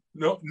man,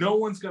 no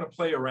one's going to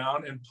play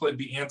around and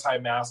be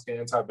anti-mask and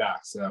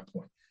anti-vax at that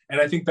point. And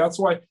I think that's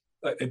why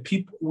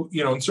people,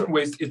 in certain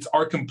ways, it's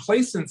our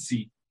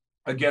complacency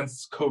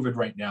against COVID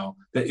right now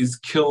that is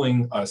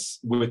killing us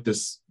with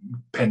this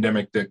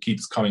pandemic that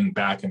keeps coming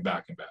back and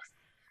back and back.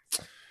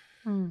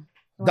 Wow.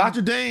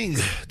 Dr. Ding,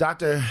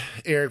 Dr.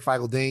 Eric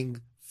Feigl Ding,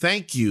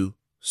 thank you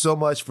so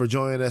much for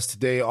joining us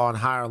today on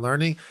Higher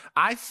Learning.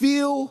 I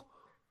feel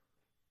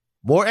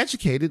more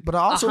educated, but I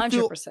also 100%.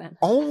 feel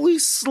only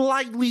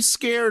slightly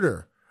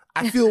scareder.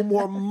 I feel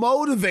more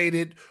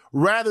motivated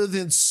rather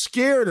than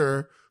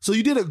scareder. So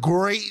you did a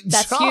great job.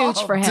 That's huge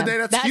for him. Today.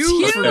 That's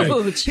huge. For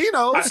him. He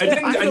knows. I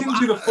didn't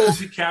do the full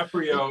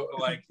DiCaprio,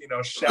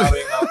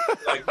 shouting out,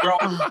 bro,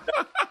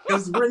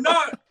 because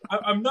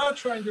I'm not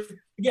trying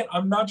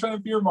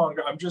to fear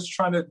monger. I'm just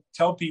trying to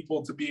tell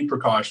people to be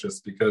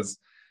precautious because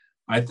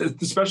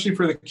especially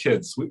for the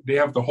kids, they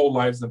have the whole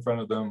lives in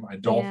front of them. I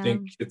don't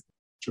think kids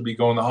should be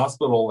going to the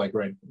hospital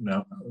right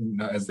now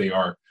as they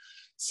are.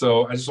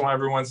 So I just want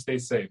everyone to stay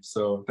safe.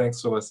 So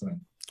thanks for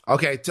listening.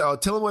 Okay, tell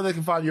them where they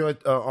can find you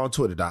on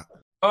Twitter, Doc.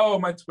 Oh,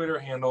 my Twitter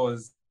handle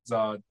is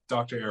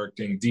Dr. Eric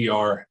Ding,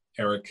 Dr.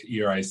 Eric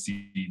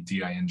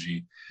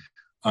ERICDING.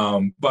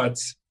 But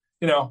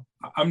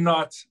I'm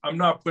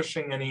not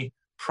pushing any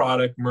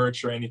product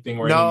merch or anything.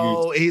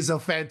 No, he's a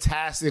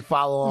fantastic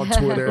follow on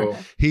Twitter.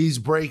 He's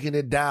breaking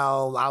it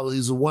down.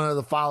 He's one of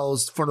the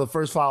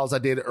first follows I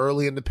did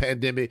early in the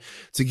pandemic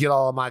to get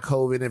all of my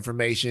COVID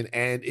information.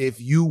 And if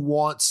you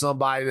want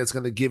somebody that's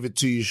going to give it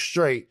to you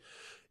straight,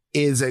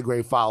 is a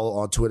great follow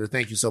on Twitter.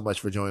 Thank you so much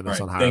for joining us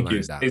on Higher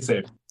Learning. Thank you. Stay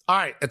safe. All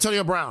right,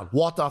 Antonio Brown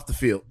walked off the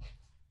field.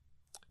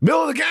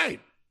 Middle of the game.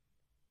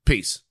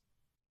 Peace.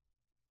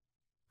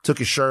 Took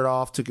his shirt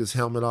off, took his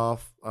helmet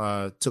off,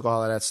 took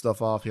all of that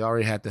stuff off. He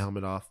already had the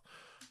helmet off.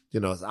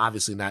 It's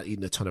obviously not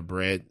eating a ton of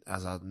bread,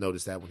 as I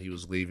noticed that when he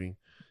was leaving.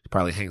 He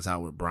probably hangs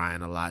out with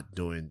Brian a lot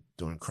doing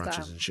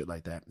crunches and shit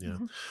like that.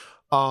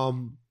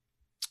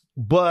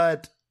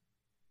 But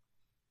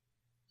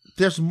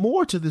there's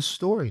more to this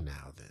story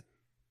now then.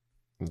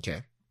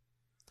 Okay.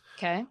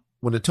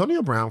 When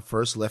Antonio Brown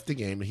first left the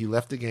game, and he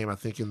left the game, I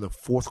think, in the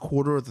fourth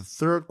quarter or the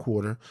third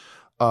quarter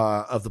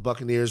of the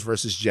Buccaneers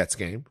versus Jets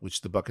game, which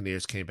the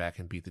Buccaneers came back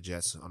and beat the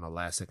Jets on a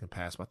last-second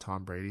pass by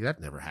Tom Brady.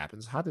 That never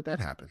happens. How did that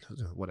happen?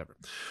 Whatever.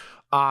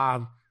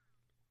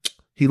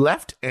 He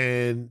left,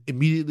 and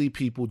immediately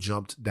people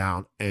jumped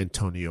down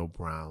Antonio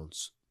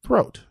Brown's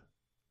throat.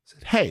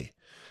 Said, hey,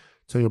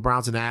 Antonio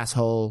Brown's an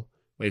asshole.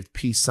 Wave the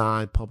peace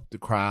sign, pump up the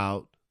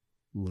crowd,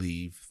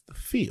 leave the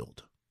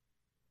field.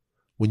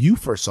 When you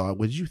first saw it,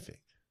 what did you think?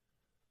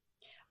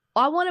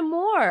 I wanted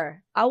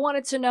more. I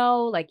wanted to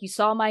know, like, you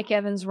saw Mike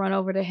Evans run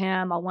over to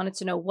him. I wanted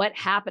to know what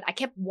happened. I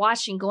kept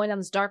watching, going down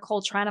this dark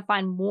hole, trying to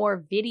find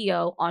more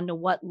video on to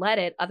what led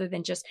it, other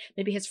than just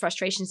maybe his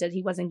frustrations that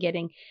he wasn't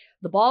getting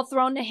the ball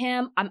thrown to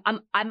him.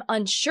 I'm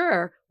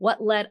unsure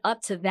what led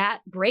up to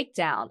that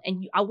breakdown.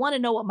 And I want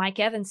to know what Mike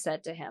Evans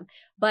said to him.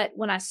 But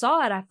when I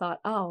saw it, I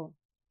thought, oh,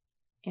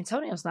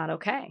 Antonio's not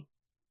okay.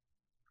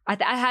 I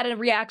had a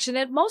reaction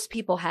that most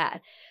people had.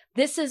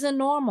 This isn't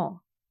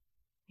normal.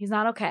 He's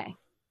not okay.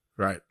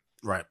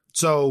 Right.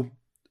 So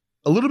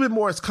a little bit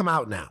more has come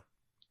out now.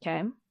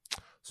 Okay.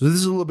 So this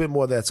is a little bit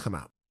more that's come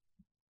out.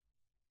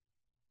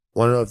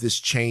 Want to know if this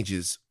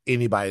changes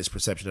anybody's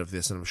perception of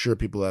this, and I'm sure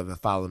people who have been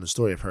following the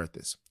story have heard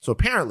this. So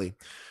apparently,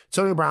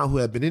 Antonio Brown, who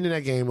had been in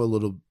that game a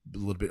little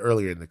bit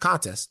earlier in the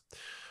contest,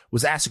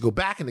 was asked to go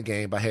back in the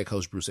game by head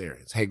coach Bruce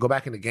Arians. Hey, go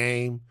back in the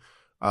game.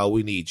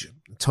 We need you.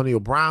 Antonio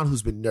Brown,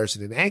 who's been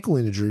nursing an ankle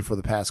injury for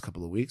the past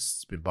couple of weeks,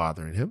 it's been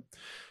bothering him.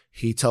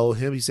 He told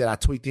him, he said, I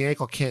tweaked the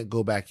ankle, can't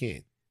go back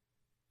in.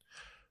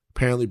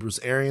 Apparently, Bruce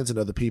Arians and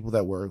other people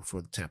that work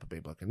for the Tampa Bay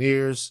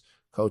Buccaneers,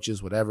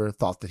 coaches, whatever,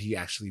 thought that he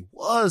actually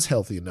was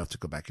healthy enough to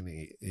go back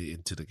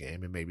into the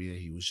game, and maybe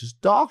he was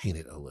just dogging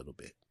it a little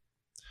bit.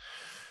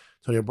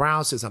 Antonio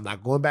Brown says, I'm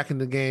not going back in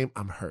the game.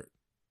 I'm hurt.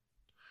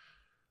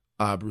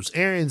 Bruce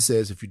Arians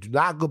says, if you do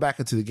not go back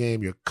into the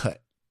game, you're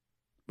cut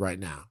right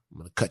now. I'm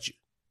going to cut you.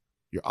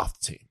 You're off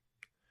the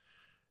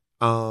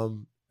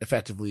team.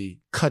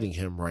 Effectively cutting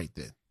him right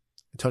then.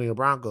 Antonio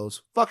Brown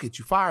goes, fuck it,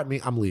 you fired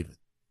me, I'm leaving.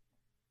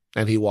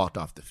 And he walked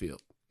off the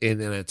field in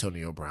an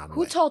Antonio Brown way.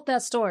 Who told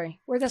that story?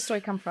 Where'd that story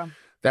come from?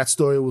 That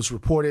story was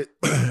reported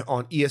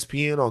on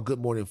ESPN, on Good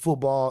Morning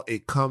Football.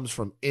 It comes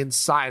from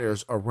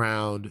insiders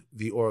around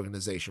the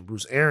organization.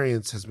 Bruce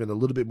Arians has been a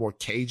little bit more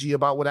cagey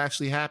about what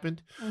actually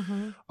happened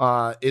in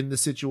the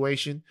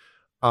situation.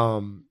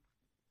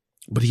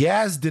 But he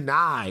has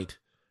denied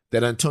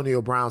that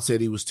Antonio Brown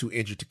said he was too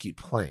injured to keep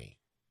playing.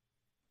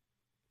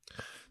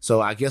 So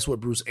I guess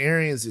what Bruce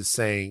Arians is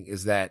saying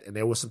is that, and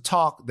there was some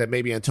talk that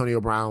maybe Antonio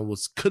Brown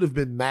could have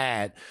been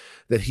mad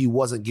that he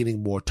wasn't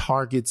getting more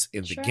targets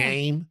in the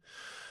game.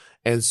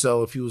 And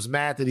so if he was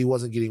mad that he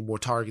wasn't getting more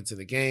targets in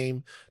the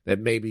game, that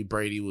maybe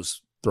Brady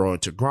was throwing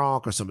to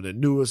Gronk or some of the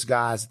newest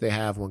guys that they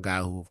have. One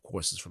guy who, of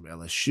course, is from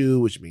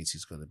LSU, which means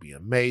he's going to be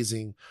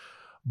amazing.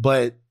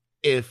 But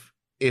if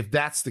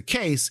that's the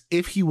case,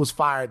 if he was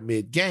fired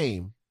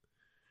mid-game,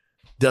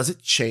 does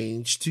it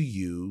change to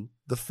you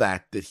the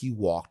fact that he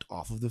walked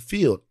off of the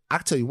field? I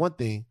can tell you one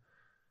thing.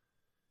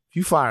 If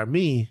you fire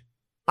me,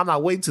 I'm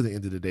not waiting till the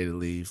end of the day to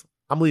leave.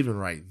 I'm leaving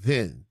right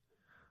then.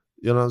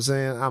 You know what I'm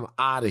saying? I'm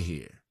out of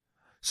here.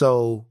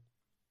 So,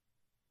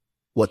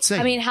 what's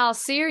saying? I mean, how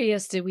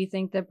serious did we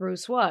think that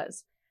Bruce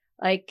was?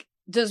 Like,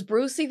 does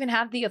Bruce even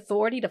have the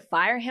authority to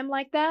fire him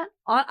like that?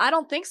 I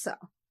don't think so.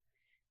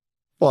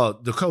 Well,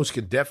 the coach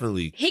can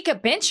definitely... He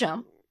could bench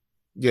him.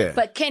 Yeah.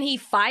 But can he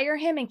fire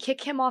him and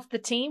kick him off the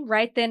team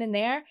right then and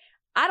there?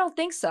 I don't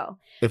think so.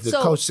 If the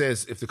coach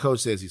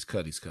says he's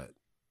cut, he's cut.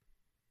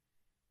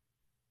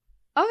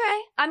 Okay.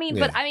 I mean,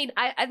 yeah. But I mean,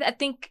 I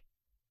think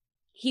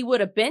he would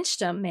have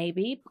benched him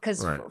maybe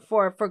because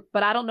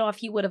but I don't know if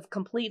he would have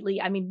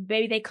completely. I mean,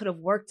 maybe they could have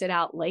worked it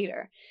out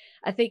later.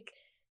 I think.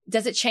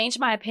 Does it change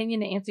my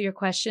opinion to answer your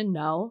question?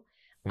 No.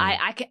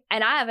 I can,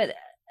 and I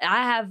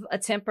have a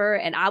temper,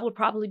 and I would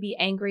probably be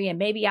angry, and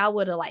maybe I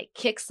would have like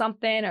kicked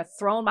something or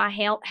thrown my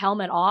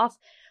helmet off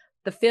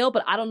the field,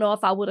 but I don't know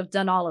if I would have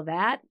done all of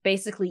that,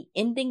 basically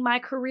ending my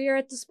career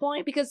at this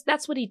point, because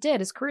that's what he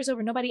did. His career's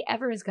over. Nobody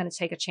ever is going to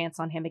take a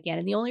chance on him again.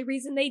 And the only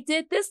reason they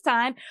did this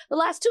time, the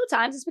last 2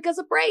 times, is because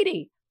of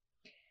Brady.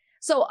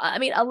 So, I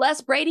mean,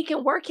 unless Brady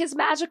can work his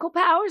magical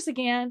powers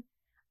again,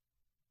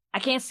 I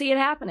can't see it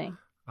happening.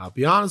 I'll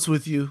be honest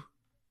with you.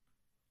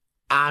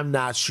 I'm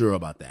not sure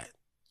about that.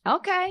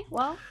 Okay,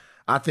 well.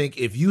 I think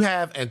if you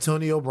have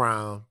Antonio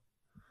Brown,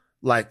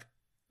 like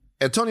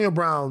Antonio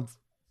Brown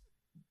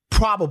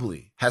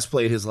probably has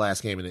played his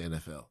last game in the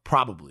NFL.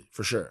 Probably,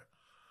 for sure.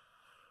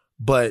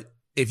 But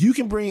if you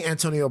can bring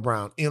Antonio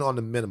Brown in on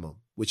the minimum,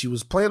 which he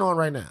was playing on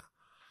right now,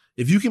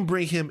 if you can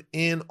bring him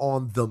in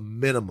on the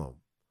minimum,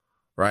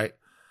 right,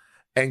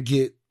 and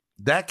get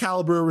that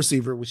caliber of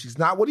receiver, which he's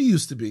not what he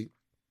used to be,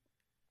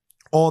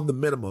 on the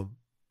minimum,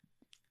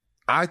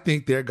 I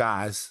think there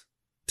are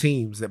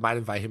teams that might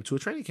invite him to a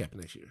training camp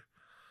next year.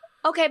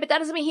 Okay, but that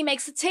doesn't mean he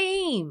makes a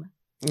team.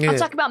 Yeah. I'm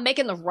talking about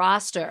making the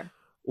roster.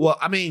 Well,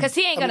 I mean... Because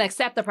he ain't going to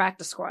accept the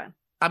practice squad.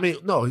 I mean,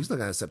 no, he's not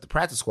going to accept the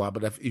practice squad.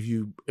 But if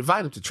you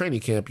invite him to training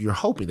camp, you're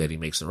hoping that he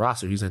makes the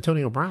roster. He's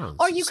Antonio Brown.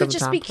 Or you could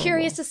just be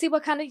curious to see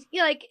what kind of,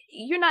 like,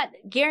 you're not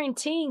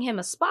guaranteeing him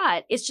a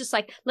spot. It's just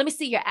like, let me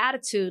see your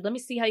attitude. Let me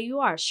see how you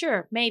are.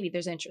 Sure, maybe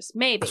there's interest.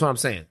 Maybe. That's what I'm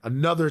saying.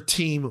 Another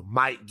team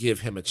might give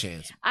him a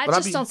chance. I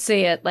don't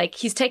see it. Like,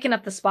 he's taking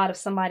up the spot of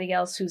somebody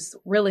else who's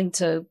willing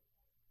to,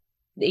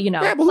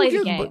 play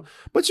the game.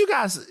 But you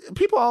guys,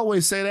 people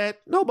always say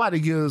that.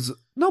 Nobody care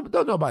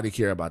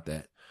about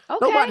that.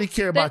 Okay. Nobody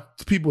care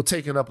about people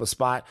taking up a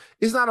spot.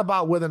 It's not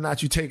about whether or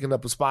not you're taking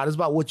up a spot. It's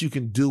about what you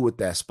can do with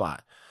that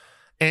spot.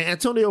 And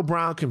Antonio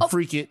Brown can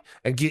freak it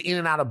and get in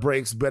and out of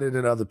breaks better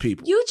than other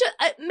people. You just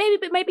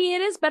maybe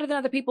it is better than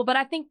other people, but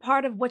I think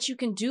part of what you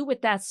can do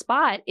with that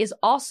spot is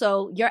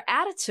also your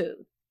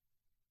attitude.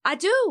 I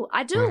do.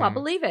 Mm-hmm. I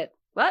believe it.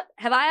 But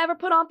have I ever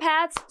put on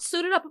pads,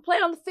 suited up, and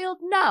played on the field?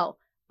 No.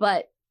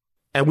 But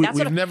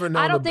we've never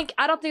known. I don't think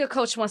a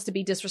coach wants to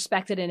be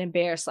disrespected and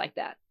embarrassed like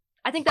that.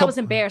 I think that was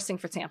embarrassing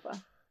for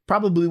Tampa.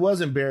 Probably was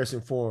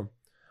embarrassing for him.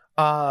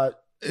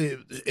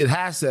 It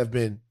has to have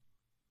been.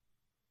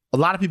 A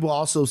lot of people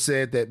also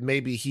said that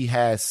maybe he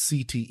has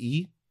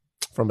CTE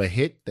from a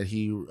hit that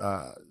he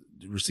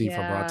received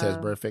from Montez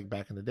Burfict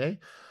back in the day,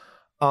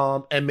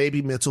 and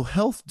maybe mental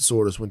health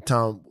disorders. Or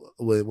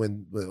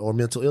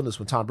mental illness.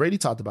 When Tom Brady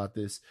talked about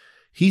this,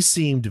 he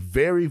seemed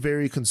very,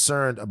 very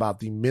concerned about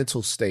the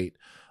mental state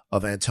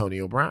of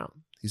Antonio Brown.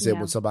 He said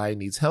when somebody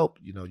needs help,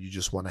 you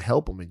just want to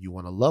help them and you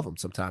want to love them.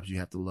 Sometimes you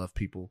have to love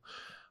people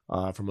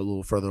from a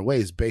little further away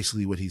is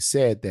basically what he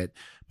said, that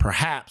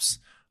perhaps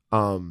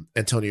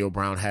Antonio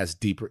Brown has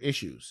deeper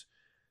issues.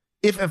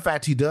 If, in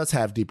fact, he does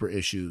have deeper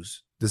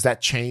issues, does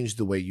that change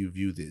the way you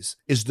view this?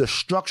 Is the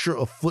structure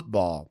of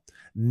football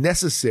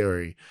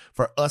necessary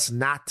for us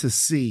not to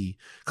see?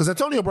 Because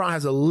Antonio Brown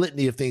has a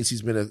litany of things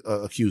he's been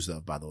accused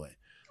of, by the way.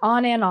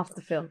 On and off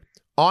the field.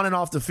 On and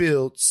off the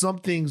field, some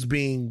things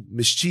being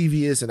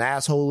mischievous and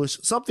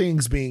assholish, some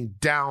things being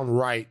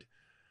downright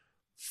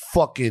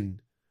fucking,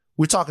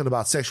 we're talking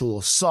about sexual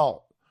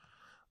assault,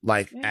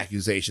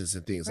 accusations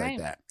and things like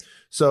that.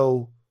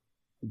 So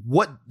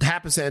what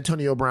happens to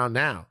Antonio Brown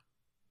now?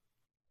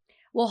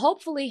 Well,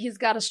 hopefully he's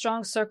got a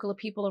strong circle of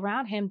people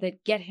around him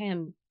that get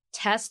him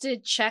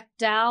tested,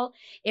 checked out.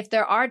 If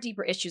there are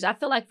deeper issues, I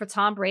feel like for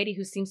Tom Brady,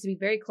 who seems to be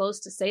very close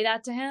to say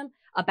that to him,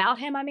 about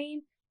him,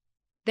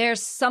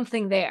 there's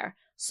something there.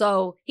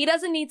 So he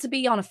doesn't need to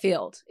be on a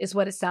field, is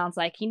what it sounds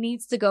like. He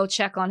needs to go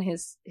check on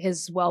his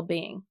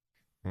well-being.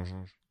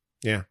 Mm-hmm.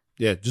 Yeah.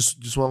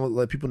 Just want to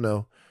let people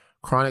know,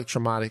 chronic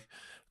traumatic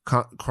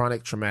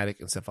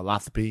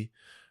encephalopathy,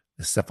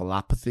 and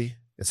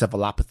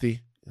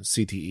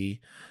CTE.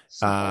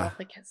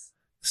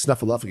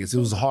 Snuffleupagus. It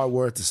was a hard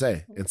word to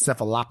say.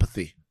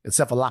 Encephalopathy. It's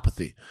a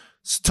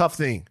tough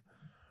thing.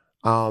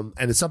 And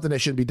it's something that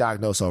shouldn't be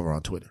diagnosed over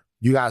on Twitter.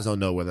 You guys don't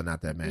know whether or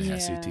not that man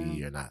has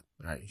CTE or not.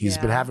 Right? He's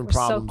been having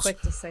problems. So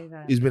quick to say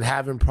that. He's been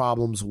having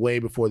problems way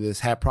before this.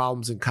 Had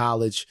problems in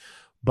college.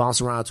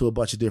 Bounced around to a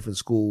bunch of different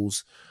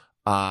schools.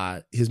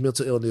 His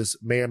mental illness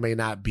may or may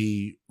not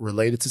be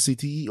related to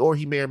CTE, or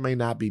he may or may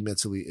not be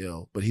mentally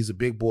ill. But he's a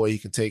big boy. He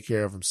can take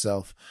care of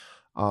himself.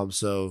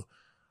 So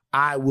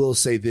I will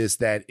say this,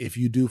 that if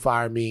you do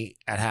fire me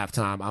at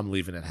halftime, I'm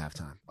leaving at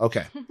halftime.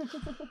 Okay.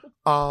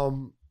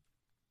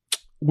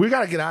 We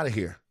got to get out of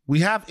here. We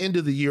have end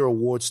of the year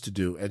awards to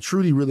do, and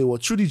Trudy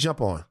Trudy,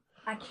 jump on.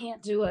 I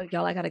can't do it,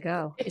 y'all. I gotta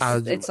go.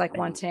 It's like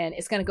 1:10.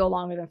 It's gonna go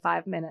longer than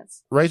 5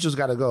 minutes. Rachel's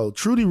gotta go.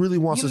 Trudy really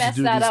wants us to do this.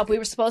 You messed that up. We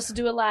were supposed to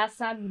do it last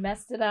time. You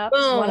messed it up.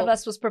 One of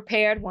us was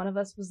prepared. One of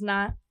us was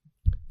not.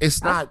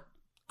 It's not.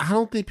 I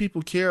don't think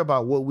people care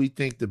about what we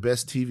think the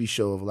best TV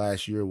show of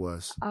last year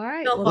was. All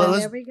right. Well,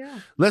 there we go.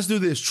 Let's do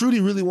this. Trudy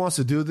really wants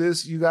to do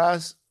this, you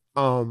guys.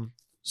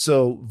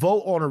 So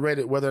vote on a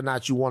Reddit whether or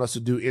not you want us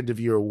to do end of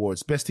year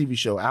awards. Best TV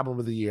show, album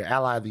of the year,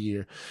 ally of the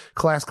year,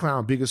 class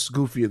clown, biggest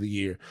goofy of the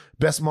year,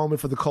 best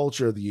moment for the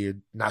culture of the year,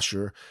 not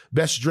sure,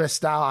 best dress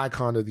style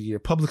icon of the year,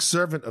 public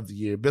servant of the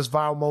year, best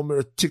viral moment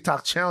or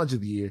TikTok challenge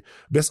of the year,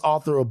 best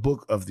author or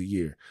book of the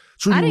year.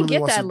 Trudy I didn't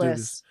really get that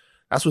list.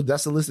 That's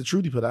the list that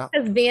Trudy put out.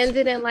 Because Van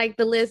didn't like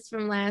the list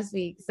from last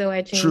week, so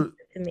I changed it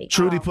to make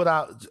Trudy put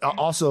out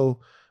also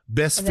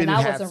best fitted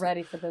hats. I wasn't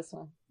ready for this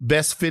one.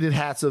 Best fitted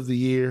hats of the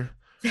year.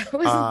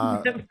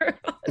 All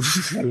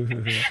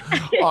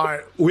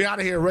right, we out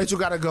of here. Rachel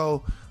gotta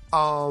go.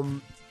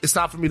 It's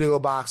time for me to go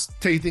box.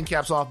 Take your thin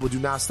caps off, but do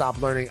not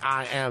stop learning.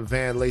 I am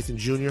Van Lathan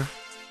Jr.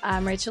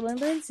 I'm Rachel and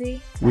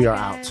Lindsay. We are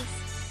out.